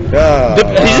 sinner.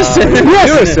 He's a sinner. Yes.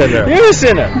 You're a sinner. You're a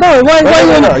sinner. No, why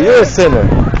No, you? you're a sinner.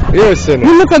 You're a sinner.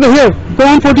 You look at the here.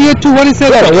 Quran 48:2. What he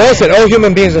said No, that? we all said all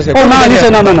human beings are sinners. Oh no, he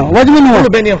said no. What do you mean? كل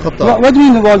What? بني خطاء. What do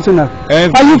you mean all sinner?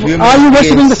 Every Are you human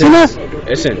worshiping being the sinner? sins.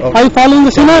 Listen. Are you following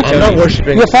the sinner? I'm not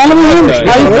worshiping. You're following him?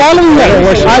 Okay. Are you following We don't him?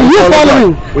 worship. Are We you follow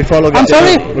following? God. We follow God. I'm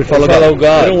sorry? We follow Follow God.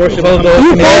 God. We don't worship God.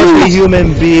 You follow Every him?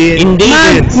 human being Indeed.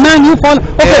 sins. Man, you follow.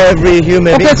 Okay. Every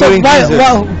human Okay, being, so including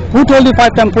Jesus. who told you 5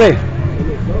 times pray?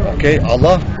 Okay,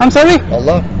 Allah. I'm sorry?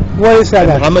 Allah. Where is that?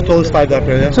 at? Muhammad told us 5 times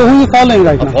prayer. So who are you following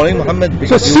right I'm now? following Muhammad So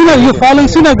because sinner, you following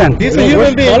sinner then? he's a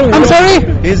human being. I'm sorry?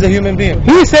 He's a human being.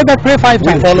 He said that pray 5 We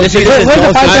times. follow Listen, Jesus. where's the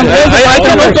also. 5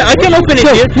 times? I can open it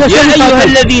Sure, here. yes, يا yes, أيها yes.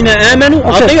 الذين آمنوا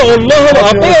Okay. أطيعوا الله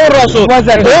وأطيعوا الرسول. What's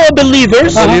that? All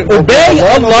believers obey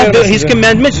Allah, His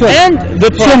commandments, Sure. and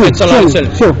the Show me, Prophet sallallahu alaihi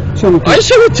wasallam. show me. I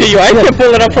show it to you. I can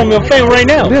pull it up from your frame right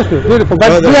now. Beautiful, beautiful. But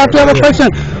Brother, we have to have a question.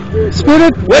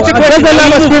 Spirit, What's the question? does Allah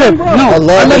have a spirit? No.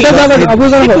 Allah Allah does have a is Abu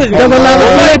Dhabi. not- Does Allah have a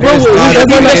Allah spirit? is not Does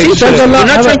a Allah- creation. does Allah We're not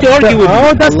have trying to argue with you.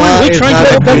 Oh, that's Allah fine. is trying not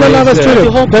to- a Does Allah have a creator.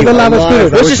 spirit? Does Allah have a Allah spirit?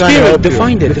 is- What's we're the trying to spirit? help you.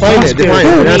 Define it. Define it. Define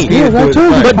it. We're asking you Yes, I to told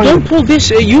you. define But it. don't pull this.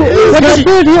 What is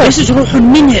spirit here? This is ruhun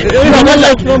minhu.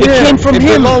 It came from It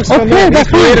him. belongs from Okay, him. that's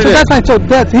He fine. created So it. that's fine. So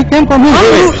that he came from him.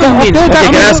 Wait, So, okay, okay, that's Okay,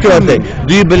 can I ask you one fine. thing?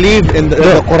 Do you believe in the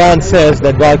Quran says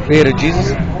that God created Jesus?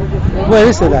 Where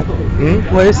is it that? Hmm?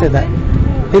 Where is it that?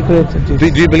 He created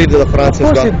Jesus. Do you believe that the Quran Of says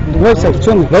course, God? where is it?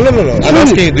 Show me. No. I'm Show me.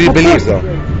 asking you, do you Of believe course. though?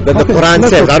 That the Okay, Quran let's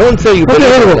says. go. I don't say you Okay,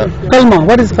 believe here we in go. that. Kalma.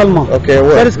 What is kalma? Okay,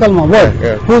 word. What is kalma? Word. Yeah,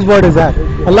 yeah. Whose word is that?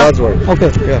 Allah? God's word.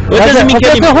 Okay. Yeah. What does it mean, Okay,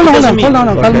 kalima? hold What does it on. mean?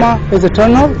 Okay. Kalma is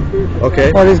eternal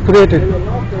Okay. or is created?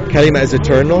 Kalima is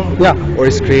eternal Yeah. or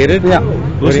is created? Yeah.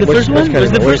 What's the first one?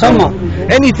 What's the kalima? first Kalma.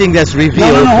 Anything that's No,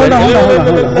 revealed. hold on.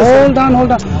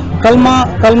 Hold on.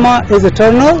 Kalma is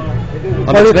eternal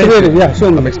I'm or is explaining created? to you. Yeah,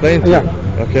 show me. I'm explaining to Yeah. you.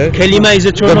 Okay. Kalima is The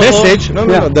eternal. message, no,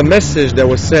 Yeah. the message that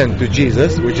was sent to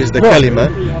Jesus, which is the What? kalima.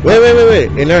 Wait.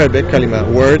 In Arabic, kalima,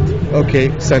 word,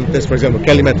 okay, sentence. For example,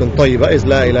 kalimatun tayyiba is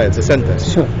la ilaha, it's a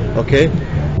sentence. Sure. Okay,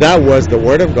 that was the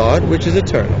word of God, which is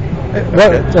eternal.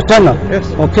 Word, it's eternal. Yes.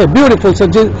 Okay, beautiful. So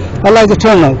Allah is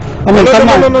eternal. I mean, No,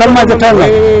 Kalma is no. eternal.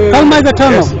 Wait. Kalma is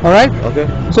eternal. Yes. All right. Okay,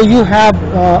 So you have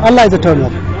Allah is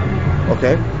eternal.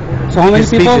 okay. So how many His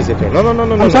speech people? is eternal. No.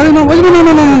 I'm sorry, no. Wait a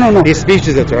minute, no. His speech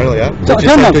is eternal, yeah. So Which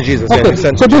is eternal. sent to Jesus. Yeah, Okay. it's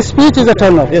sent So to this speech is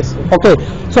eternal. Yes. Okay.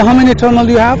 So how many eternal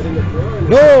do you have?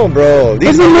 No, bro.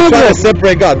 These Doesn't are trying matter. to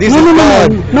separate God. This No, is no, no,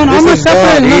 God. no, no, This I'm not is God.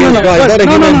 separating. He No, is no, God. He's not a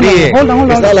no, human no. being. Hold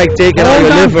on. It's not like taking out your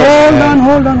liver.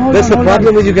 Hold on. That's the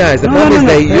problem with you guys. The No, problem is no.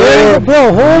 that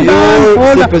Hold your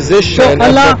on. supposition. So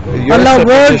Allah, your Allah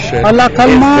word, supposition Allah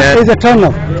kalma that- is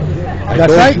eternal. I That's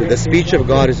told right. you, the speech of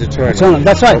God is eternal. Eternal.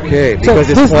 That's right. Okay, So because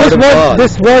it's this part of word, God.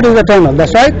 this word is eternal.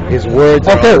 That's right. His words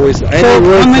Okay. are always So any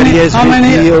words how many- that He has how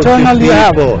many revealed eternal to you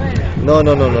have? people. No.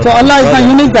 So Allah is not Brother,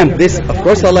 unique then. This, of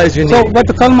course, Allah is unique. So, but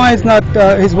the kalma is not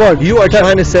His word. You are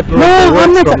trying to separate No, the I'm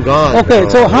words not. from God. Okay,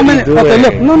 so how What are many? you Okay,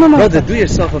 look, doing? no. Brother, do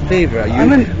yourself a favor. You I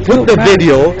mean, put look, the man.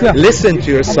 video, Yeah. listen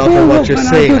to yourself Okay, and what look, you're man, I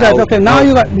saying. do that. how- Okay, now how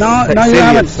you got now you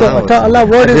have it. So sounds. Allah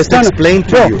word I is just eternal. explained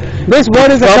to Bro, you. this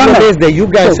word is The problem eternal. is that you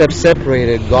guys So- have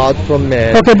separated God from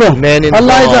man, Okay, bro. man in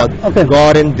Allah is God, okay.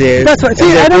 God in this. That's right. and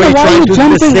See, I don't know therefore why you're you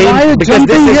trying to do the jumping. same- Why you because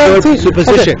jumping this is here? your See,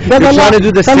 supposition. okay, You're Allah, trying to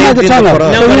do the Kalma same is thing in the eternal.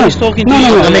 Quran. No, So but you- he's talking to no, you.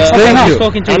 no, no. I'm Okay, explaining now. to you.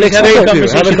 talking to I'm you. He's having a explaining to you.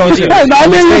 Have a conversation. conversation. Hey, I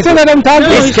I'm didn't explaining say to that you. I'm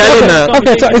talking. It's kalima.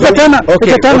 Okay, so it's eternal. Okay,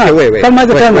 It's eternal. okay, wait. Kalma is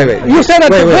eternal. Wait. You said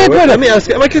that. Wait. Let me Wait. ask.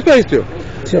 I'm explaining to you.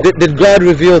 Sure. Did God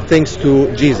reveal things to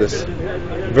Jesus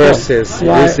versus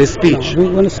Why? his speech? No,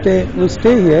 we'll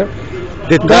stay here.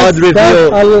 Did God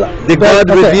reveal? Did God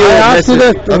reveal I asked you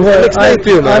message? that. I'm explaining to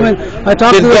you, man. I mean, I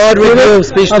talked Did to the God Spirit. reveal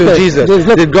speech to Okay, Jesus?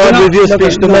 look, Did God no, reveal look,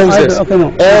 speech to no, I- Moses? okay, no.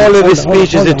 All of Hold his on,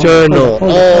 speech hold is on, eternal.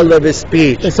 hold on. All of his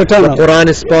speech. It's eternal. The Quran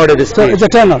is part of his So speech. it's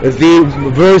eternal.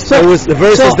 The verses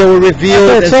so- that were revealed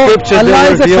okay, and so scriptures Allah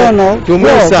that is were eternal. revealed to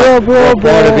Bro, Musa bro, were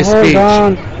part of his hold speech.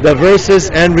 on. The verses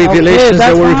and revelations that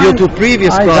that's were revealed fine. to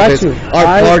previous I got prophets you. are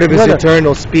part of his brother.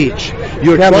 eternal speech.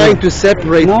 You're Yeah, trying brother. to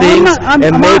separate No, I'm things not- I'm-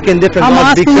 and I'm making not- different I'm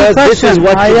gods asking you a because this is question.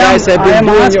 what you guys have I been am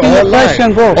doing your asking you a whole life.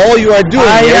 question, bro. All you are doing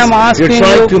I is am asking you're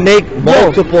trying you- to make Bro.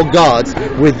 multiple gods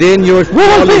within your Wait,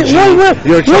 theology.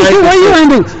 You're wait, trying where are you to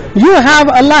ending? You have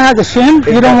Allah has a shin.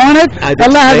 You don't want it.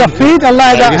 Allah has a feet. Allah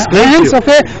has a hands.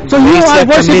 Okay. So you are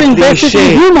worshipping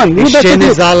basically human. His shin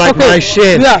is not like my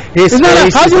shin. Yeah. His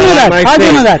face How is do you know not that? like my How do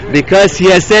you know face. that? Because he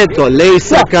has said to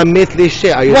Laysa kamithli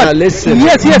shay. Are you not listening?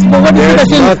 Yes, but what is There's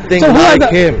the shin? nothing So who are like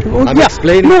the- him. I'm Yeah.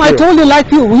 explaining No, to I you. told you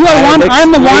like you. You are I'm one. I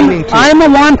am the one. explaining to you. I am the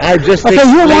one. I just Okay, you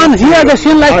explained one. to He you. has a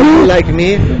shin like Are you you. like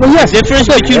me? Well, yes. Difference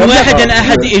Okay. between wahid and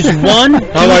ahad is 1, 2,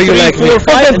 How are you 3, like 4, me?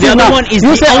 5, and the Now, other one is you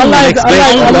the say only Allah one. is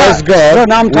Allah is God, Bro,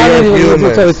 now I'm we telling are you.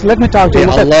 humans. So let me talk to you.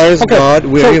 Allah is Okay, God,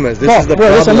 we're so, humans. This bro, is the bro,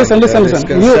 problem. Listen. The You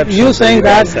misconceptions saying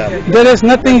that that you guys have. there is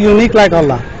nothing unique like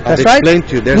Allah. That's I've right. explained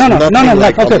to you. There's no, nothing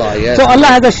like okay. Allah. Yes. So Allah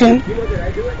has a shin.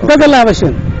 Does Allah have a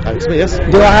shin? Yes.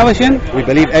 Do I have a shin? We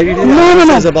believe everything No. Allah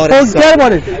says about Forget Himself.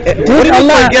 about it. What do you mean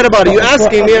forget about it? You're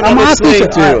asking me and I'm asking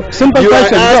explaining to you. Simple You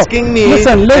question. are bro. asking me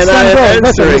Listen, and I am bro.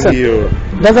 answering Listen. you.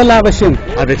 Does Allah have a shin?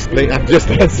 I've explained. I've just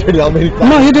answered how many times.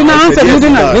 No, you did not I answer. said You yes, did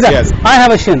he not. does, Yes. I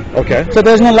have a shin. Okay. So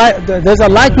there's no there's a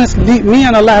likeness. Me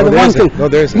and Allah have No, the there one isn't. thing. No,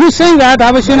 there isn't. You saying that I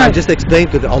have a shin? I just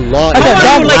explained to the Allah. Okay, is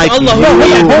God not like Allah who you.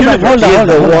 created the universe. Hold on, He's hold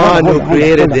the on, hold on, one hold who on,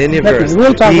 created hold on. the universe.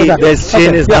 We'll talk about that. His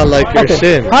shin is not like your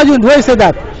shin. How you where say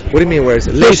that? What do you mean? Where is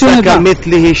it? Your shin Laysa is not-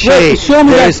 kamithlihi shay. Wait, show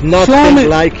me There that. is Show nothing me-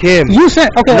 like him. You said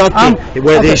okay. Nothing.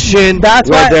 Whether okay. his shin, That's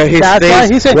whether why, his that's why he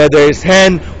face, said. whether his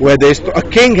hand, whether his a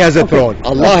king has a throne.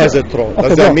 Allah has a throne.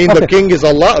 Does that mean the king is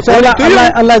Allah? So According to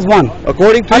you. Allah is one.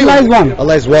 According to Allah you. is one.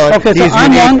 Allah is one. Okay, so He's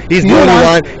I'm unique. one, He's the you're only one.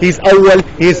 one. He's awwal.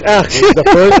 He's akhir. He's the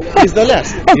first. He's the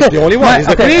last. He's the only one. He's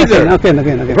the creator. Okay.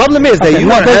 The problem is that Okay, you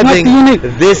no, are there's having nothing unique.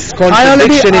 this I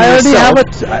already contradiction in have yourself.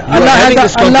 it. You Allah are has having a-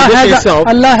 this Allah contradiction has a- yourself,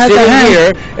 Allah has a sitting hand.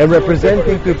 here and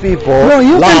representing to people Bro,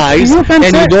 you lies, can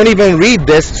and say- you don't even read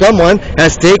this. Someone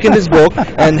has taken this book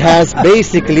and has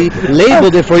basically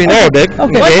labeled it for you in Arabic.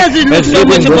 Okay. Why does it look and so given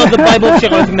much this- about the Bible of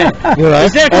Sheikh Uthman? Right?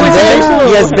 Is there a And then coincidence?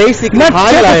 he has basically Let Sheikh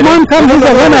highlighted. Uthman come, he's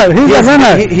a winner, he's He a has-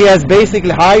 winner. He has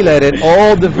basically highlighted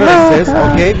all the verses,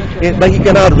 okay, but he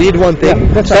cannot read one thing.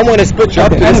 Yeah, that's Someone has put you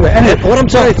up to this. Anyway. What I'm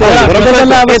trying to tell you, what I'm Does trying to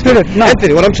Allah have a Anthony, spirit? No.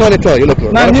 Anthony, what I'm trying to tell you, look,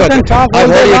 what Man, I'm you trying can to- talk all I've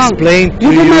day already long. explained to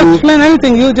You did not you. explain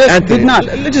anything. You just Anthony, did not.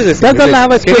 just listen Does to me. Allah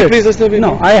have a Can spirit? you please listen to me?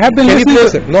 No, I have been Can you listening. please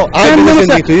listen? No, I've been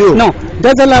listening to you. No,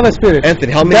 does Allah have a spirit?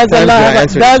 Anthony, how many Does times Allah do I have a-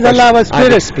 answer does this Allah have a question? I've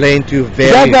spirit? explained to you Does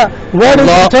very. the word is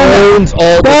Allah eternal? owns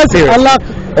all the Does spirits. Allah?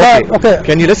 Okay.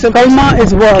 Can you listen? please? Kalma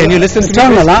is word. Can you listen to me,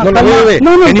 eternal, please? huh? No, Kalma- wait.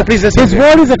 No. Can you please listen His to me?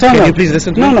 word is eternal. Can you please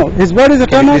listen to me? No. His word is Can you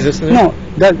eternal. please listen to me? No.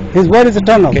 His word is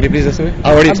eternal. Can you please listen to me?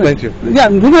 I already explained to you. Yeah,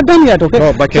 we're not done yet. Okay.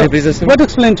 No, but can you please listen to me? What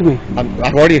explain to me?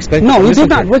 I've already explained. No, to you. you Listen did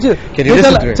to not. me. What you? Can you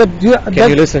listen to me? Can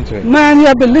you listen to me? Man, you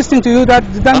have been listening to you. That's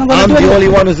not going to I'm do the anything. only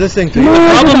one who's listening to you. No, The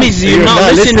problem is you're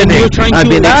not listening. You're trying I've to.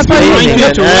 been That's why you- explaining you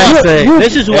and to run. answering.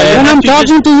 This is why you When have I'm to just.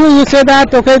 talking to you, you say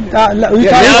that, okay? now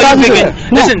you begin.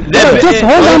 Listen, just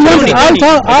hold on. Tony, I'll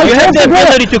talk. I'll you have the talk.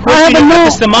 ability to I have question a no-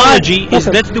 epistemology. Is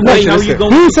Okay. that's the way how you go?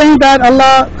 He's saying that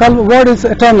Allah word is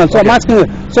eternal. So I'm asking you.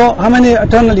 So how many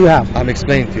eternal you have? I'm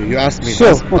explaining to you. You asked me. Sure,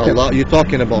 That's okay. Allah. You're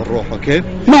talking about Ruh, okay?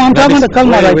 No, I'm talking the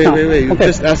kalma right wait, now. Wait. You Okay.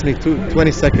 just asked me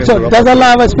 20 seconds. So does Allah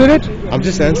have a spirit? I'm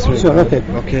just answering. Sure, okay.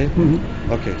 Okay. Mhm.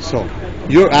 Okay. So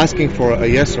you're asking for a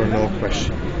yes or no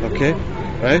question. Okay.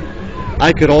 Right.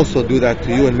 I could also do that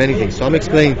to you in many things. So I'm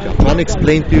explaining to you. I'm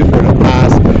explaining to you for the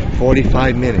past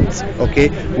 45 minutes. Okay.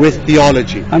 With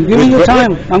theology. I'm giving With you ver-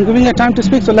 time. I'm giving you time to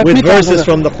speak. So let me with talk. verses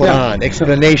from the Yeah. Quran,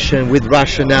 explanation with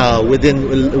rationale,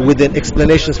 within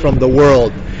explanations from the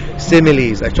world,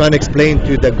 similes. I try and explain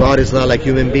to you that God is not like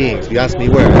human beings. You ask me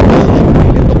where? I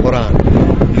told you in the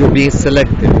Quran. You're being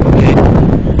selective, okay?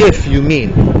 If you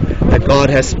mean that God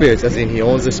has spirits, as in He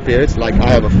owns the spirits, like I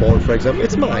have a phone, for example,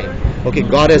 it's mine. Okay,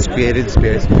 God has created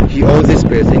spirits. He owns the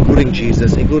spirits, including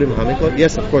Jesus, including Muhammad.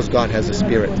 Yes, of course, God has a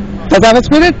spirit. Does that have a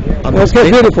spirit? I'm Okay,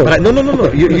 explaining- beautiful. But no.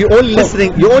 You're only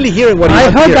listening. You're only hearing what you I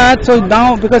want to heard hear. that. So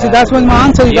now, because that's what my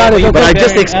answer you Yeah, got it. but But I Okay.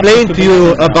 just explained to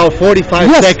you about 45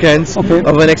 Yes. seconds Okay.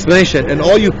 of an explanation, and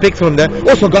all you picked from that.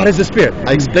 Also, God is the Spirit.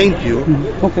 I explained to you.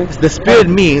 Okay. The Spirit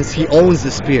means He owns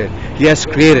the Spirit. He has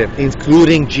created,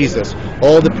 including Jesus.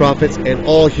 All the prophets and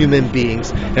all human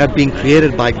beings have been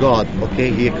created by God. Okay,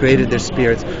 He created their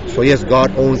spirits. So yes,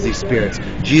 God owns these spirits.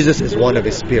 Jesus is one of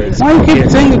His spirits. Why you keep Okay.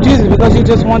 saying Jesus? Because you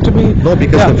just want to be. No,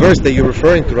 because Yeah. the verse that you're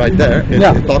referring to right there,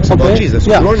 it talks about Okay. Jesus.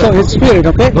 Yeah. You're So not- His spirit,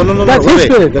 okay? No, That's wait, His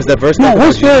wait. spirit. Does that verse No, talk about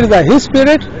whose spirit Jesus? is that? His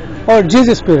spirit or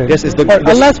Jesus' spirit? Yes, it's the- Or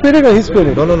the- Allah's spirit or His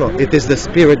spirit? No. It is the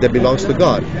spirit that belongs to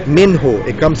God. Minhu.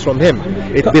 It comes from Him.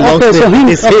 It belongs Okay, to so Him. Him.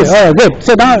 It's Okay, His. all right, good.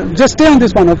 So now, just stay on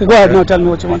this one. Okay, go ahead. Now tell me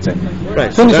what you want to say.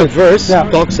 Right. So Finish that it. verse Yeah.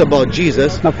 talks about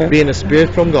Jesus Okay. being a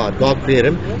spirit from God. God created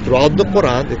him. Throughout the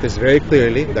Quran, it is very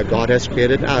clearly that God has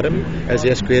created Adam as He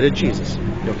has created Jesus.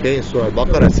 Okay. In Surah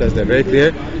Al-Baqarah, it says that very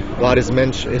clear. God is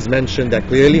mentioned that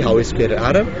clearly how He's created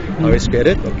Adam, how He's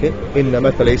created. Okay, إن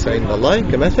مثل عيسى عند الله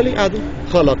كمثل آدم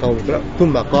خلقه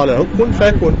ثم قال له كن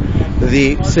فيكون.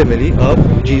 The simile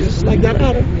of Jesus like that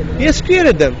Adam. He has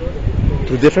created them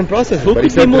through different processes. Who but He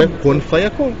could be said more- to them, kun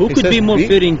fayakun. Who He could says, be more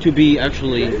fitting to be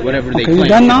actually whatever they Okay, claim you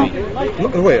done to now? be?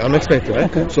 No, wait, I'm explaining to you,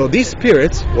 right? Okay. So these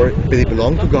spirits they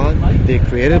belong to God. They're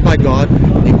created by God.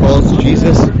 He calls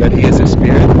Jesus that He is a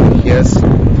spirit. He has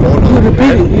thrown You're out the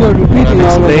repeating. man. You're repeating I'm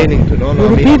all of explaining it. to no, You're I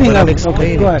mean, repeating but I'm of- okay,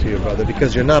 explaining go ahead. to you, brother,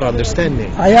 because you're not understanding.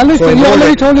 I understand. in You order-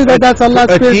 already told me that that's Allah's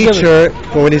a spirit given. teacher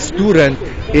for when a student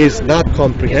is not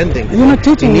comprehending. You're not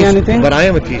teaching He me needs- anything. But I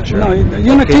am a teacher. No,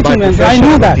 you're not Okay, teaching by me anything. I profession, know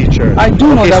I'm a that. teacher. I do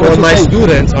know Okay, that so what you're my saying.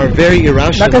 students are very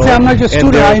irrational. Like I say, I'm not your and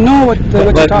student. they're- I know what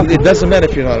you're but talking it doesn't matter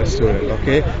if you're not a student,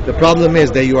 okay? The problem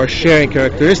is that you are sharing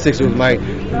characteristics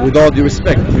with all due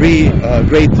respect,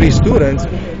 grade 3 students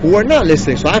who are not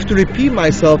listening. So I have to repeat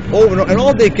myself over and over, and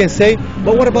all they can say,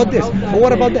 but what about this? But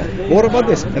what about that? But what about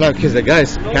this? And because the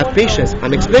guys, have patience.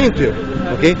 I'm explaining to you,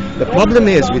 okay? The problem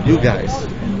is with you guys,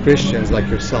 Christians like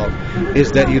yourself,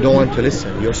 is that you don't want to listen.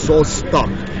 You're so stuck.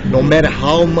 No matter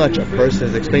how much a person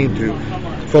is explaining to you,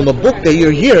 from a book that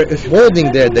you're here is holding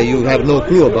there that you have no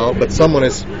clue about, but someone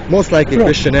is most likely Bro.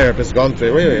 Christian Arab has gone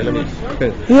through. Wait, let me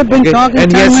finish. You have been talking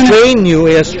and 10 he has minutes. trained you.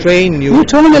 He has trained you. You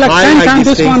told me like to 10 highlight times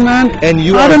these this one, things, man. And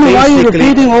you I are don't know why you're basically-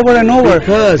 repeating over and over.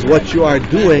 because what you are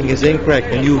doing is incorrect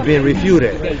and you've been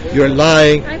refuted. You're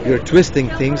lying, you're twisting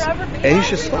things, and you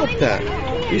should stop that.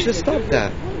 You should stop that.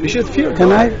 You should fear Can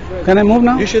God. I move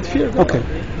now? You should fear God. Okay.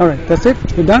 All right. That's it.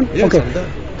 You're done. Yes, okay. I'm done.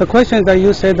 The question is that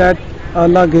you say that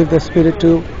Allah gave the spirit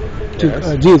to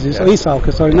Yes. Jesus or Yes. Isa.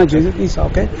 Okay. Sorry, not Jesus. Isa.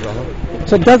 Okay. Uh-huh.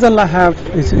 So does Allah have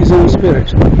his own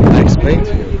spirit? I explained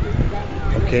to you.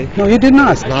 Okay? No, you did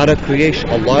not. It's not a creation.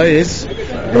 Allah is the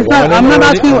It's one not, and I'm not only.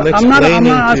 asking. I'm not explaining to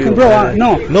asking, you. bro.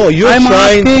 No. No, you're I'm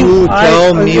trying asking, to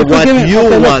tell me if you what give me- you okay,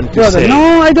 look, want to brother, say.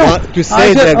 No, I don't. Want to I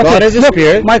say said- that God okay, is a look,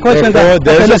 spirit. My question therefore, that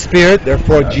there's okay, a spirit.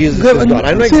 Therefore, Jesus is Gabriel, God.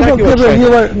 I know see, exactly what Gabriel, you're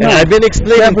you saying. were- no. And I've been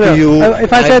explaining Gabriel, to you.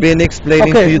 if I I've said- been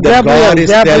explaining okay, to you that Gabriel, God is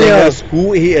telling Gabriel. us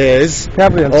who He is.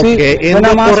 Gabriel, see, Okay, in when the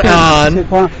I'm asking-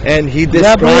 Quran, and He Gabriel,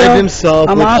 described Himself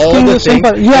I'm with all asking the you things.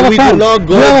 simple. You have and a we phone. do not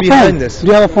Do you have go a behind phone? this. Do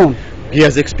you have a phone? He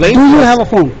has explained. Do to you us. have a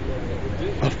phone?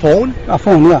 A phone? A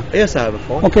phone, yeah. Yes, I have a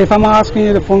phone. Okay, if I'm asking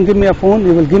you the phone, give me a phone,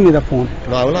 you will give me the phone.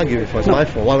 No, I will not give you a phone. It's No. my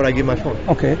phone. Why would I give my phone?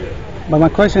 Okay. But my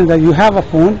question is that you have a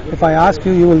phone. If I ask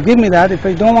you, you will give me that. If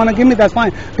you don't want to give me, that's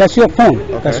fine. That's your phone.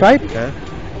 That's Okay. right. Okay.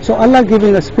 So Allah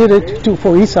giving a spirit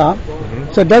for Isa.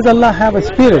 So does Allah have a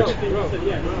spirit?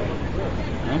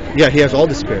 Yeah, He has all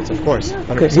the spirits, of course.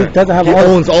 100%. He doesn't have He all-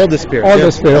 owns all the spirits. all the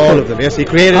yes, spirits, all okay. of them. Yes, He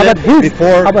created How it about his?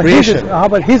 before How about creation.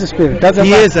 his spirit? Does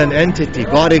He Allah? is an entity.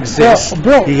 God exists.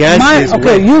 Bro, He has His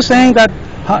okay, way. you saying that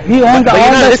He owns But all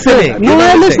you're not the listening. spirit. You're No,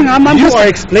 not I'm listening. listening. I'm You listening. are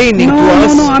explaining no, to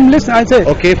us. No, I'm listening. I say.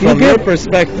 Okay, from your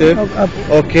perspective,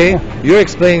 okay, you're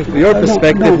explaining from your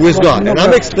perspective who is God, and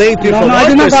I'm explaining to you from I our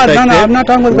did not God. perspective. No, I'm not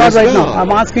talking with who God is right now. God.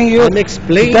 I'm asking you. I'm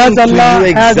explaining does to Allah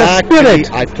you has a exactly. spirit?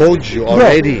 I told you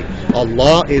already.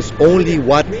 Allah is only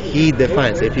what He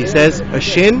defines. If He says a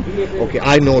shin, okay,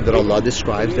 I know that Allah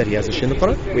describes that He has a shin in the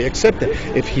Quran. We accept it.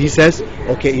 If He says,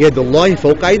 okay, Yadullahi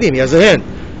fawqa aydihim, He has a hand.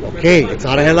 Okay, it's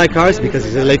not a hand like ours because He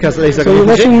says like us. So you're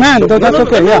worshiping man. That's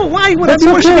okay. Yeah. Why would That's I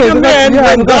be okay, worshiping a because- man yeah,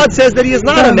 when because- God says that He is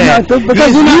not a No, man? no, because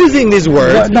He's you're not- using these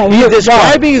words. No, He's you-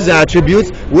 describing His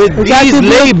attributes with His these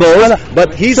attributes- labels,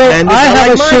 but His So hand is I not have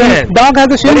like a my shin. hand. Dog has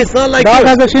a shin. But it's not like dog yours.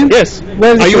 has a shin. Yes.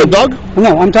 Where is the Are you a shin? dog?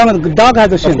 No, I'm talking about the dog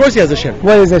has a shin. Of course He has a shin.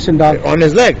 Where is the shin dog? On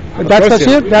his leg. Of That's course the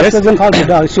he has. shin. That Yes. doesn't call the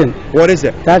dog shin. What is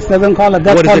it? That doesn't call it.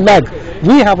 That's What is called it leg.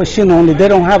 We have a shin only. They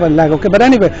don't have a leg. Okay, but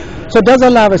anyway. So does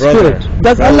Allah have a Brother, spirit?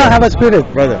 Does brother, Allah have a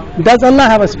spirit? Brother, Does Allah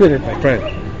have a spirit? my friend.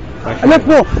 My friend. Look,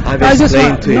 bro. I've I just explained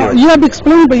want, to no, you. you have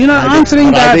explained, but you're not I've ex- answering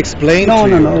but that. I've explained no, to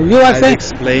no, you. no. You are I've saying.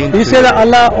 explained You to say you. that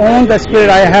Allah owns the spirit.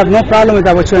 I have no problem with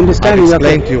that. What you're I'll understanding.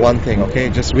 explain Okay. to you one thing, okay?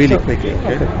 Just really So- quickly,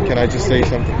 okay? okay. Can I just say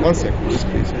something? One second, just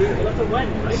please.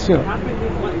 Sure.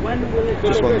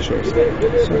 Just want to show you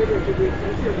something.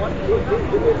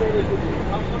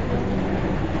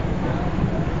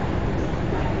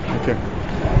 Okay.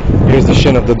 Here's the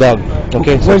shin of the dog.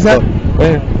 Okay. so Where's that?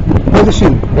 Right here. Where's the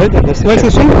shin? Right there. That's the Where's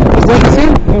the shin. shin? Where's the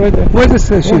shin? Right there. Where's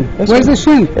the shin? that's Where's right. the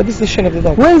shin? Yeah, this is the shin of the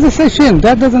dog. Where does it say shin?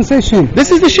 That doesn't say shin.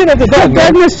 This is the shin of the dog.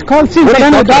 That man. is called shin. What But are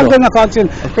you anyway, talking dog about? doesn't call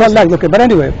shin. Called leg. Okay, but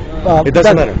anyway. It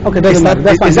doesn't matter. Okay, It's doesn't not- matter.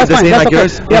 That's fine. is it That's the fine. same That's like okay.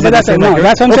 yours? Yeah, Is but it that's the same no. like yours?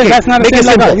 That's what I'm saying. Okay, That's not a make shin it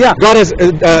like simple. that. Yeah. God has Yeah,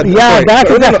 sorry. that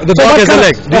is No, that. no, the So dog what has a kind of-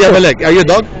 leg. Do you have a leg? Are you a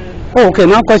dog? Oh, okay.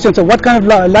 Now question. So what kind of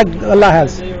leg Allah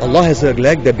has? Allah has a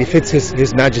leg that befits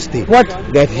His Majesty. What?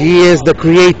 That He is the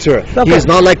Creator. Okay. He is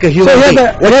not like a human here's being.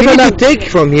 a- What here's you a need leg. to take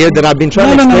from here that I've been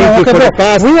trying to No, explain to you okay, for bro. the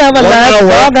past We have a 1 leg, hour,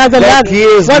 dog has a that leg. He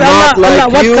is What not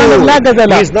like what you. kind of leg is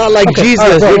Allah? He's not like Okay,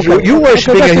 Jesus. all right, You're, you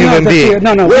worshipping okay, a human being.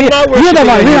 No, We're we- not you're the worshipping one.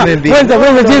 a We're human not. being. Where's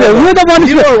the Jesus? You're the one.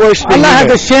 You are worshipping Allah has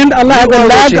human. a shin. Allah has You a are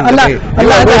leg. worshipping Allah. the being. Allah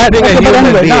You are has worshipping a okay, but human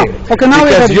anyway, now. being. Okay, now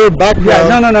Because we're your background.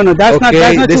 Yeah, no. That's not. Okay,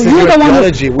 That's not this true. is You're your the one.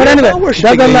 theology. But We're anyway, not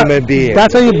worshipping does a Allah- human being.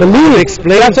 That's how you believe.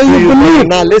 Explain That's how to you you, but believe. you're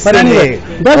not But anyway,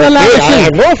 listening. does Allah have a Okay,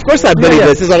 shin? no, of course I believe Yeah,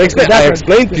 this. Is what I explained. That's I right.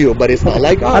 explained to you, but it's not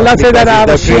like us. Allah said that I have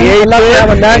a Because shin. He's the Allah said I have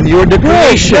a creator, leg. and you're the Bro,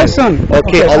 creation. listen. Okay,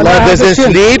 Okay, Allah Allah has a doesn't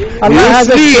shin. sleep. Allah You has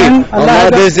a sleep. shin. Allah Allah has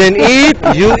a- doesn't eat.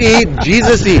 You eat.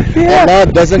 Jesus eat. Yeah. Allah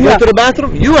doesn't Yeah. go to the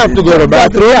bathroom. You have to go to the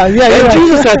bathroom. Yeah, And you're right.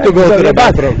 Jesus had to go to the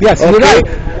bathroom. Yes, you're Okay? right.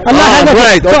 Allah has a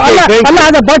right. so Okay, Allah, thank Allah you.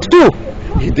 has a butt too.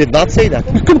 He did not say that.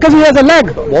 Because he has a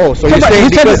leg. Whoa, so So, you're but saying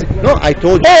he said because... it. No, I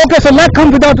told you. Oh, okay, so leg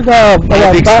comes without I've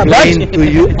butt. explained to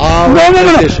you our No.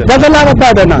 position. Does Allah have a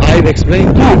butt or not? I've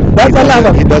explained to No, you. that's He Allah.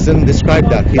 doesn't- He doesn't describe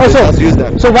that. He does not use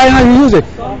that. So why not you use it?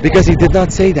 Because he did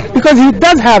not say that. Because he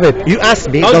does have it. You asked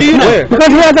me. How do you know? where? Because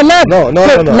he has a leg. No.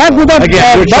 So leg without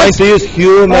Again, you're trying butt. to use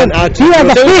human Oh, attributes. he has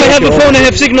a So we feet. have a phone and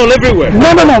have signal everywhere. No.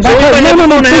 So if I have a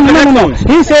phone and have No. headphones.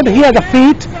 He said he has a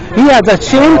feet. He has a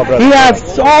chin. Oh, brother, he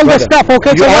has all the brother. stuff.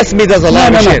 Okay. You so asked me, does Allah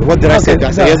have a shin? What did I say? Okay,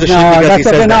 I said he has a shin no, because he that's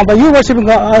says okay. that. Now, but you worshiping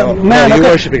No, man. no, you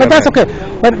okay. worshiping But a that's man. okay.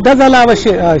 But does Allah have a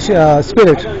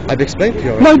spirit? I've explained to you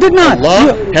already. No, he did not.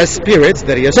 Allah has spirits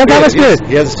that He has Does Allah have a spirit.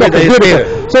 spirit? Yes, He has a spirit that Okay, He has beautiful.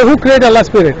 spirit. So who created Allah's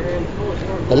spirit?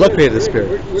 Allah created the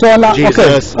spirit. So Allah.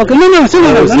 Jesus, Okay. No. Moses, No.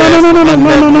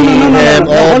 Him,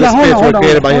 all the spirits were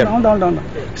created by Him. Hold on.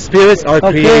 Spirits are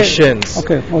Okay. creations.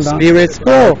 Okay, hold on. Spirits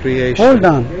So, are creation. hold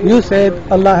on. You said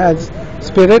Allah has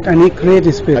spirit and He created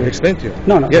His I've spirit. explained to you.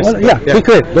 No. Yes, Well, yeah, yeah. He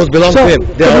created. Those belong to Him.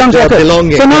 They are okay.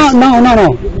 belonging. So Yes.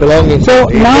 no. Belonging. So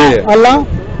He now created.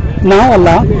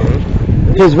 Allah,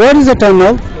 His word is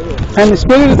eternal, and His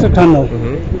spirit is eternal.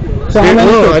 So how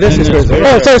many? No, I didn't say spirit.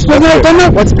 Oh, so spirit is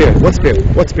eternal. What spirit? What spirit?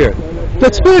 What spirit?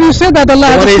 The spirit. You said that Allah The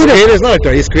has one a He's spirit. created is not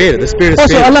eternal. He's created. The spirit is Oh, so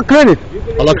created. Allah created.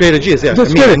 Allah created Jesus, yeah. The Me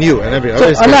spirit. and you and everyone. So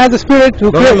Allah has a spirit who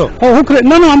No, created. no. Oh, who created?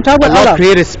 No, I'm talking about Allah Allah.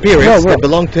 created spirits No, bro. that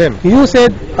belong to Him. You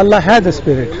said Allah has a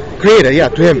spirit. Created, yeah,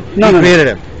 to Him. No, He no. created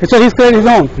Him. So He's created His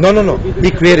own. No.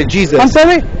 He created Jesus. I'm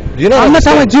sorry. Do you not I'm not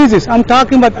talking understand? about Jesus. I'm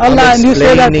talking about Allah, I'm and you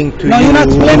say that. explaining to No, you're not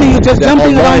you explaining. You're just that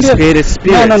jumping Allah around has here. created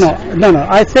spirits. No.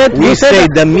 I said. We you said say that,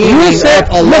 the meaning you said,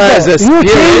 of Allah as a you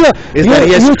spirit change- is that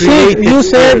He has created You say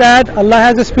spirit. that Allah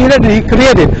has a spirit and He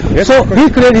created. Yes, So of course. He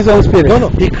created His own spirit. No.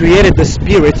 He created the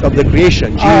spirits of the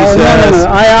creation. Oh, Jesus, no.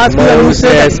 I asked you and you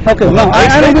said Moses. that. Okay, no. I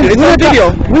explained to you. It's on video.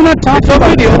 We're not talking on about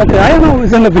video. Okay, I don't know.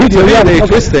 It's in the video. video, Yeah, they're okay.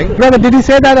 twisting. Brother, did He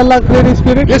say that Allah created His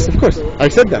spirit? Yes, of course. I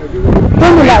said that.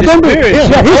 Don't lie. Don't do it. spirit.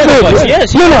 Yeah, His All of spirit. us,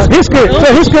 yes, No, His spirit.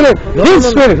 So His spirit. No, His no,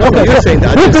 spirit. no, Okay. you're so saying that.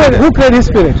 I didn't say that. Who created His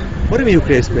spirit? What do you mean you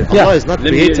create spirit? Yeah. Allah is not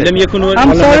created. لم يكن هو-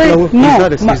 I'm Allah sorry. He's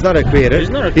No. not a creator. He's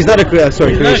not a He's not a creation.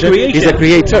 He's not a creation. He's a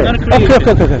creator. Not a Okay.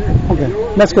 creation. Okay.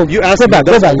 Let's go. You asked go me, back.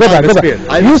 does Allah have a Go spirit?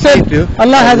 back. I You said explained to you,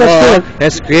 Allah has a spirit.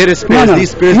 has created spirits.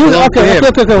 These spirits belong to Him.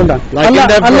 Okay, hold on. Like in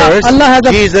that verse, Allah has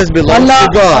a, Jesus belongs Allah,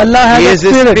 to God. Allah has He a is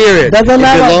His spirit. spirit. Does Allah It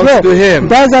have a- belongs no. to Him.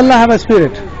 Does Allah have a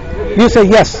spirit? You say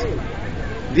yes.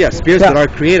 Yeah, spirits Yeah. that are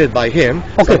created by Him,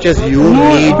 Okay. such as you, No,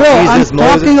 me, bro, Jesus, I'm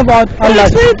Moses. talking about Allah.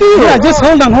 explained to you. Yeah, just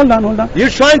hold on. You're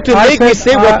trying to I make me said,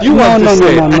 say what you want to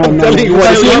say. I'm telling you what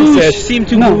Because Islam you says. seem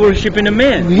to No. be worshipping a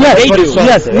man. Yes, They do.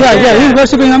 yes, yeah. He's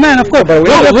worshipping a man, of course. But we-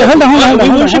 Hold on. we Hold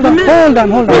on. worship a man. Hold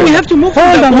on. Well, we have to move from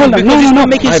Hold that on. point because it's not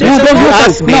making I- sense you at all.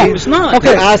 asked me. It's not. Okay.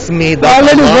 You asked me that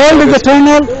Already Allah world is has a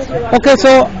eternal. Okay,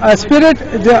 so a spirit,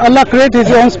 Allah created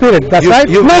His own spirit. That's You- right.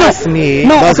 you no, asked me,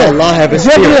 does okay. Allah have a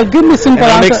Gabriel, spirit? give me simple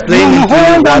And I'm answer. explaining to you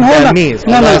hold what on, hold that on. means.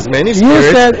 No, Allah no. has many You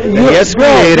spirits said that you He has bro,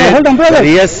 created, hold on, brother. that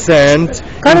He has sent,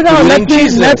 Cut it out. Let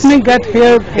including me get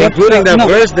here. including that no.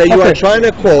 verse that you Okay. are trying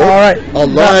to quote. All right.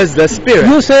 Allah Yeah. is the Spirit.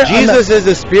 You say Jesus is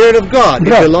the Spirit of God.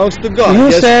 Bro, He belongs to God. You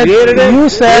He has said created Him. you He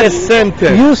said has sent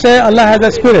Him. you say Allah has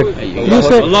a spirit. You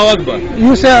say Allahu Akbar.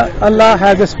 you say Allah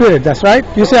has a spirit. That's right.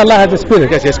 You say Allah has a spirit.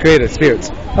 Yes, He has created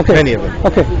spirits. Okay. Many of them.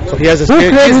 Okay. So He has a Who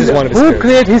spirit. created Jesus is one of His Who spirits.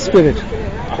 created His spirit?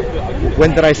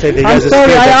 When did I say that He I'm has a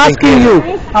sorry. spirit? I'm that's been asking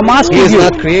created? you. I'm asking He is you.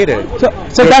 not created.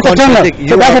 So You're that's eternal. contradict- So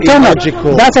you that's are eternal.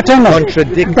 illogical, That's eternal.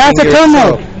 Contradicting That's eternal.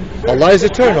 yourself. Allah is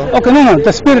eternal. Okay, no.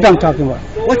 The spirit I'm talking about.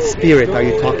 What spirit are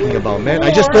you talking about, man?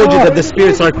 I just told you that the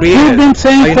spirits are You've created. been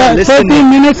saying Are you not for listening? 13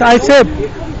 minutes. I said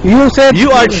You said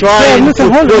You are trying listen,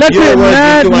 to hold, put let your me, words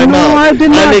let, into my no, mouth. I did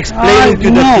not. I'm explaining to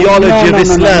the theology of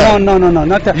Islam. No,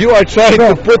 not that. You are trying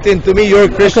Bro. to put into me your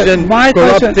Christian my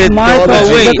question, corrupted my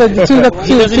theology. question.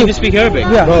 He doesn't even speak Arabic.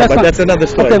 Yeah, No, but fine. that's another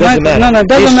story. Okay, Doesn't matter. No,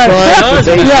 doesn't He's matter. trying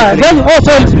to Yeah, basically-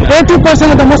 also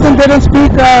 80% of the Muslims they don't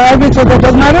speak Arabic, so that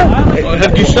doesn't matter.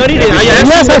 Have you studied it?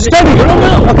 Yes, I studied.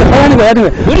 Okay, so anyway. What do you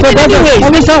So think that's anyways?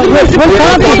 we'll talk.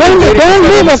 Don't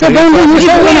leave. Okay, don't leave. You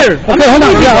say okay, hold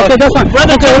on. Yeah, okay, that's fine.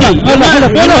 Brother Okay, hold on. Tony, you're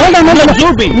not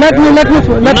absorbing. Let me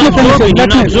finish it. Let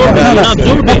me. You're not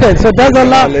absorbing. Okay, so does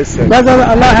Listen.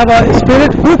 Allah have a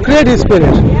spirit? Who created his spirit?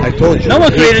 I told you. No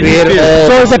one He created his spirit. all-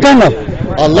 So it's eternal.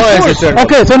 Allah is eternal.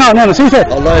 Okay, so no. So you said.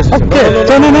 Allah is eternal. Okay,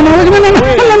 so no.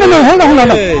 Hold on.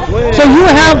 Wait. So you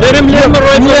have. Let him write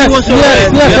what he wants to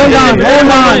write. Yes. Hold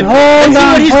on. Let's see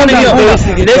what he's gonna do.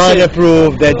 Basically trying to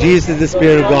prove that Jesus is the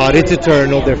Spirit of God. It's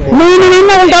eternal, therefore. No,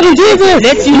 I'm talking Jesus.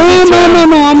 Let's use No, the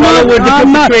term. I'm Follow not. where the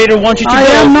I'm not. perpetrator wants you to I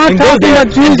go am not and go talking there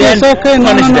about and Jesus. then Okay,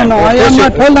 punish them. no. I am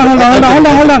not.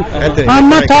 Hold on. Anthony, I'm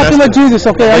not can I talking ask about you? Jesus.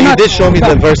 Okay, But I'm you not. did show me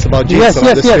the verse about Jesus.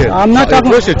 about the Yes. Spirit. I'm not So, talking.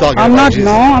 Of course you're talking I'm about not. Jesus.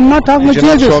 No, I'm not talking Did about you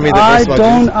not Jesus. show me the verse about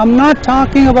Jesus? I'm not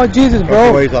talking about Jesus, bro.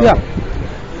 Okay, what are you talking Yeah. about?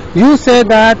 You say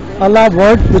that Allah's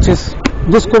word, which is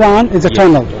this Quran, is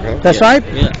eternal. Okay. That's right.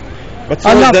 Yeah. But so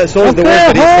Allah, is the word okay,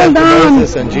 that he sent hold to on.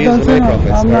 Moses and Jesus and No, many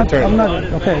prophets. I'm They're not.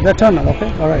 eternal. Okay, they're eternal.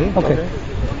 Okay, all right. Okay.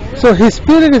 So His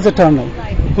spirit is eternal.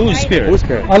 Whose spirit? Who's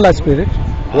Spirit? Allah's spirit.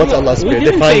 What's Allah's We Spirit?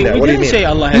 didn't Define say, that. we What do you didn't say mean?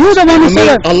 Allah You has. the one who You said mean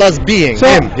that. Allah's being. So-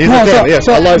 Him. He's no, eternal. so- Yes,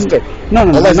 so- Allah is eternal. No.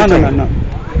 Allah is eternal. No.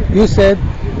 You said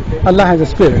Allah has a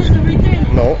spirit.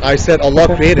 No, I said Allah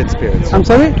created spirits. I'm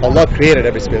sorry. Allah created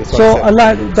every spirit. That's what So I said.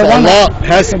 Allah, the So one. Allah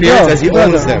has spirits Bro, as He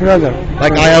brother, owns them. brother.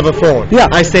 Like I have a phone. Yeah,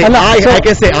 I say Allah, I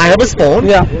can say I have a phone.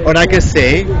 Yeah. Or I can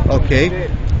say okay.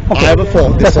 I Okay. have a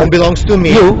phone. This That's phone right. belongs to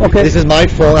me. You, okay. This is my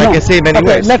phone. I No. can say many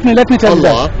Okay, ways. let me tell you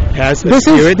Allah that. has a This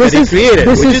spirit that He created,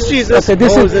 this which is Jesus, okay,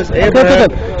 this Moses, is, Abraham,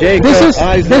 Jacob, this is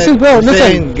Isaac, bro, Hussein,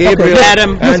 listen, Gabriel, okay,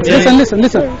 Adam,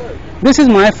 listen. This is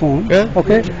my phone. Yeah.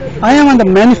 Okay, I am on the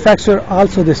manufacturer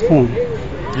also this phone.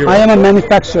 I am a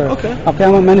manufacturer. Okay.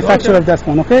 I'm a manufacturer of that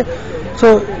phone. Okay,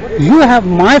 so you have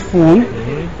my phone.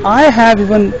 I have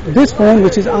even this phone,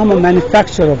 which is I'm a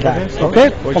manufacturer of that. Okay.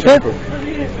 What's your proof?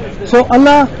 So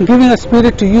Allah giving a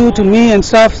spirit to you, to me, and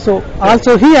stuff. So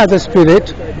also He has a spirit.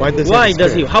 Why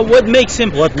does He? What makes him?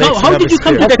 What makes How him did have you a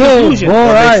come to spirit? that conclusion?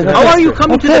 All right. How are you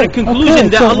coming to that conclusion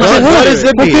that Allah has What a is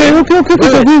spirit? it being? Okay.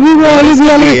 So we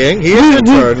already being, He is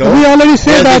eternal. we already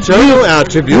said He has that. eternal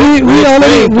attributes. We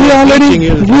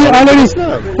already.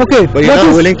 Okay. But you're what not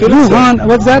is willing to listen.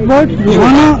 What's that word?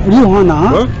 Ruhana.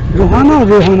 Huh? Ruhana or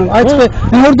Ruhana?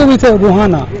 In Urdu we say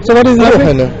Ruhana. So what is that?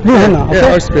 Ruhana. Ruhana. Okay.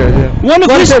 Yeah, our spirit. Yeah. One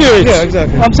of his spirits. Yeah,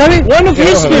 exactly. I'm sorry. One of his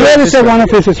Yeah, spirits. Where is one of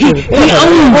his spirits? He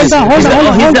owns. Hold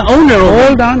on. He's the owner of it.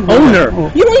 Hold on. Owner.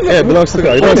 Oh. You don't even. Yeah, it belongs to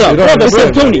God. You Hold don't- up, you don't brother,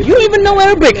 understand. Tony. You don't even know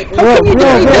Arabic. How Bro, come you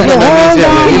don't Yeah, hold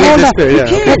yeah, on. he needs the spirit, yeah.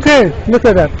 You can't. Okay, look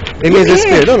at that. It means the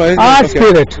spirit. No, Our okay.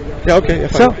 spirit. Yeah, okay. Yeah,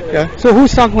 So, fine. Yeah. so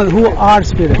who's talking about who our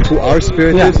spirit? Who our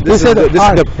spirit Yeah, is? we This said is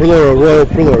our. the plural, royal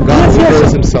plural. God Yes, yes.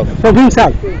 refers Himself. From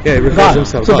himself. Yeah, He refers God.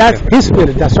 Himself. So God, that's yeah. His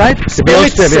spirit. That's right. It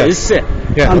belongs to Him. It's Yeah. it.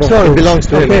 Yeah, I'm no, sorry. It belongs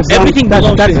to Him. Okay, yes. Everything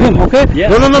belongs that's to him. Okay. Yeah.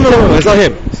 No, it's not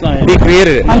Him. It's not him. He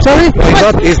created it. I'm sorry. No,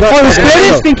 he's not. Oh, His no, no, spirit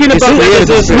no. is thinking He's about created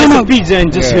the the spirit. no, no. pizza and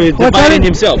just Yeah. dividing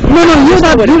himself. No, you don't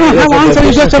have That's answer.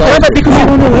 You just what- talk about because you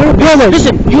don't know. Brother,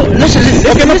 Listen,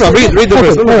 Okay, no problem. Read the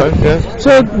verse. Okay, No, alright. yeah.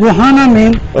 So Ruhana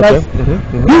means Okay. that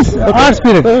His our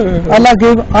spirit. Allah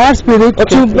gave our spirit to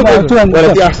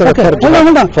والتي أحسن Okay, فرجها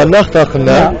hold on. فنخلقنا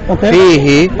Yeah, okay.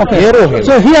 فيه من روحنا.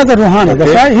 So He has a Ruhana.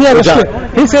 That's Okay. right. He has a Who's that?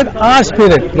 spirit. He said our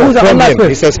spirit. No, Who's from Allah's Him. spirit?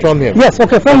 He says from Him. Yes,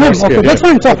 okay, from him. spirit, Okay, that's yeah.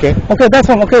 fine. So, Okay. okay, that's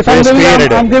fine. Okay, so He's I'm created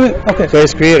giving. it. Okay. So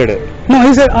He's created it. No,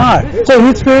 he said our. So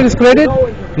His spirit is created.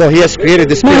 No, He has created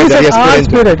the No, spirit he that said He has put our into.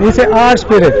 spirit. He said our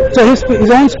spirit. So His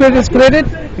own spirit is created.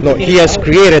 No, He has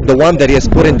created the one that He has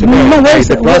put into man. No, where is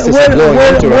the process of blowing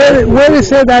into it. where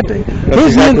is it that? That's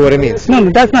his exactly name- what it means. No,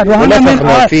 that's not. Ruhana means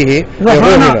ونفخنا our. فيه من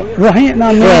Ruhana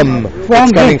روحنا. means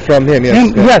It's coming from Him. Yes.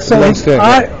 Him, yes, so belongs to Him.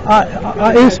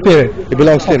 our his spirit. It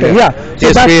belongs to Him. Okay, yeah. He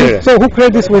has created it. So who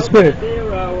created this with spirit?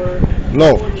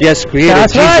 No, He has created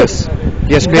That's right. Jesus.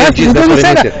 He has created He Jesus. That's didn't what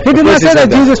say it that. means. He did Of not course say he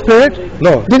that said Jesus spirit.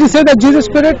 No, Did he say that Jesus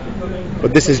spirit?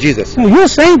 but this is Jesus. No, you're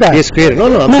saying that. He has created. No,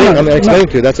 I'm saying, I'm explaining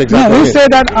to you. That's exactly No, what he it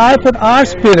said that I put our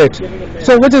spirit.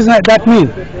 So what does that mean?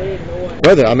 means.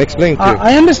 Brother, I'm explaining to you.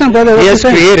 I understand, brother. He what has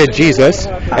you're saying. created Jesus,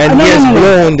 and No, He has no, no, no.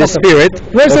 blown the Okay. Spirit.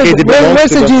 Where's Okay, the, that belongs where's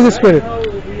to the the- Jesus spirit?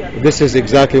 This is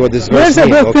exactly what this Where's verse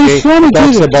the- means. bro, please Okay, show me it talks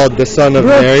Jesus. about the Son of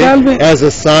Bro, Mary tell me- as a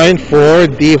sign for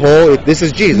the whole. This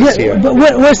is Jesus Yeah, here. but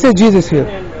where's the Jesus here?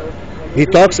 He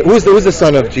talks. Who's the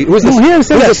son of Jesus? Who's No, here it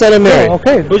says the that. son of Mary? Oh,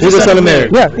 okay. Who's the son of Mary?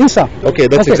 Yeah, Isa. Okay,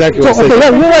 that's Okay, exactly so, what it says.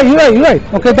 okay, yeah, you're right.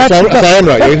 Okay, that's So I am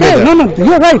right, you admit that. No,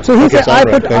 you're right. So he Okay, said, so I I'm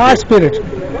right, put thank our you. spirit.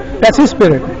 That's his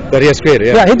spirit. That he has created.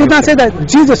 Yeah. Yeah, he did not say that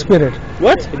Jesus' spirit.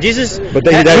 What? Jesus? But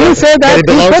then He said that it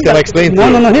belongs he put to. I that- explained No,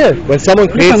 to you. no, here. When someone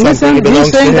creates Listen, something, it he's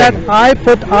belongs to saying that him. I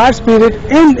put our spirit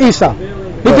in Isa.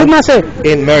 He did not say,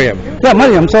 In Maryam. yeah,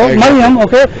 Maryam. So Exactly. Maryam,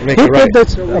 okay, Make he it put right.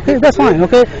 this. Okay, that's fine.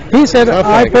 Okay, he said It's not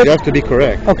I fine. put. You have to be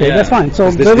correct. Okay, Yeah. that's fine.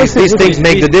 So These things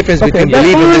make the difference between that's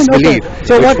belief and fine, disbelief. okay.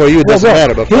 So which what for you doesn't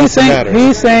matter, but for us it matters.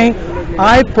 He's saying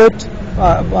I put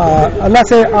let's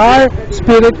say our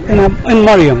spirit in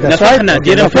Maryam. That's right. Nafakhna,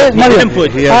 didn't Okay, put. He Maryam. didn't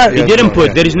put. He has- Our- he has He didn't no, put.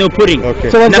 yeah. There is no putting. Okay.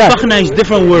 So what's that? Nafakhna is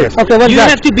different words. Okay, what's You that?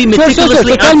 have to be So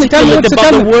meticulously tell me articulate what's- about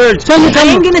tell the me- words. tell me- I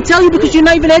ain't gonna tell you because you're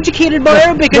not even educated about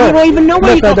Arabic and you don't even know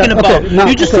what you're talking about.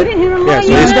 You just sit in here and Yeah, lie. so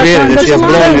he's That's created fine. it. That's He has fine.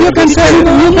 blown it. You can say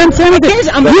anything. You can say anything.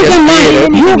 I'm That You he can has lie.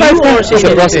 created. You guys You can. are saying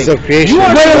It's a process of creation. You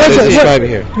are- What Wait, is wait, described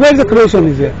here? Where's the creation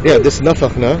is here? Yeah, this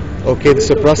nafakhna. Okay, this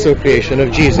is a process of creation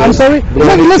of Jesus. I'm sorry. Blown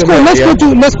Let's into go. Let's go Maryam. to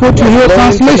your Blown into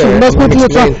translation. Maryam. Let's go to your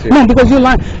Explain to translation. you. No, because you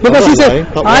lie. Because he not said lying.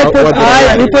 I What put did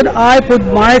I lie? I put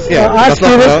my Yeah, our that's not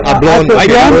spirit. right. I blown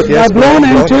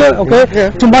into yeah,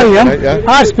 to Maryam yeah.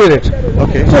 our spirit.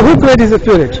 Okay. So who created the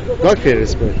spirit? God created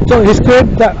his spirit. So his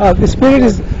spirit the spirit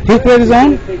is he created his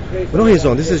own. No, his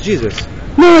own. This is Jesus.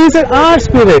 No, he said our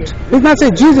spirit. He did not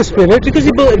say Jesus' spirit. Because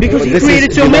he This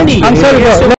created is- so many. I'm sorry,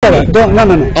 Yeah, bro.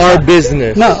 No. Our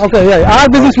business. No, okay, yeah. Our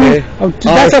business Okay. means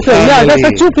that's Our okay. Yeah, that's the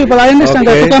family. two people. I understand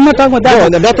that. Okay. Okay, I'm not talking about that. No,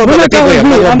 one. I'm not talking We're about the people, you. I'm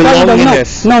talking about I'm talking about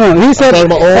belongingness. no. He said talking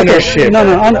about okay, ownership. No.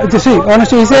 You see,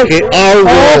 honestly, he said. Okay, our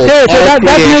world, Okay, so our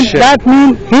creation. that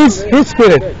means his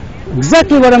spirit.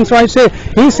 Exactly what I'm trying to say.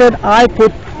 He said, I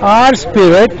put our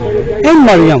spirit in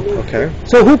Maryam. Okay.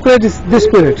 So who created this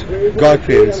spirit? God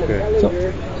created his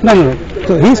spirit. No.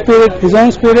 So his spirit, his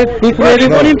own spirit, he You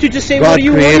created. want him to just say God what do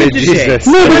you want him created to Jesus.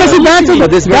 say? No, because that's But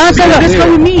this that's makes That's what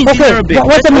it means in Okay, Arabic.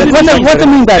 what's the That's mean? what it What the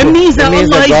mean that? It means that It means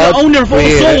Allah that is the God owner of all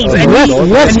created souls. all And Yes, souls.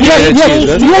 yes, And he yes, created yes.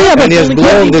 Jesus. Yeah, but And he has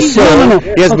blown the soul. No.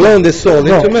 He has Okay. blown the soul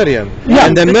No. into Maryam. Yeah.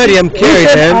 And then Maryam carried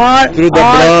said him through the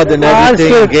blood and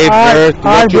everything, gave birth to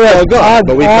what you call God.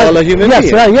 But we call a human yes,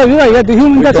 being. Yes, you're right. Yeah, the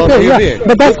human. We That's call him okay. a human Yeah, being.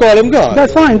 but We call him God.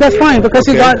 That's fine because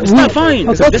he Okay. got. It's not fine.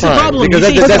 It's That's the fine, problem. because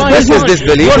You see, that's- it's fine. this is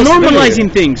disbelief. You're It's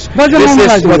normalizing things. What's the This is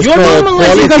normalizing? what's You're called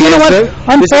normalizing Because you know what?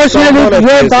 polytheism. This is Unfortunately, called your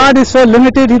monotheism. God is so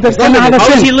limited. He does not not have a limited. How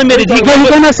is sin. he limited? He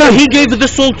cannot sin. He gave the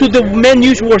soul to the men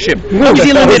you worship. How is he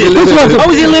How is limited? he limited? How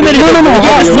is he limited?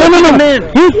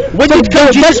 No. No. What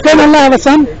did Jesus can Allah have a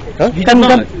son? Huh?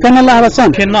 Can Allah have a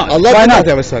son? Cannot. Allah Why did not? not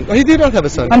have a son. Oh, he did not have a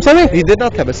son. I'm sorry? He did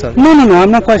not have a son. No.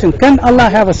 I'm not questioning. Can Allah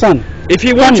have a son? If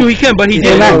he wants to, he can, but he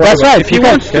didn't. Amen. That's right. If he He can.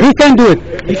 wants to, He can do it.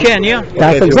 he can, yeah.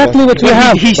 That's if you exactly want. what we But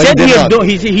have. he But said he did here, not. he But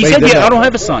he said did here, not. I don't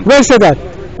have a son. Where said that?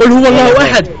 قل هو الله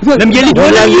أحد لم يلد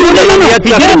ولم يولد.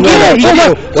 He didn't do it. He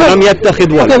didn't. ولم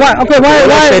يتخذ ولد.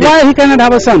 Why he cannot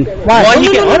have a son? Why? Why he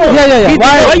can't? Yeah.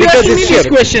 Why you Because asking me it's these shirk.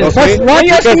 questions? Okay? Why you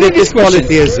Because asking me it these is questions?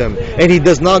 polytheism, and he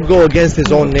does not go against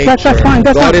his own nature. That's fine,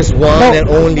 that's God fine. is one No. and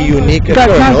only unique and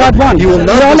That's not God one. He will not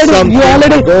You do already- something you already-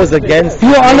 that goes against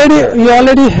You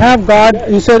already have God.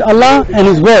 You said Allah and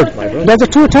His Word. That's a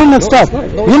two eternal stuff.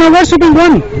 You're not worshiping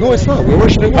one. No, it's not. We're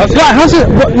worshiping one. Why? How's it?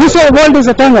 You say world is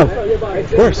eternal.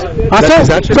 Of course. so- That's his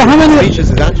so attribute. how many- Speech is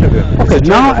his attribute. Okay,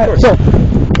 now so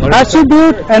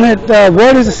attribute and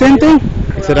word is the same thing.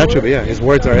 It's an attribute, yeah. His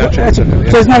words are attributes. of him,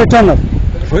 So yeah. it's not eternal.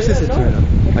 Of course it's eternal.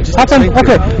 I just How come? explained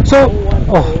to you. Okay, so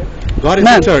God is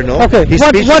man. eternal. Okay, His what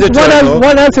speech what is what eternal. else?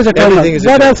 What else is eternal? Everything is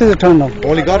What eternal. else is eternal?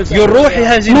 Only God is Your eternal. ruh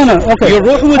has No, okay. Your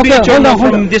ruh will be Okay, eternal hold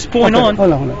on. from this point Okay, on.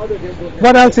 Hold on.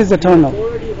 What else is eternal?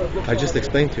 I just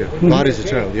explained to you. God is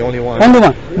eternal, the only one. Only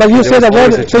one. But you There say the was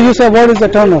always word. So you say word is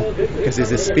eternal. Because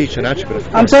it's his speech and attribute. Of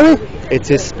I'm course. sorry. It's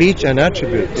his speech and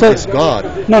attribute. So- It's God.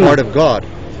 No. Part of God.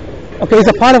 Okay, it's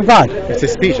a part of God. It's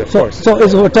his speech, of So course.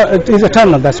 it is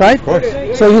eternal. That's right. Of course.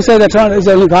 So you say that eternal is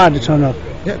only God eternal.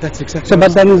 Yeah, that's exactly. So,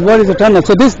 but then His word is eternal.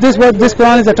 So this word, this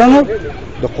Quran is eternal.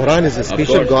 The Quran is the speech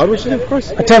of God, which is of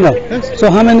course. Eternal. Yes. So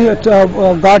how many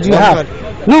gods you One have?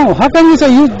 No. How can you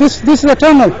say this is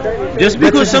eternal? Just That's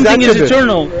because his something is attribute.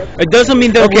 eternal, it doesn't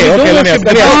mean that Okay, we don't let me worship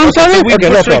ask. God. I'm sorry? So we Okay,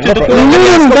 no prostrate to problem. the No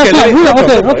Quran. No, that's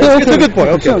not. Okay. It's a good point.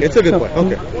 Okay, Sure, it's a good sure. point.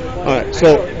 Okay. All right.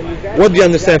 So, what do you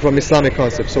understand from Islamic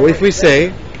concept? So, if we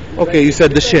say, okay, you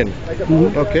said the shin.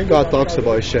 Mhm. Okay, God talks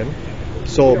about his shin.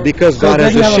 So because So God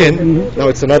has then a you have shin, mhm. now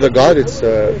it's another God. It's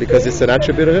because it's an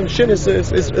attribute of Him. Shin is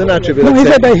an attribute. No, Let's he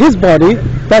say. said that his body,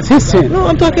 that's his sin. No,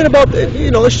 I'm talking about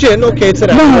a shin. Okay, it's an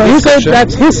No, attribute. no, he It's a said shin,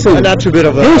 that's his sin. an attribute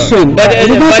of a. His sin. But, He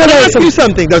did not but say Let me that ask it's you a-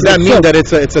 something. Does that mean that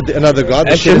it's another God?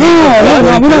 The shin No,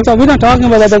 is we're not talking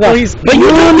about other God. But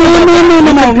you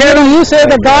No. You say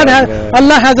that God has,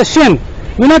 Allah has a shin.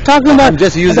 We're not talking about. I'm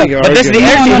just using your But that's the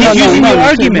argument. argument. He's using your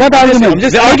argument. What argument? I'm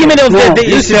just The argument of No. the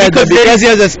You is said that because there because is he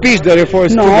has a speech that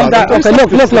refers to No, God. that, okay,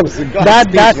 look.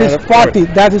 That is party.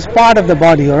 That is part of the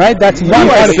body, all right? That's one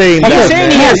You are part. saying Okay, that.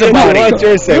 saying he man. has a That's body. what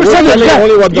you're saying. You're We're saying telling that.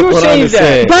 only what the You're Quran saying is that.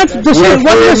 saying. That's the We're shin.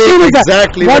 What the affirming shin is that?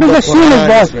 exactly What what is the the shin is, Quran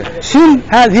boss? is saying. Shin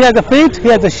has, he has a feet, he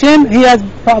has a shin, he has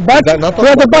butt, That not he has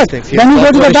a about butt. those things. He Then has he go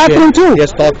talked to the about bathroom shit. too. He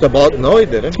has talked about. No, he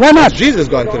didn't. Why not? Jesus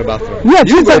gone to the bathroom. Yeah,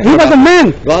 You go to he the was a man.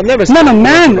 bathroom. God never. No, said he went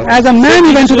man. to the As a man,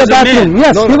 he went to the Jesus was a bathroom. man.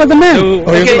 Yes, No, he no. was a man. So,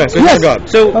 Oh, he was a man. So he's Yes. not God.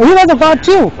 So He was a God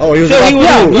too. Oh, he was So about he was-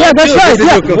 you. Yeah, that's This right. is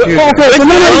Yeah. your confusion. Okay, so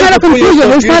no, it's not a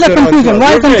confusion. It's not a confusion.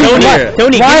 Why confusion? Tony, Why?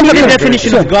 Tony, Why give me the the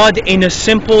definition of God in a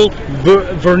simple,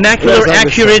 vernacular, Yes, I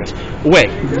accurate way.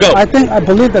 Go. I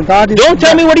believe that God is. Don't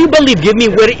tell me what you believe. Give me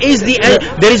what is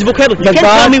there is vocabulary. You The can't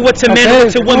tell God- me what's a man okay, and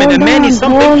what's a woman. A hold man is on,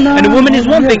 something hold and a on, woman is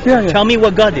hold one on, thing. yeah. Tell me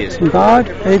what God is.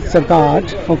 God is a God,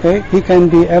 okay? He can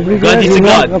be everywhere. God is He a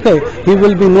knows- God. Okay, He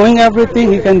will be knowing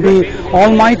everything. He can be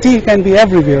almighty. He can be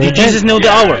everywhere. Did okay? Jesus know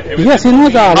the hour? Yes, He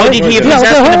knows the hour. How did he, if he's okay,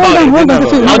 asking hold about on, it? hold on. No,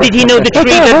 See, How did he know the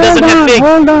tree that doesn't have figs?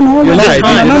 Hold on. You lied. You did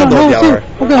not know the see, hour.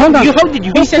 okay, hold on. How did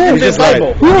you? He said Okay. in You the just lied.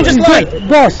 Bible. You You just lied.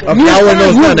 Boss, Of the hour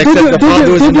knows none except the Father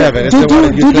who is in heaven. It's Did the one you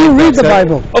you claim to read the accept.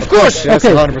 Bible? Of course. Yes,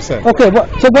 Okay. 100%. Okay,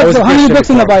 so I was a how many Christian books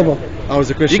in the before. Bible? I was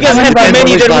a Christian. You guys How had many too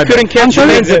many Bibles? that we couldn't catch you.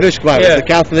 Depends which Bible. Yeah. Is it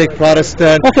Catholic,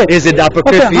 Protestant? Okay. Is it the Okay,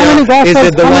 Apocrypha? how many Is gospels?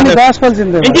 it the How one many that... gospels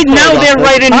in there? Indeed, now they're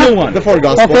writing new ones. The four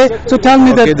Gospels. Okay, so tell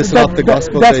me Okay, that, this is not the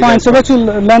gospel that's that you fine. guys So what you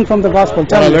learn from the gospel?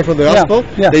 Tell What I me. learned from the Yeah, Gospel?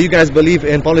 Yeah. That you guys believe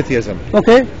in polytheism.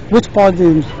 Okay, which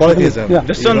polytheism? Polytheism. Yeah.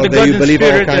 The Son, You know, the that God, you and believe all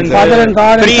Spirit, kinds and of- Father and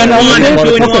God and Three Son in and one, Holy two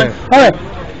Spirit. in Okay. one. All right.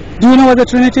 Do you know what the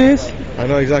Trinity is? I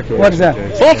know exactly What is that?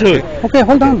 it is. Falsehood. Okay,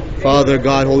 hold on. Father,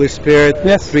 God, Holy Spirit,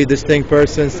 Yes. three distinct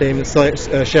persons,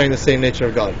 sharing the same nature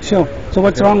of God. Sure. So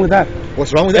what's wrong with that?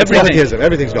 What's wrong with that? It's Everything. polytheism.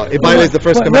 Everything's God. It violates the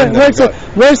first Where- commandment. Where's of the God.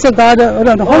 where's the God? Hold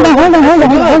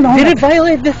on. Did it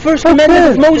violate the first Okay.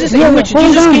 commandment of Moses Yeah, in which hold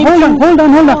Jesus on, came hold to? on,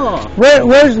 hold on. Oh.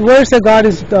 Where's the God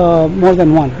is more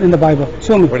than one in the Bible?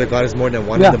 Show me. Where the God is more than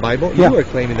one Yeah. in the Bible? Yeah. You are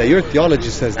claiming that. Your theology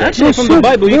says that. Actually, from Sure. the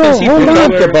Bible, you Bro, can see hold from on. Talk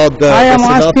where- about the I am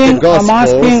synoptic asking,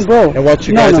 Gospels bro. and what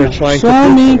you No, guys no, are trying to show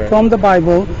prove me to me. from the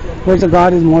Bible where the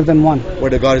God is more than one. Where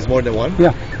the God is more than one?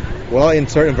 Yeah. Well, in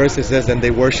certain verses it says, and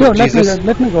they worship Sure. Jesus.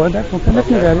 Let me go with that. Okay. Let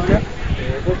me get it. Yeah.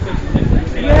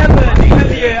 Do you have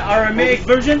the Aramaic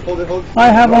version? I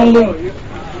have only.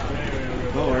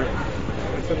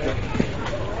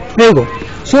 There you go.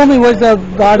 Show me where the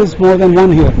God is more than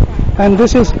one here. And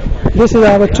this is I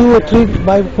have a 2 or 3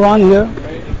 by Quran here.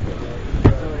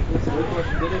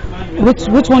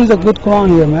 Which one is a good Quran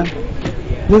here, man?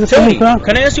 This is the Tony, same Quran.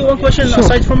 can I ask you one question Sure.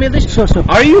 aside from this? Sure.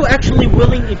 Are you actually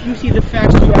willing, if you see the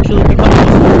facts, to actually become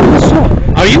Muslim?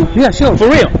 Sure. Are you? Yeah, sure. For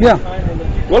real? Yeah.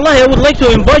 Wallahi, I would like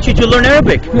to invite you to learn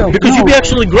Arabic. Yeah, because no. you'd be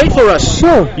actually great for us.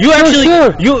 Sure. You actually,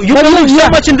 sure. you But believe so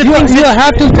much in the things you that...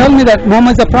 have to tell me that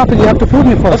Muhammad is a prophet. You have to prove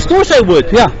me first. Of course I would.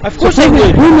 Yeah. Of course so I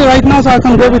would. Prove me right now so I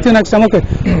can go with you next time. Okay.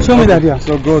 Show me that. Yeah.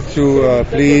 So go to,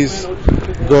 please,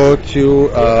 go to,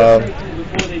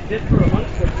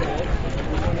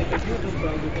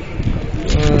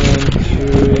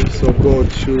 so go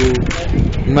to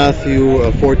Matthew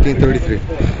 14:33.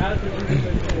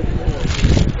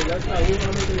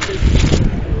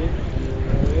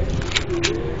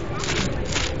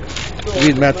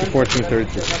 Read Matthew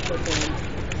 14:33.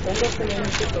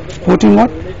 14 what?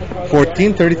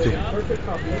 14:33.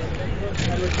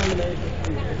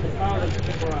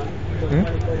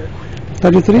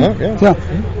 33? Yeah. Yeah.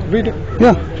 Read it.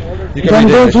 Yeah. You can Then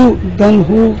read those English.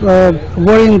 who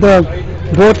were in the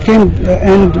boat came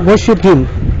and worshipped him,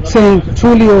 saying,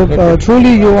 "Truly,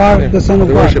 truly, you are the Son of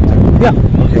They God." worshipped him. Yeah.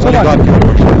 Only So God what? can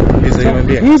worship. He's a human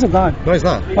being. He is a God. No, he's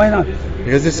not. Why not?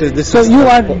 Because this So is you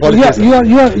are polytheism.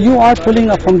 you are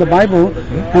pulling up from the Bible,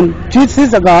 and Jesus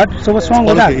is a God. So what's wrong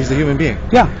with that? He's a human being.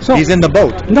 Yeah. So He's in the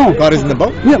boat. No. God is in the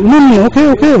boat. yeah. No.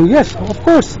 Okay. Yes. Of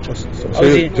course.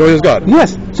 So is God.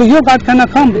 Yes. So your God cannot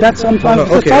come. That's I'm No,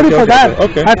 so okay, sorry okay, for okay, that.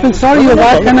 okay. I feel sorry your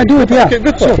God cannot do it. Yeah. Okay,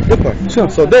 good point. Good point. Sure.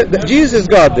 So Jesus is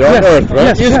God. They're on Yes, earth, right?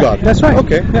 yes, He is yeah, God. that's right.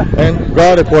 Okay. Yeah. And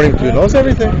God, according to you, knows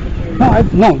everything.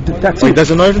 No, that's Oh, it. he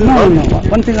doesn't know everything? No. Oh.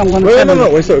 One thing I'm going to Wait, tell no, you. no.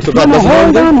 Wait, so God No, doesn't know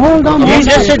everything? hold on. You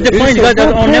just said the point, God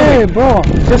doesn't own Okay, everything. bro.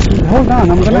 Just hold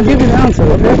on. I'm going to give you the answer,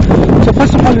 okay? So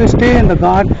first of all, we stay in the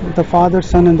God, the Father,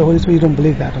 Son, and the Holy Spirit. You don't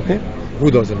believe that, okay? Who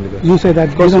doesn't believe that? You say that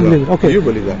you course don't you believe it. don't. Okay. You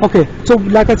believe that. Okay. So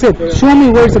like I said, show me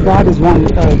where's the God is one,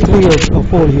 3 or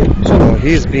 4 here. Show me.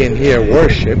 He's being here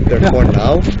worshipped, therefore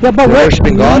now Yeah, but they're where?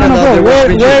 worshiping No, God no, and no, now bro. they're Where?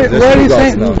 worshiping Jesus. There's Where three is gods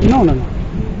saying? now. No, no, no.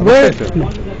 Where? saying No.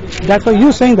 That's why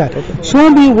you saying that. Show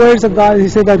me where's the God. He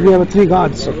said that we have 3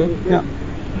 gods. Okay. Yeah.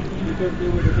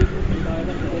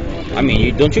 I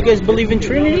mean, don't you guys believe in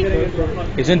Trinity?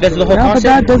 Isn't that the whole Yeah, but concept?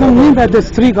 that doesn't mean that there's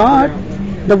 3 God.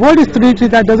 The word is Trinity.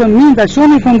 That doesn't mean that. Show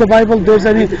me from the Bible there's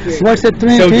any word said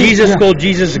Trinity. So Jesus Yeah. called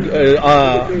Jesus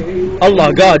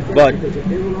Allah God, but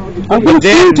I'm going to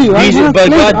explain to you. but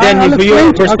God then, for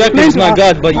your perspective, is not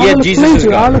God, but yet Jesus is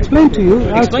I'll God. explain to you.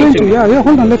 I'll Explain explain to to you. me. Yeah,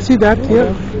 hold on. Let's see that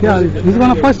here. Yeah, he's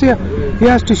going to first here. He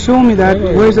has to show me that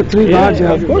where's the 3 gods.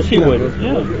 Yeah, Of course he Yeah. would.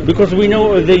 Yeah, because we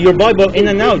know your Bible in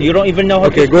and out. You don't even know how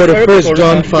Okay, to go to speak 1 Arabic or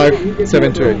John not. 5,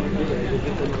 7 to 8.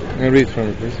 And read from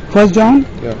it, please. First John.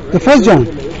 Yeah. The first John.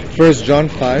 1 John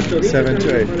 5, 7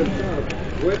 to 8.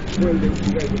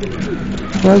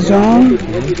 First John.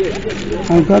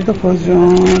 I got the First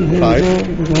John. Here 5.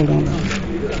 we go. Hold on.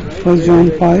 First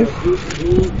John 5.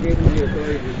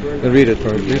 And read it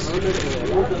from it, please.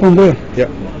 From where? Yeah.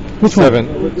 Which 7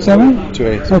 one? 7. to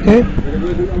 8. Okay.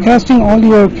 Casting all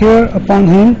your care upon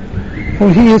him, for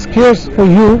he is cares for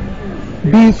you.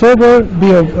 Be sober,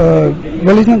 be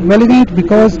vigilant,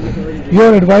 because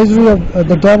your advisory of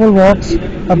the devil walks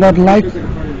about like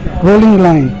rolling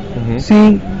lion,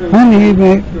 seeing whom he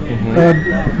may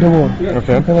devour.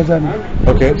 Okay. What does that mean?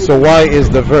 Okay, so why is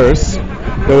the verse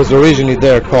that was originally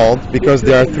there called? Because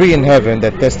there are 3 in heaven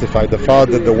that testify, the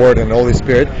Father, the Word, and the Holy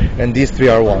Spirit, and these 3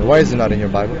 are one. Why is it not in your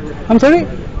Bible? I'm sorry?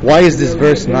 Why is this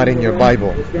verse not in your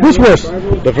Bible? Which verse?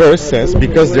 The verse says,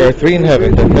 because there are 3 in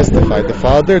heaven that testify, the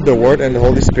Father, the Word, and the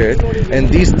Holy Spirit, and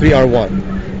these 3 are one.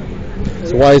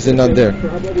 So why is it not there?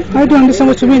 I don't understand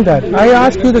what you mean that. I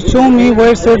asked you to show me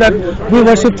where it says that we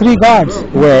worship 3 gods.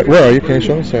 Where are you? Can you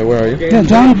show me? Sorry, where are you? Yeah,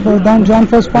 John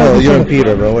first 5. Oh, you you're said in it.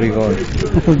 Peter, bro. What are you going?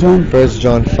 Okay, John. 1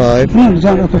 John 5. No,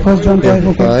 John. Okay, first John 5. Yeah,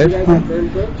 Okay.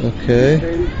 5. Okay.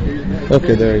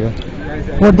 Okay, there you go.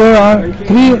 For there are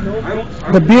 3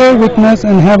 that bear witness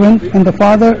in heaven, and the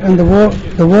Father, and the Word,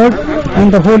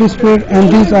 and the Holy Spirit, and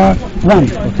these are one.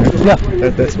 Yeah.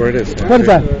 That's where it is. What is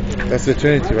that? That's the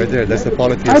Trinity right there. That's the I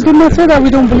polytheism. did not say that we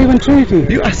don't believe in Trinity.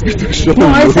 You asked me to show No,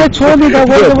 I you. said show me the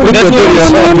word. No.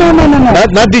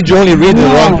 Not did you only read in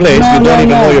the wrong place, you don't even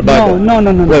know your Bible.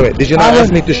 No. Wait, did you not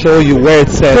ask me to show you where it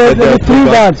says So that there are the 3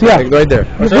 gods, yeah. Right there.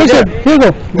 Listen, here you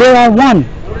go. There are one.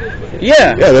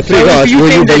 Yeah. Yeah, the 3 So if gods, you where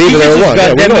you think that believe Jesus there is are one. God,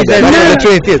 Yeah, we that know means that. that- That's what the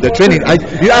Trinity is. The Trinity.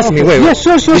 You asked me, wait. Yeah,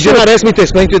 sure. Did you not ask me to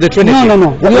explain to you the Trinity? No.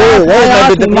 What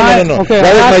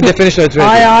was my definition of the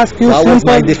Trinity? I asked you What was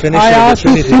simple. my definition I of the asked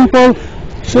you Trinity? simple.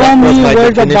 Show What was me my where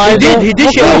the definition? Bible. He did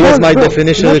share What was hold, my bro.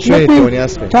 definition of the Let Trinity me when you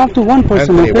asked me? Talk to one person.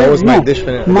 Anthony, okay? what was my No.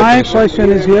 definition? My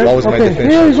question is here. What was my okay, definition?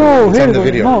 here you go. It's Here on you the go.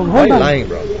 video. No, Why hold are you on. lying,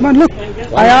 bro? Man, look.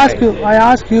 Why I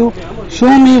ask you.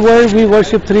 Show me where we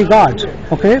worship 3 gods.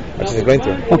 Okay. I just explained to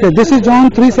you. Okay, this is John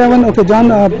 3:7. Okay, John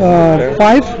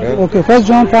 5. Yeah. Okay, first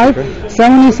John 5.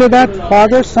 7 he said that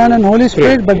Father, Son, and Holy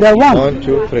Spirit, but they're one. 1,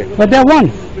 2, 3. But they're one.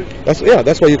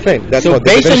 That's what you claim. That's So what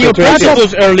the based on definition your of Trinity is.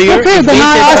 principles earlier, Okay, if then they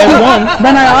I said ask all you. one,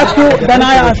 Then I ask you. Then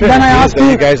I ask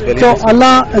That you guys you. believe So is-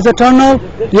 Allah is eternal.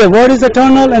 Your word is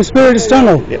eternal, and Spirit is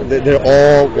eternal. Yeah, they're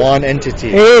all one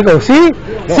entity. There you go. See.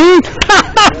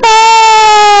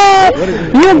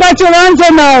 You got your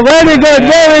answer now. Very good.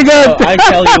 Very good. So I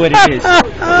tell you what it is.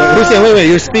 Hussein, wait,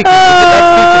 you're speaking. That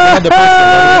speech is another person.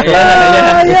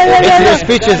 Yeah. Your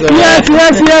speech is Yes.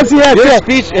 Your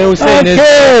speech, Hussein,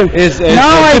 Okay. is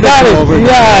Now I got it. over.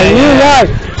 Yeah, you got it.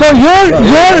 So your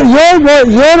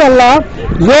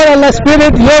Allah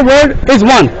Spirit, your word is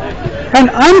one. And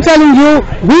I'm telling you,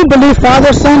 we believe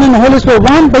Father, Son, and Holy Spirit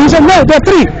one, but you said no, there are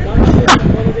 3.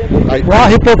 Wow,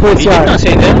 hypocrites, He did not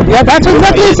say that. Yeah, that's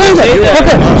exactly what you're saying.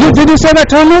 Okay, did you say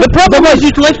eternal? The problem is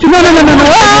you like to No.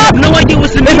 I have no idea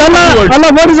what's the Is meaning of the word.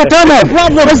 Allah, what is eternal? No,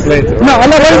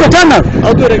 Allah, what is eternal?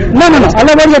 I'll do it again. No,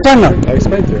 Allah, what is eternal? I'll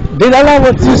explain to you. Did Allah,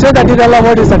 what you said that did Allah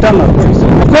word is eternal?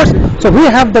 Of course. So we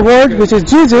have the word which is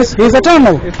Jesus. He is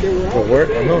eternal. The word?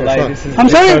 No, it's not. I'm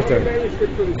sorry.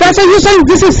 That's what you're saying.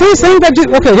 This is he's saying that.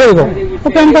 Okay, here you go.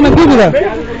 Okay, I'm gonna give you that.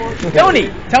 Tony.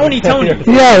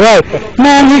 Yeah, right.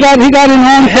 Man, he got in own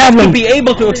You have to problem. be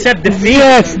able to accept defeat.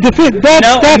 Yes, defeat. A That's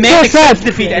man so sad. accepts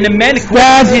defeat, and a man That's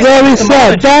accepts his very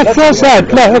sad. etymology. That's so sad.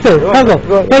 No, okay,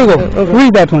 here you go.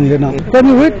 Read that one here now. Can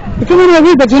you read? If you want to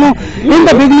read that, in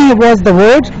the beginning was the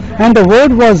Word, and the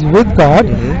Word was with God,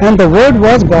 and the Word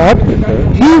was God.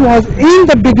 He was in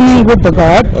the beginning with the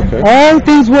God. All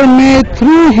things were made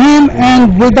through Him,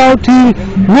 and without Him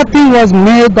nothing was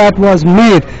made that was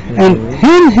made. And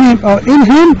in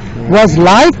Him was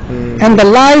life, and the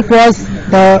life was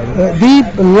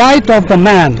the light of the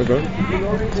man.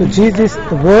 So Jesus,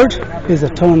 the Word, is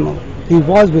eternal. He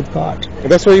was with God.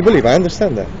 That's what you believe. I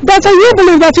understand that. That's how you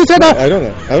believe that. You said that. I don't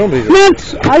know. I don't believe it.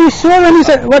 Man, are you sure when you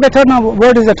said what eternal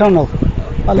Word is eternal?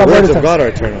 The words of God are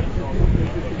eternal.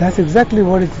 That's exactly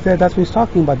what it said. That's what he's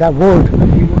talking about. That Word.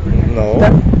 No.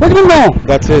 What do you know?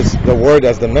 That is the Word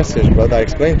as the message, but I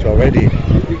explained to you already.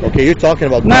 Okay, you're talking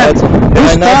about Man, God.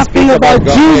 he's talking about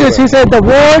God Jesus. neighbor. He said the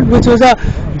Word, which was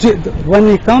when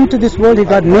he come to this world, he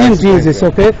got named Jesus.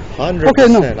 Okay. 100%. Okay,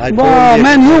 no. Wow,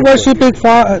 man, you worshiping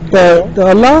the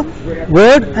Allah,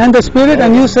 Word, and the Spirit,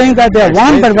 and you saying that they are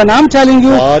one. But when I'm telling you,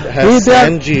 God has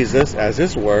sent Jesus as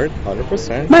His Word,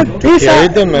 100%. Man, to carry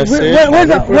the message.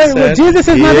 Where Jesus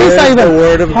is not Isa even. The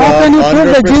Word of How God, can you prove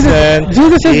that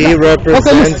Jesus is He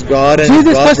represents God and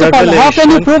Jesus, God's first of all, how can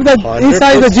you prove that Isa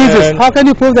is a Jesus? 100%. How can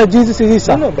you prove that Jesus is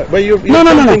Isa? No, but you're No.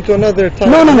 jumping to another time.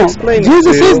 No. I'm explaining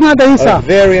Jesus to you is not the Isa. a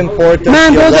very important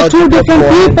Man, those are two theological different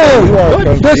point that people. you are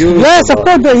confused Yes, of about.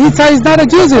 course, the Isa is not a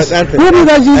Jesus. But Anthony, Prove me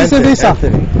that Jesus Anthony, is Isa.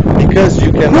 Anthony, because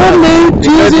you cannot. Prove me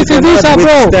Jesus is Isa,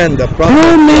 bro.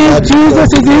 Prove me Jesus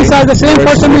is Isa, the same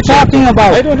person we're talking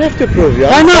about. I don't have to prove you.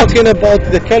 Why I'm not? talking about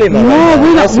the kalima. No, right now.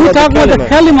 we That's talk about the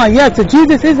kalima. kalima. Yes,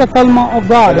 Jesus is the kalima of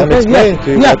God. And I'm Okay, explaining yes,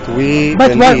 to you yeah. what we But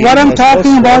believe what I'm as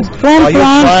talking about Muslims. from Are you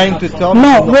Quran? trying to tell me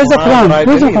No, from where's the Quran? what I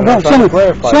Where's the believe? I'm Quran? trying to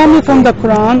clarify Show me that. from the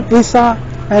Quran, Isa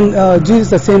and Jesus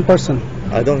the same person.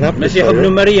 I don't have to Masih show ibn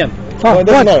you. Maryam. No, it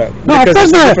doesn't matter. No, of Because course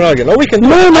it's a not. different argument. No, we can do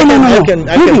No. it.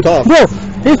 I Really? can talk. Bro,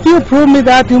 if you prove me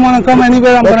that you want to come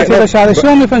anywhere, I'm going to Okay, say no, the Shahada. but-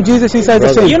 Show me from Jesus, Isa is the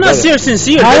Brother, same. You're not brother.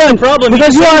 sincere. I That's am, the problem.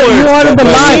 because you are in the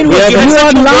But line. we have- You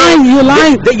are lying. You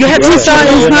lying. You have Isa such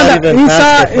is You're not not the even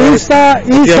past the first- Isa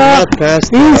you have not passed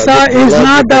the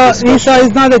theological Isa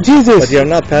is not the But Jesus. you're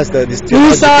not past the this Isa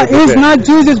theological is debate. not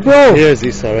Jesus, bro. Here's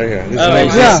Isa right here. This Oh,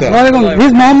 is Yeah, Isa. walaikum.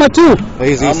 He's Muhammad too.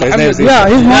 He's Isa. His name is Isa. Yeah,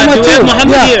 he's Muhammad do we have too.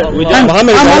 Muhammad Yeah. here? We do. And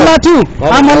Muhammad is I'm Allah. Allah too.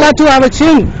 Muhammad I'm is Allah Allah. too. I have a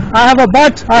chin. I have a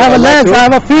butt. I have a Allah legs. too? I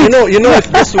have a feet. You know, if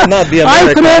this would not be I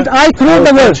America, create the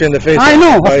will world. punch you in the face. I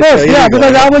know, of But it's course, yeah, illegal,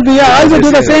 because I will be. I will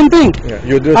do the same thing. Yeah,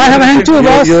 you do. I have a hand too,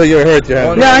 boss. You're hurt. You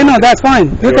have. Yeah, I know. That's fine.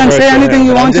 You You're can hurt, say anything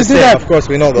you But I'm want to just do saying, that. Of course,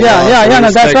 we know the law. Yeah, no,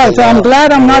 that's right. So I'm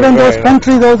glad I'm not in those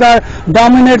countries. Those are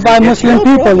dominated by Muslim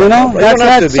people. You know,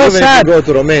 that's so sad. Go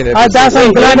to Romania. That's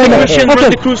I'm glad. The Christian run Okay.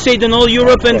 the crusade in all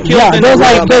Europe and killed. Yeah, and those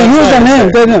are, they use the name.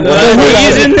 They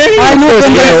use the name. I know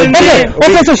from the.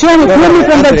 Okay, so show me. Prove me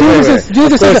from the Jesus.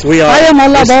 Jesus said, "I am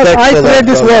Allah, boss. I create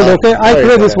this world." Okay, I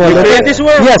create this world. You Okay. create this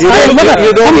world? Yes, I am.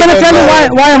 I'm going to tell you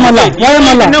why I'm Allah. Why I'm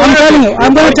Allah. I'm telling you.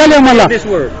 I'm going to tell you I'm Allah. This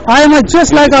word. I am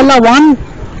just like Allah. One.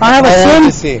 I have a I want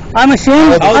to sin. see. I'm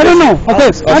ashamed. I don't know.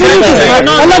 Okay. I don't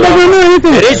know. Allah doesn't know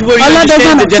anything. It is where you Allah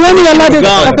understand doesn't. the Show me Allah. definition of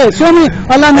God. Okay. Show me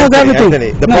Allah knows everything.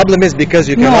 Anthony, the No. problem is because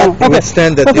you No, cannot okay.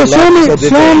 withstand the Okay, show me, theological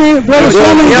show me, debate. brother,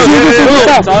 show me Jesus is the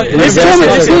stuff. Listen, Show me,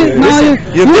 listen, see, listen. now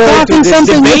You're you're going talking to this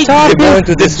something, debate, you're talking, you're going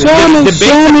to this show me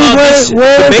debate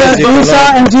where about the this. Isa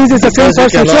and Jesus the same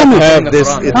Because you person, show me. cannot have this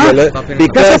That's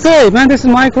because okay, man, this is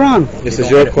my Quran. this is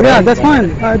your Quran. Yeah, that's fine.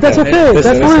 That's okay, Listen,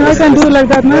 that's fine, I listen, can do listen. it like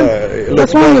that, man.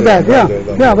 What's wrong with that? Yeah,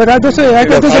 yeah, but I just say, I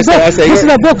can, this is a book, this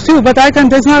is a book too, but I can,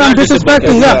 that's not, I'm Not just a book,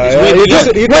 disrespecting, it's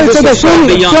yeah. You can Wait, so the show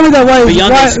me the why,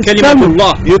 Beyond this tell me.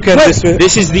 kalimatullah. You can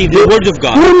This is the word of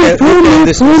God. Prove me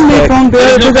from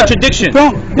there. There's no contradiction.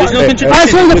 There's no contradiction. I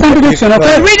show the contradiction,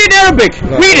 okay? Read it Arabic.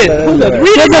 Read it.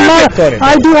 Read it There's a lot. Arabic.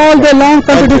 I do all day long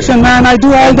contradiction, man. I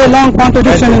do all day long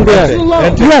contradiction in there.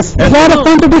 Yes, a lot of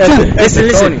contradiction.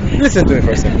 Listen to me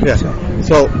for a second. Yeah.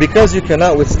 So, because you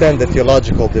cannot withstand the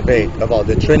theological debate about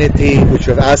the Trinity, which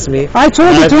you've asked me, I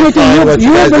told you, I've Timothy, defined what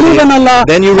you guys believe in Allah.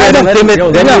 Then you read in Timothy.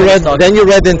 Yeah. Then you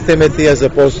read in Timothy as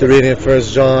opposed to reading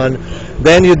First John.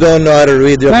 Then you don't know how to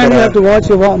read your Man, you have to Quran. watch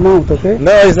your mouth, okay?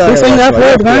 No, he's not. He's saying F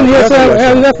word, man. He said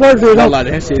F word, you know.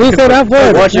 He said F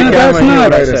word. Watch your No, camera.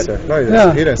 that's not.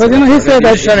 Yeah. But you know, he said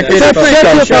that.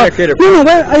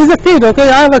 No, he's a kid, okay?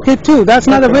 I have a kid too. That's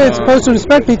not the way it's supposed to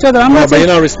respect each other. I'm not But saying.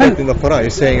 you're not respecting the Quran. You're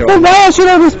saying. But why should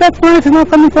I respect Quran if it's not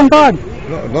coming from God?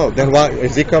 No. Then why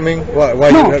is he coming? Why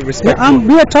No, you respect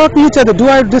we are talking each other. Do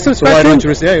I So disrespect why him? don't you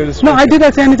respect? Yeah, you respect No, I did I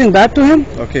say anything bad to him?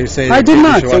 Okay, you say I did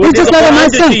not. So It's just like a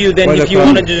nice to son. you then Why if the you Quran?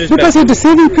 want to disrespect. Because you're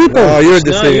deceiving people. No, you're No,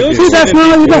 deceiving you're people. See, that's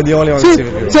not you You're the only one see,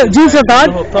 deceiving people. so Jesus is God.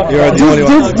 You're the only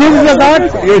one. Jesus is God.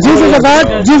 Jesus is God.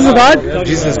 Jesus is God.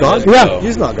 Jesus is God? Yeah.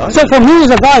 He's not God. So for me,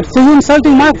 he's a God. So you're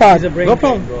insulting my God. No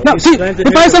problem. No, see,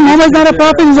 if I say Muhammad is not a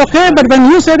prophet, it's okay. But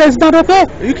when you say that it's not okay,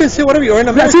 You can say whatever. You're in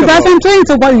yeah, America. see, that's bro. what I'm saying.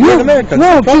 So why you? You're in America.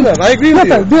 No, No problem. I agree with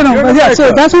you. You know, You're in yeah. So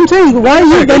America. that's what I'm saying. Why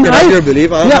you Okay, when you can I? have your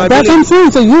belief, I have Yeah, my that's what I'm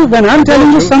saying. So you, when I'm telling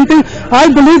you you. something,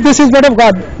 I believe this is word of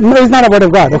God. No, it's not a word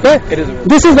of God. Okay. It is a word.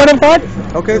 This is word of God.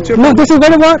 Okay, it's your No, problem. this is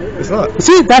word of God. It's not.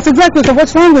 See, that's exactly. So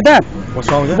what's wrong with that? What's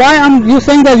wrong with that? Why am you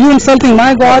saying that you insulting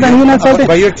my God and you're not insulting?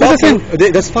 But you're It's the same.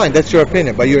 talking. That's fine. That's your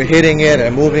opinion. But you're hitting it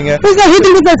and moving it. It's not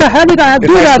hitting it as a habit. I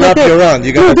do I that. slap Okay. you around,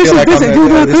 you're No, gonna this feel is like this. I'm,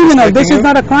 You're a criminal. disrespecting This is you?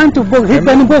 not a crime to book. Hit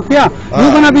any book. Yeah, Ah.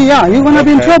 you're gonna be. Yeah, you're gonna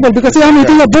be in Okay. trouble because see, I'm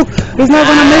hitting a book. It's not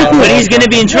gonna make you. But he's going to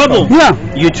be in trouble. Yeah.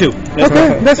 You too.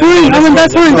 Okay, that's fine. I mean,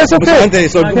 that's fine. That's So, okay. Anthony,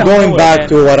 so going back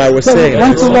to what I was So saying.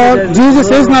 once of all, Jesus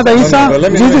is not Isa. No,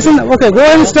 let me- Jesus is okay. Go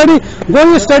and study. Go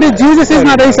and study. Jesus is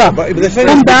not Isa. But the thing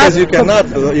Come is, back. because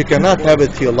you cannot have a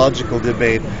theological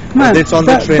debate, Man, whether it's on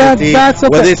the that- Trinity, that's okay.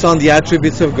 whether it's on the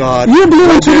attributes of God. You believe in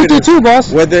whether Trinity it is- too,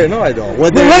 boss. Whether no, I don't.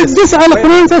 Whether Like it is this,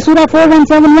 Al-Quran says Surah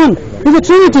 4171. It's a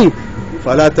Trinity.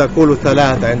 فلا تقولوا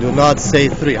ثلاثة and do not say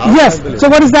three. How Yes. can I believe So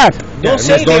what is that? Yeah, Don't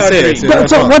say don't they are say it. three. It's- So,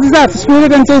 that's so wrong. what is that?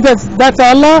 Spirit and says that's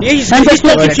Allah. Yeah, he's and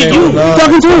talking to you. No,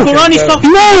 talking to The you. Quran is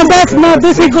talking No, that's not.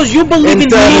 This is because you believe in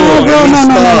Intahu, me. bro, no,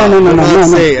 no, no, no, no, do no, not no, no.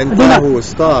 say Do not. Intahu,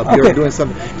 stop. Okay. You're doing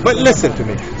something. But listen to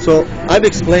me. So I've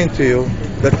explained to you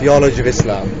the theology of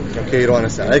Islam. Okay, you don't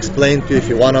understand. I explained to you if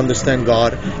you want to understand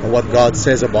God and what God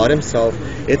says about Himself,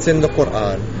 it's in the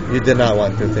Quran. You did not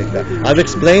want to think that. I've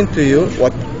explained to you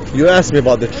what you asked me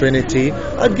about the Trinity.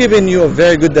 I've given you a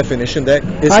very good definition that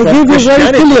is I from give you very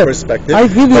Christianity clear. perspective. I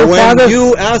give you but when Father-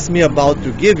 you asked me about to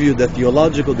give you the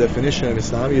theological definition of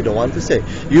Islam, you don't want to say.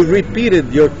 You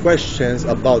repeated your questions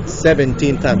about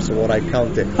 17 times, so what I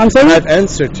counted. I'm sorry? I've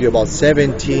answered to you about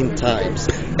 17 times.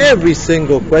 Every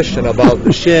single question about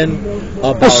the shin,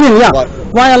 about A shin, yeah. what.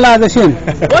 Why Allah has a shin?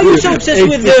 Why are you so obsessed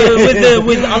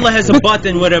with Allah has a butt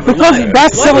and whatever? Because Why?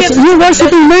 that's Why do we have to- you're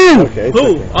worshiping man. Okay, it's Who?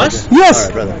 okay. Us? Yes. All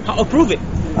right, brother. How, prove it.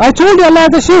 I told you Allah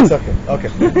has a shin. It's okay. Okay.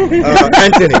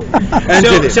 Anthony.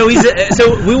 Anthony. So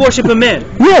we worship a man.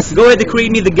 Yes. Go ahead to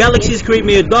create me the galaxies, create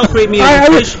me a dog, create me a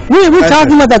fish. We're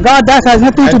talking about the God that has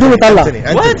nothing to do with Allah. Anthony.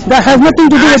 What? That has nothing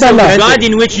to do with So Allah. the God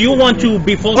in which you want to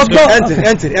be false. Okay.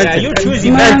 Anthony. Yeah, you're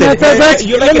choosing Man, Anthony. that's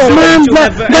You like look, man, to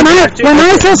have when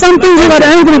I say something, you got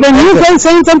angry. When you guys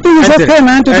saying something, it's Anthony, okay,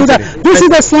 man, to do that. Anthony, This is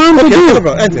Islam to do.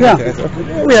 Anthony, Yeah.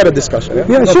 Anthony. We had a discussion.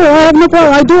 Yeah, sure, I have no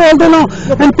problem. I do all day long.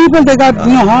 And people, they got,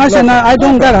 harsh, and I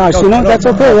don't get harsh, that's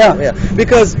okay, yeah.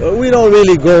 Because we don't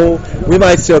really go, we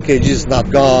might say, okay, Jesus is not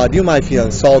God, you might feel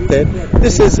insulted.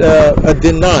 This is a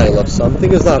denial of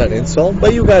something, it's not an insult,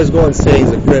 but you guys go and say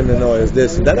he's a criminal, is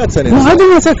this and that, that's an No, insult. I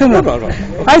don't say criminal. No.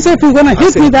 I say if you're going to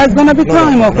hit me, that's going to be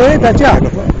crime, okay? That's, yeah.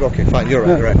 Okay, fine, you're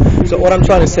right. So what I'm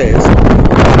trying to say is,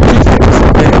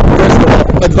 two things. First of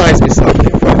all, advise me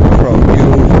something from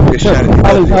you, Christianity.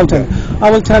 I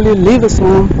will tell you, leave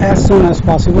Islam as soon as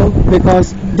possible,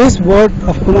 because this word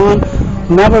of Quran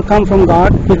never come from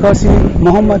God, because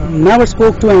Muhammad never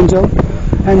spoke to angel,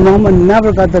 and Muhammad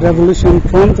never got the revelation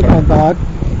from God,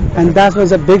 and that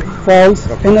was a big false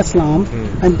in Islam,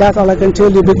 and that's all I can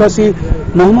tell you, because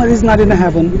Muhammad is not in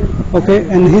heaven, okay,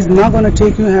 and he's not going to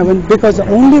take you to heaven, because the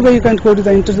only way you can go to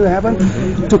the entrance of heaven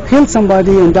to kill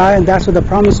somebody and die, and that's what the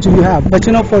promise to you have. But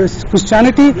for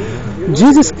Christianity,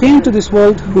 Jesus came to this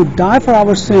world who died for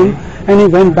our sin, and he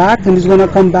went back, and he's going to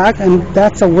come back, and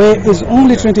that's the way, is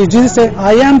only Trinity. Jesus said,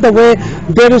 I am the way,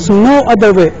 there is no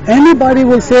other way. Anybody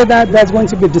will say that, that's going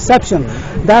to be deception.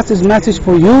 That's his message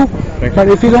for you, but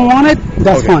if you don't want it,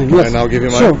 that's fine. Yes. And I'll give you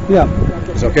mine. Sure,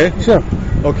 yeah. It's okay? Sure.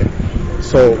 Okay.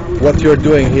 So what you're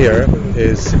doing here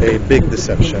is a big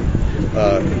deception.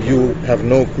 You have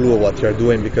no clue what you're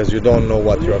doing because you don't know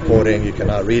what you're quoting, you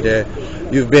cannot read it.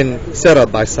 You've been set up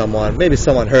by someone, maybe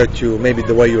someone hurt you, maybe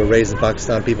the way you were raised in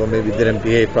Pakistan, people maybe didn't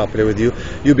behave properly with you.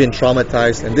 You've been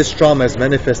traumatized, and this trauma is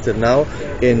manifested now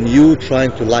in you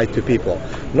trying to lie to people.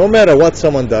 No matter what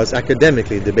someone does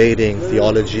academically, debating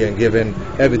theology and giving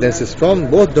evidences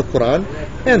from both the Quran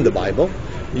and the Bible,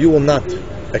 you will not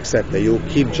accept that. You'll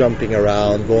keep jumping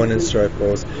around, going in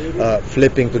circles,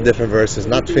 flipping to different verses,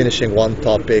 not finishing one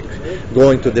topic,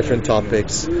 going to different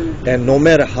topics. And no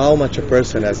matter how much a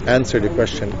person has answered the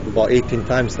question about 18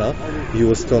 times now, you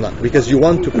will still not, because you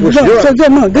want to push.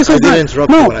 This is not.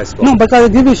 Interrupt you when I spoke. No, because I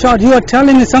give you a shot. You are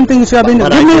telling me something which you have been.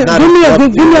 Give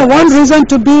me a one reason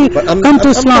to come to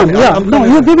Islam.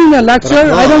 You're giving me a lecture.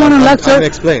 I don't want a lecture.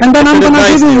 And then I'm going to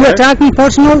give you attack me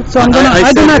personal. So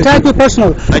I don't attack you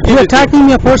personal. You're attacking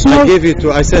me personal. I gave you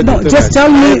to. I said. No, just tell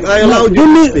me. I allowed you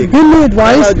to speak. Give me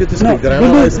advice. I allowed you to speak.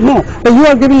 No, but you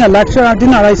are giving a lecture. I did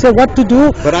not. I said what to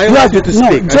do. But I allowed you to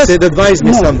speak. I said advise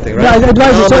me something, right? Yeah,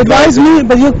 advise you. So advise me,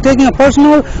 but you're taking a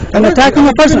personal and attacking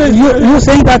a person. You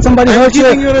saying that somebody hurt you.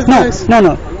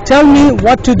 No. Tell me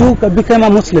what to do to become a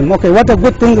Muslim. Okay, what a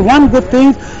good thing, one good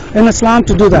thing in Islam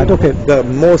to do that. Okay. The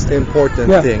most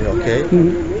important thing, okay?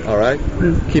 All right?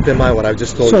 Keep in mind what I've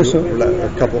just told you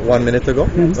a 1 minute ago,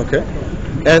 okay?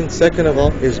 And second of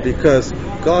all is because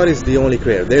God is the only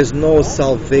creator. There's no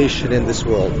salvation in this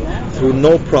world through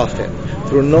no prophet,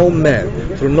 through no man,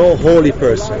 through no holy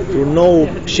person, through no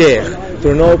sheikh,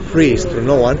 through no priest, through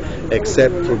no one,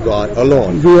 except through God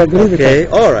alone. Do you agree with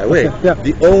that? All right, wait. Okay, yeah.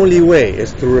 The only way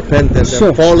is through repentance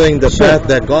and following the path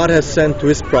that God has sent to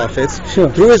His prophets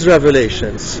through His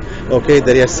revelations, okay,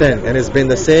 that He has sent. And it's been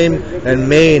the same and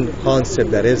main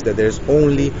concept, that is that there's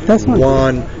only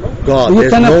one God. You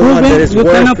cannot prove me. You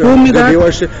cannot prove me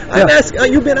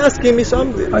that. You've been asking me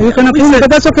something. You cannot prove me, but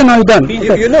that's okay. Now you're done.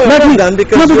 You know I'm done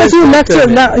because you lecture.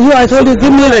 I told you,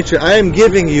 give me a lecture. I am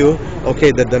giving you,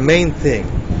 okay, that the main thing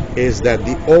is that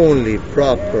the only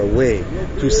proper way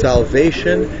to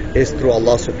salvation is through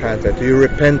Allah subhanahu wa ta'ala, to your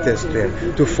repentance to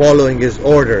Him, to following His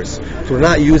orders, to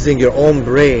not using your own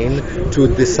brain to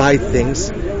decide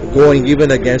things, going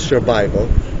even against your Bible,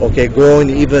 okay, going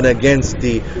even against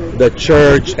the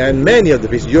church and many of the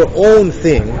pieces, your own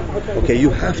thing, okay,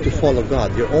 you have to follow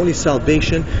God. Your only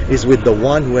salvation is with the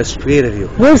one who has created you.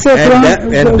 Where's the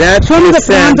Quran? And that show me the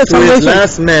Quran, the salvation.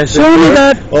 Last messenger, show me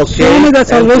that. Okay, show me that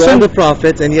salvation. And the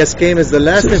prophets, and yes, came as the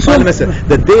last and final message.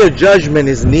 The day of judgment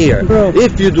is near. Bro.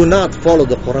 If you do not follow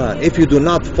the Quran, if you do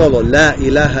not follow La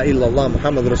ilaha illallah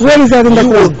Muhammad Rasulullah, where is that in the you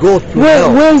Quran? Will go through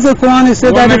hell. Where is the Quran? It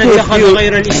said that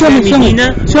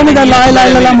show me that La ilaha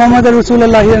illallah Muhammad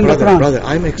Rasulullah here in the Quran. Brother,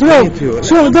 I'm explaining to you.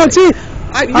 Sure, see.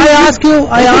 I ask you,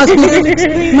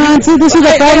 man, see, this is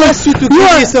the problem.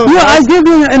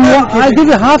 I give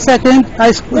you half second, I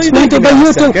explain to you, but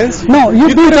you took, no,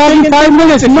 you've been talking 5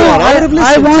 minutes. No,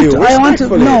 I want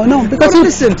to, no, because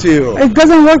listen to you. It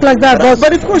doesn't work like that, boss.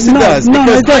 But of course it does,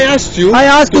 because I asked you,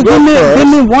 give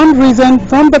me one reason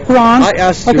from the Quran. I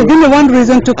asked you. Okay, give me one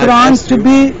reason to Quran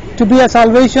to be a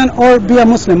salvation or be a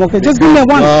Muslim. Okay, just give me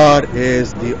one. God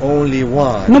is the only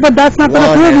one. No, but that's not going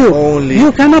to prove you.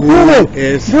 You cannot prove it.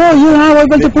 Bro, you're not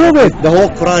able to prove it. The whole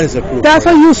Quran is a proof. That's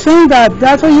why you're saying that.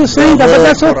 That's why you're saying that. But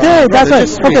that's okay. That's why.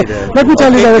 Okay, let me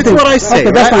tell you everything. That's what I say.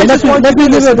 Okay, that's fine. Let me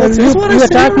give you. You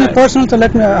attack me personal, so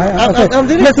let me. Okay, let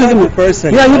me give you.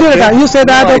 Yeah, you did it. You said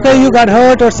that. Okay, you got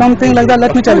hurt or something like that.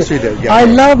 Let me tell you. I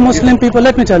love Muslim people.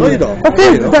 Let me tell you.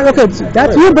 Okay,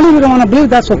 that you believe, you don't want to believe.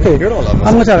 That's okay.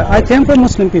 I'm gonna tell you. I came from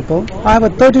Muslim people. I have a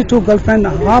 32 girlfriend,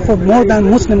 half of more than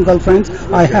Muslim girlfriends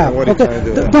I have. Okay,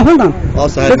 no, hold on.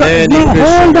 Also, I many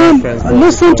hold on.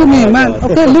 Listen to me, man.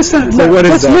 Okay, listen. So what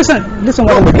is that? Listen.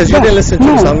 No, because you didn't listen to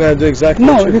me, so I'm going to do exactly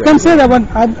what you can say that when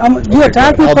you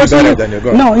attack me personally.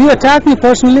 No, you attack me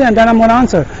personally, and then I'm going to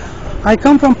answer. I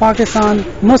come from Pakistan.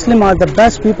 Muslims are the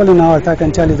best people in earth. I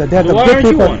can tell you that they're the good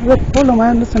people. Hold on,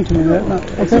 man. Listen to me.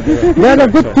 Okay, they're the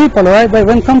good people, all right. But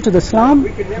when it comes to the Islam,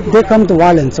 they come to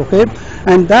violence. Okay,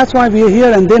 and that's why we are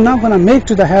here, and they're not gonna make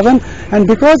to the heaven. And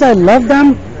because I love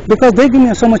them, because they give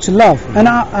me so much love, and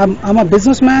I'm a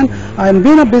businessman. I've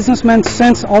been a businessman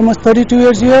since almost 32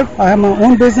 years here. I have my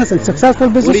own business and successful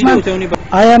businessman. What do you do, Tony?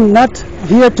 I am not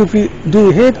here to be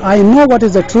doing hate. I know what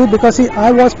is the truth, because see,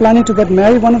 I was planning to get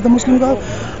married one of the Muslim girls.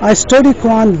 I studied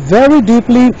Quran very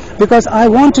deeply because I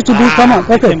wanted to become a.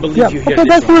 Okay, yeah, okay,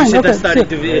 that's fine.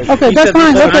 Okay, that's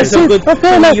fine. Okay, see,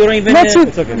 okay, let's see.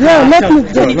 Yeah, let me.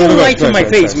 You don't lie to my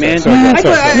face, man.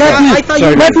 I thought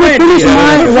you let me finish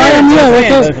why I'm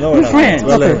here.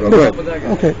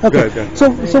 Okay. Okay. So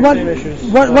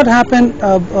what happened?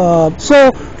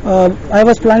 I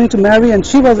was planning to marry, and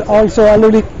she was also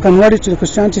already converted to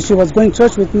Christianity. She was going to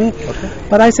church with me,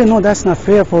 but I said no, that's not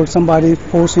fair for somebody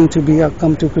forcing to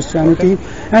come to Christianity.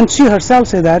 And she herself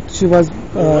said that. She was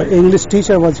English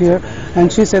teacher was here,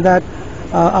 and she said that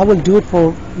I will do it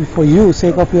for you,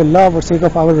 sake of your love or sake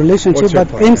of our relationship.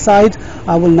 But inside,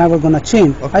 I will never gonna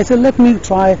change. I said let me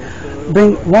try.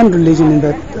 Bring one religion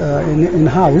in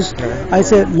house. I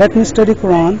said let me study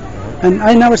Quran, and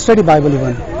I never study Bible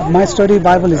even. My study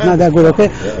Bible is not that good. Okay,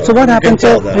 so what happened?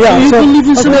 tell So that. yeah, You so believe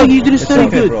in something okay. you didn't study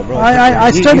Okay, good. bro.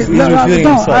 I study. He's No, refuting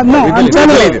himself. I'm We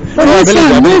telling believe you. you. But No, I believe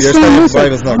you. I believe you. You're studying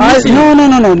Bible is not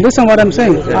good. No. Listen what I'm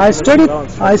saying. I studied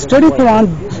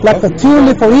Quran like a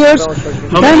theory for years.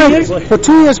 For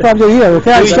 2 years, probably a year.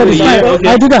 Okay, I studied.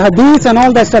 I did the hadith and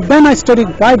all that stuff. Then I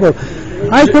studied Bible.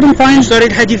 I couldn't find. You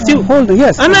studied hadith too. Hold on,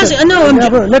 yes. I'm okay. asking. No, I'm. Yeah,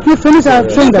 bro, let me finish. I'm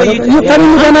saying that. But you- You're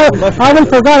telling me then I will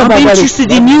forget I'm about that.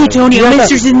 interested in you, Tony. I'm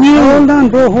interested in you. Hold on,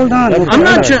 bro. Hold on. I'm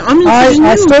not. I'm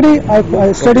interested in I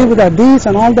you. study with the hadiths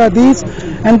and all the hadiths,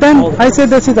 and then I said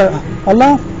this is the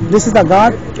Allah, this is the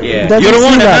God. Yeah. Does You're it the see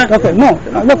one, that? huh? Okay, no.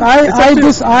 Look,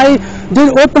 I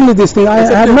did openly this thing. I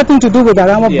have nothing to do with that.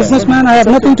 I'm a businessman. I have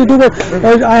nothing to do with.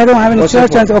 I don't have any What's your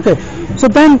church. And, okay, so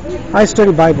then I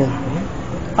study Bible.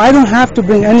 I don't have to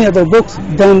bring any other books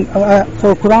than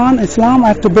for Quran, Islam. I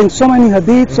have to bring so many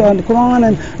hadiths on the Quran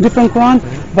and different Quran.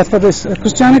 But for this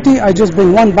Christianity, I just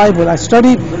bring one Bible. I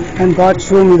study, and God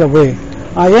showed me the way.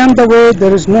 I am the way.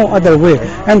 There is no other way,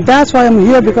 and that's why I'm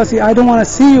here, because see, I don't want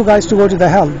to see you guys to go to the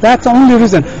hell. That's the only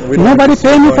reason. We don't Nobody have to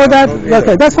pay see me going for that. out either.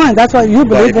 Okay, that's fine. That's why you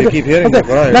believe. if you keep hearing okay, the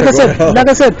Quran, like I you're said,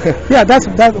 going yeah, that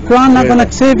Quran not gonna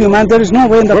save you, man. There is no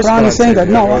way in the Of course Quran Quran is saying save that.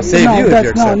 you. No, It'll save no, you if that's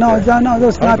you accept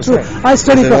that's not 100%. true. I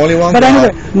study There's only one but God.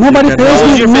 anyway, nobody You pays cannot- What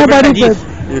was me. your favorite Nobody hadith? pays.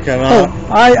 You Oh, cannot.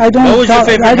 I don't What was your talk.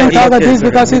 favorite I don't hadith? talk Okay, hadith so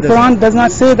because the he doesn't- Quran does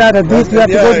not say that hadith. You have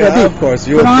to go to Yeah, hadith. of course.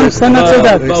 You Quran just- cannot say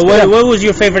that. What was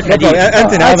your favorite No problem. hadith?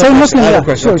 Anthony, I I'd have say a question. Muslim, I have yeah. a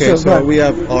question. Sure, Okay, sure, go so ahead. we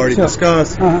have already Sure.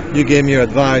 discussed. Uh-huh. You gave me your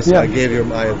advice. Yeah. I gave you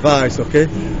my advice. Okay.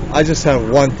 I just have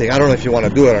one thing. I don't know if you want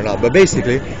to do it or not, but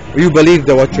basically, you believe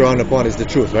that what you're on upon is the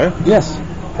truth, right? Yes,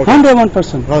 Okay.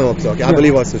 101%. No, okay. I Yeah.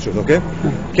 believe what's the truth. Okay.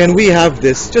 Can we have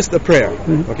this? Just a prayer.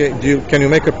 Okay. Can you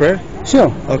make a prayer? Sure.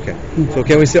 Okay. So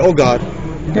can we say, "Oh God,"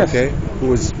 Yes. okay,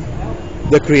 who is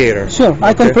the Creator? Sure.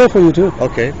 I can Okay. pray for you too.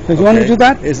 Okay. So you want to okay. do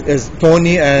that? Is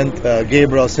Tony and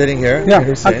Gabriel sitting here? Yeah.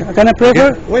 You're saying- Can I pray Okay.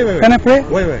 for? Wait. Can I pray?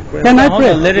 Wait. Can I Hold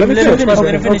pray? on, let him Let me finish. finish.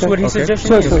 Let him finish Okay. what he's Okay.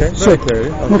 suggesting. Sure. Okay. Sure. Very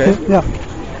clearly. Okay. Okay. Yeah.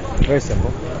 Very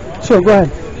simple. Sure. Go ahead.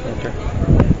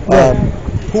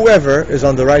 Whoever is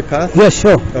on the right path, Yes.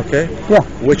 Sure. okay, Yeah.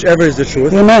 whichever is the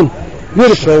truth, Amen.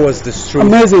 Beautiful. show us this truth.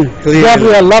 Amazing. Clearly.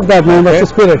 Gabriel, I love that, man. That's the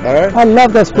spirit. All right. I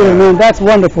love that spirit, man. That's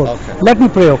wonderful. Okay. Let me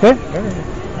pray, okay?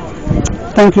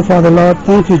 Thank you, Father Lord.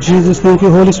 Thank you, Jesus. Thank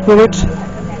you, Holy Spirit.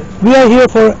 We are here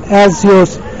for as your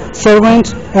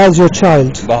servant, as your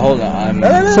child. But hold on.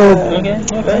 So,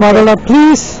 Okay. Father Lord,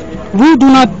 please,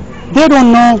 they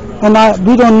don't know, and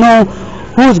we don't know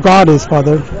whose God is,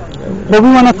 Father. But we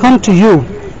want to come to you.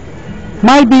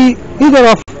 Might be either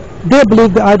of they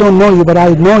believe that I don't know you, but I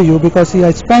know you because see, I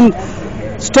spend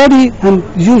study and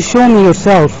you show me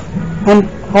yourself. And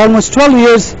almost 12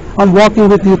 years I'm walking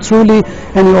with you truly,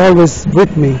 and you're always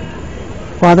with me.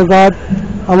 Father God,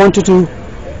 I want you to,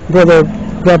 Brother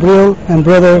Gabriel and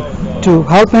Brother, to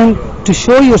help him to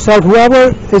show yourself,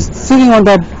 whoever is sitting on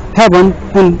the heaven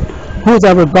and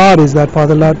whoever God is that,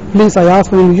 Father Lord. Please, I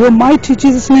ask in your mighty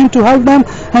Jesus' name to help them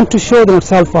and to show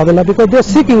themselves, Father Lord, because they're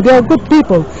seeking, they are good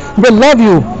people, they love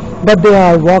you, but they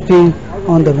are walking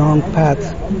on the wrong path.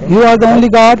 You are the only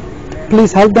God.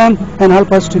 Please help them and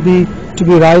help us to be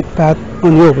right path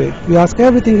on your way. We ask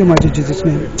everything in mighty Jesus'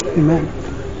 name. Amen.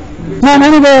 Man,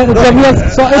 anyway, Gabriel,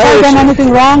 so if I done anything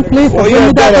wrong, please Well, forgive me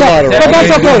you've done that. a lot of But wrong. that's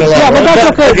You've okay. done a lot Yeah, of but wrong. that's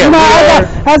okay. Again, You know,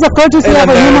 we as a courtesy in of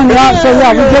a human, yeah, so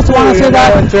yeah, we just want to say that.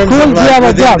 in terms Cool, of yeah, like but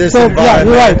within yeah, this so yeah,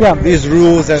 you're right, environment, yeah. these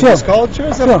rules and Sure. these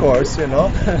cultures, of Sure. course,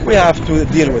 we have to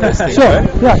deal with this thing, Sure, right?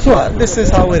 yeah, sure. This is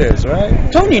how it is, right?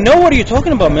 Tony, know what are you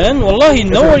talking about, man? Wallahi,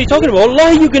 know what you're talking about.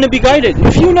 Wallahi, you're gonna be guided.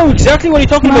 If you know exactly what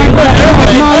you're talking about, you learn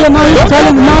everything. Now you're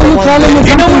telling me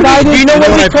You know something what? guided. You know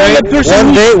what they I call pray? a person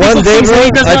One who day, speaks bro, things that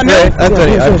he does I not pray, know?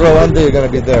 Anthony, Yeah, I sure, pray sure. one day you're gonna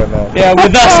be there, man. Yeah,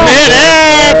 with us, man.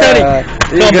 Tony.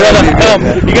 You're Come, gonna brother. be good, Come.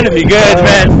 man. You're gonna be good,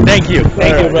 man. Thank you.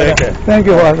 Thank you, brother. Okay. Thank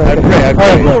you, Father. I pray, I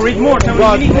pray. All right. Read more.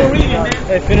 Tony, we need more reading,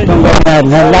 man. Don't get mad,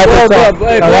 man. Life is tough. All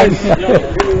right.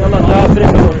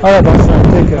 All right, boss.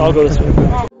 Take care. I'll go to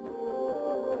sleep.